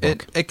superhero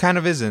book. It kind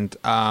of isn't.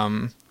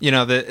 One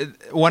of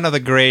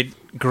the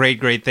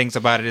great things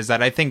about it is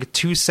that I think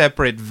 2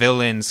 separate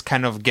villains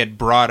kind of get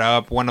brought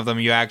up. One of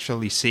them you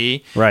actually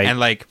see. Right. And,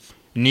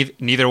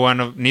 neither one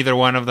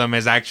of them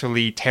is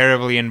actually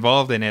terribly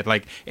involved in it.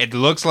 Like, it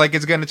looks like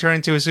it's going to turn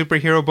into a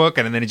superhero book,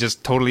 and then it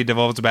just totally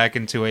devolves back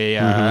into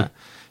a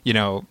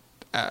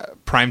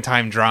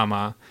primetime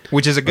drama,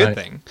 which is a good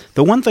thing.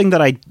 The one thing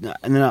that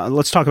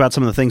let's talk about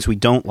some of the things we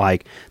don't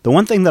like. The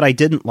one thing that I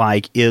didn't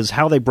like is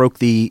how they broke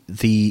the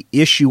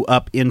issue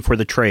up in for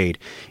the trade.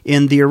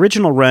 In the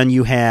original run,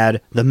 you had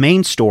the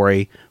main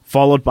story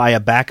followed by a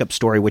backup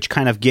story, which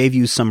kind of gave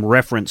you some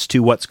reference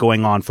to what's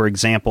going on. For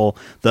example,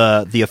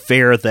 the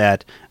affair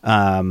that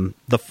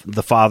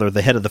the father,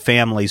 the head of the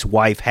family's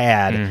wife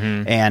had,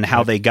 and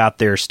how they got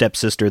their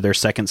stepsister, their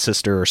second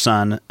sister or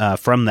son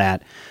from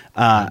that.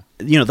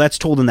 That's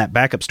told in that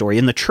backup story.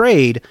 In the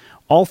trade,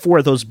 all 4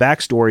 of those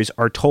backstories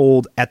are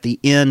told at the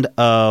end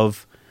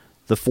of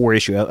the 4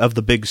 issue of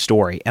the big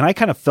story. And I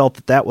kind of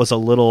felt that was a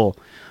little,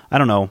 I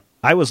don't know,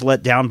 I was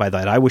let down by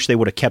that. I wish they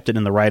would have kept it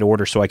in the right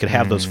order so I could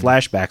have those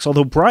flashbacks.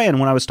 Although Brian,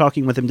 when I was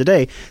talking with him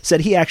today,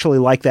 said he actually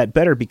liked that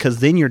better because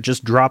then you're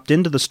just dropped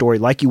into the story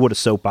like you would a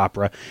soap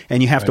opera,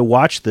 and you have to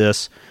watch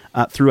this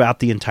throughout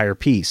the entire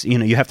piece.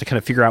 You have to kind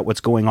of figure out what's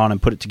going on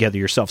and put it together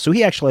yourself. So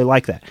he actually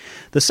liked that.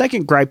 The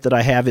second gripe that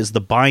I have is the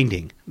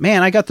binding.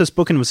 Man, I got this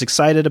book and was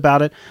excited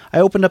about it. I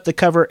opened up the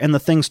cover and the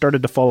thing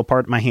started to fall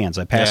apart in my hands.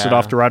 I passed it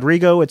off to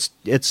Rodrigo. It's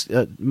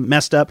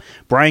messed up.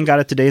 Brian got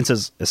it today and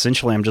says,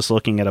 essentially, I'm just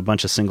looking at a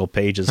bunch of single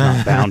pages,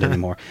 not bound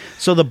anymore.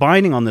 So the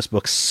binding on this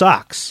book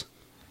sucks.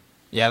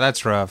 Yeah,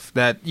 that's rough.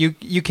 That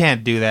you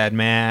can't do that,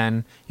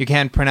 man. You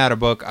can't print out a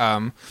book.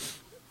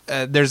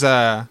 There's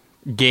a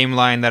game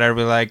line that I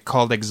really like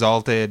called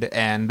Exalted,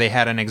 and they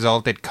had an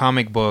Exalted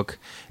comic book,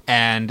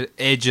 and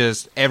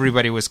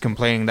everybody was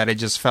complaining that it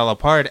just fell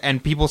apart,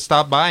 and people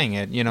stopped buying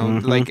it. You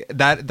know, like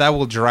that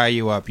will dry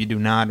you up. You do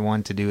not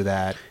want to do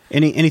that.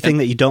 Anything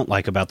that you don't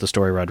like about the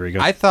story,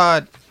 Rodrigo? I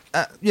thought,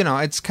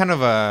 it's kind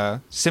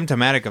of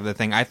symptomatic of the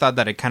thing. I thought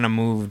that it kind of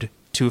moved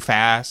too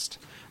fast.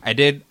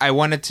 I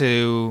wanted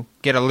to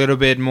get a little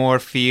bit more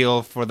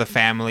feel for the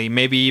family,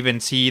 maybe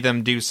even see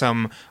them do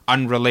some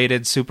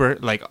unrelated to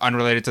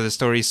the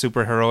story,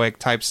 super heroic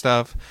type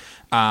stuff.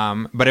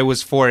 But it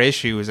was 4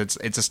 issues. It's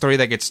a story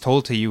that gets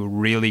told to you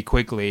really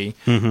quickly.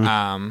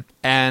 And,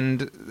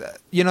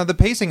 the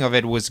pacing of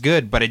it was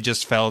good, but it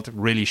just felt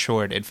really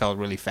short. It felt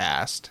really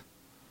fast.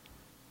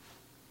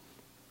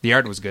 The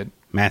art was good.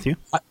 Matthew?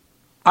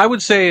 I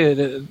would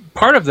say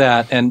part of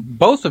that, and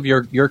both of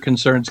your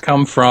concerns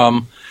come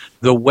from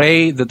the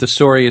way that the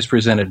story is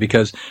presented,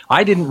 because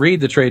I didn't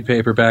read the trade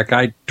paperback.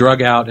 I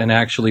drug out and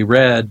actually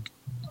read,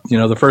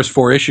 the first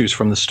 4 issues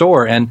from the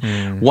store.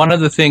 And one of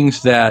the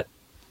things that,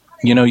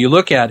 you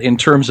look at in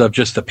terms of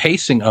just the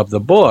pacing of the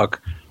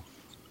book,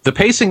 the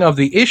pacing of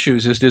the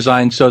issues is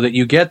designed so that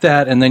you get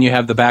that, and then you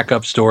have the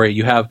backup story.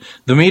 You have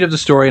the meat of the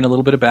story and a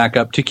little bit of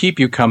backup to keep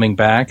you coming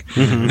back.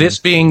 This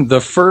being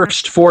the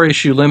first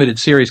 4-issue limited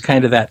series,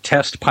 kind of that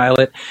test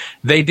pilot,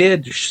 they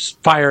did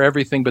fire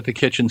everything but the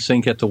kitchen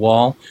sink at the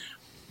wall.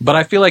 But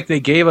I feel like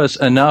they gave us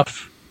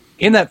enough,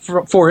 in that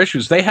 4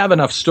 issues, they have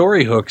enough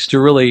story hooks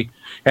to really,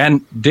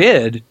 and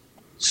did,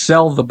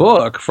 sell the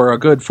book for a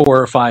good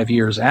 4 or 5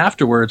 years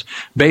afterwards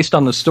based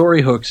on the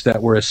story hooks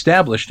that were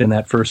established in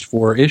that first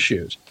 4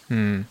 issues.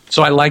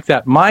 So I like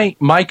that.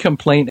 My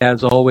complaint,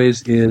 as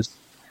always, is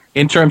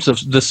in terms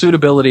of the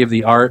suitability of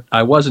the art.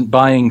 I wasn't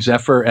buying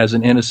Zephyr as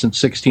an innocent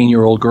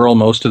 16-year-old girl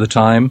most of the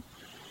time.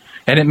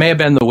 And it may have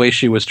been the way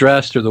she was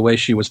dressed or the way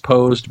she was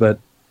posed, but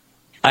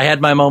I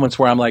had my moments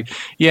where I'm like,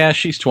 yeah,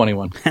 she's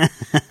 21.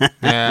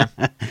 Yeah.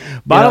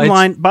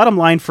 Bottom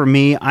line for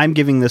me, I'm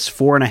giving this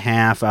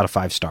 4.5 out of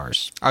 5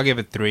 stars. I'll give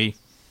it 3.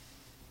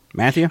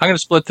 Matthew? I'm going to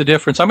split the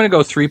difference. I'm going to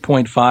go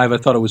 3.5. I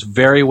thought it was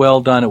very well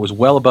done. It was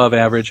well above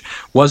average.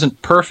 Wasn't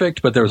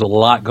perfect, but there was a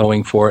lot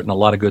going for it and a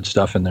lot of good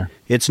stuff in there.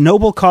 It's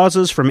Noble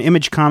Causes from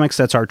Image Comics.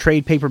 That's our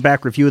trade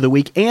paperback review of the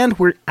week. And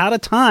we're out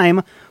of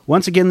time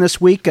once again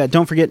this week.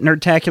 Don't forget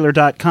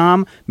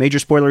nerdtacular.com. Major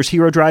Spoilers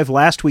Hero Drive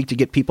last week to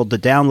get people to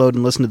download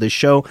and listen to this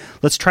show.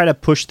 Let's try to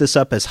push this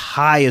up as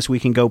high as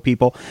we can go,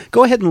 people.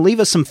 Go ahead and leave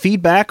us some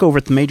feedback over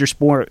at the Major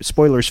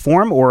Spoilers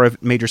forum or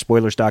at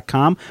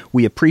majorspoilers.com.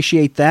 We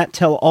appreciate that.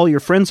 Tell all your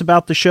friends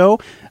about the show.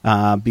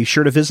 Be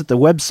sure to visit the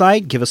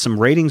website. Give us some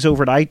ratings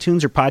over at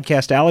iTunes or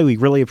Podcast Alley. We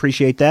really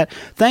appreciate that.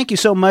 Thank you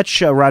so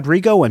much,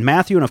 Rodrigo and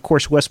Matthew, and of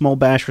course Wes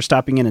Molbash for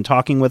stopping in and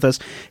talking with us.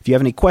 If you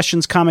have any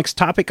questions, comics,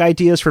 topic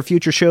ideas for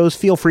future shows,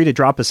 feel free to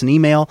drop us an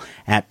email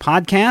at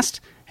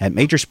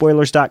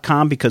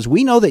podcast@majorspoilers.com, because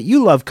we know that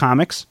you love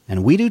comics,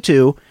 and we do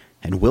too,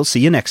 and we'll see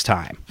you next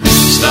time.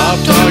 Stop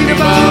talking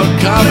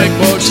about comic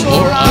books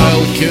or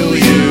I'll kill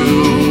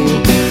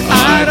you.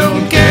 I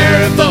don't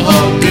care if the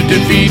Hulk could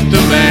defeat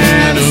the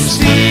Man of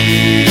Steel.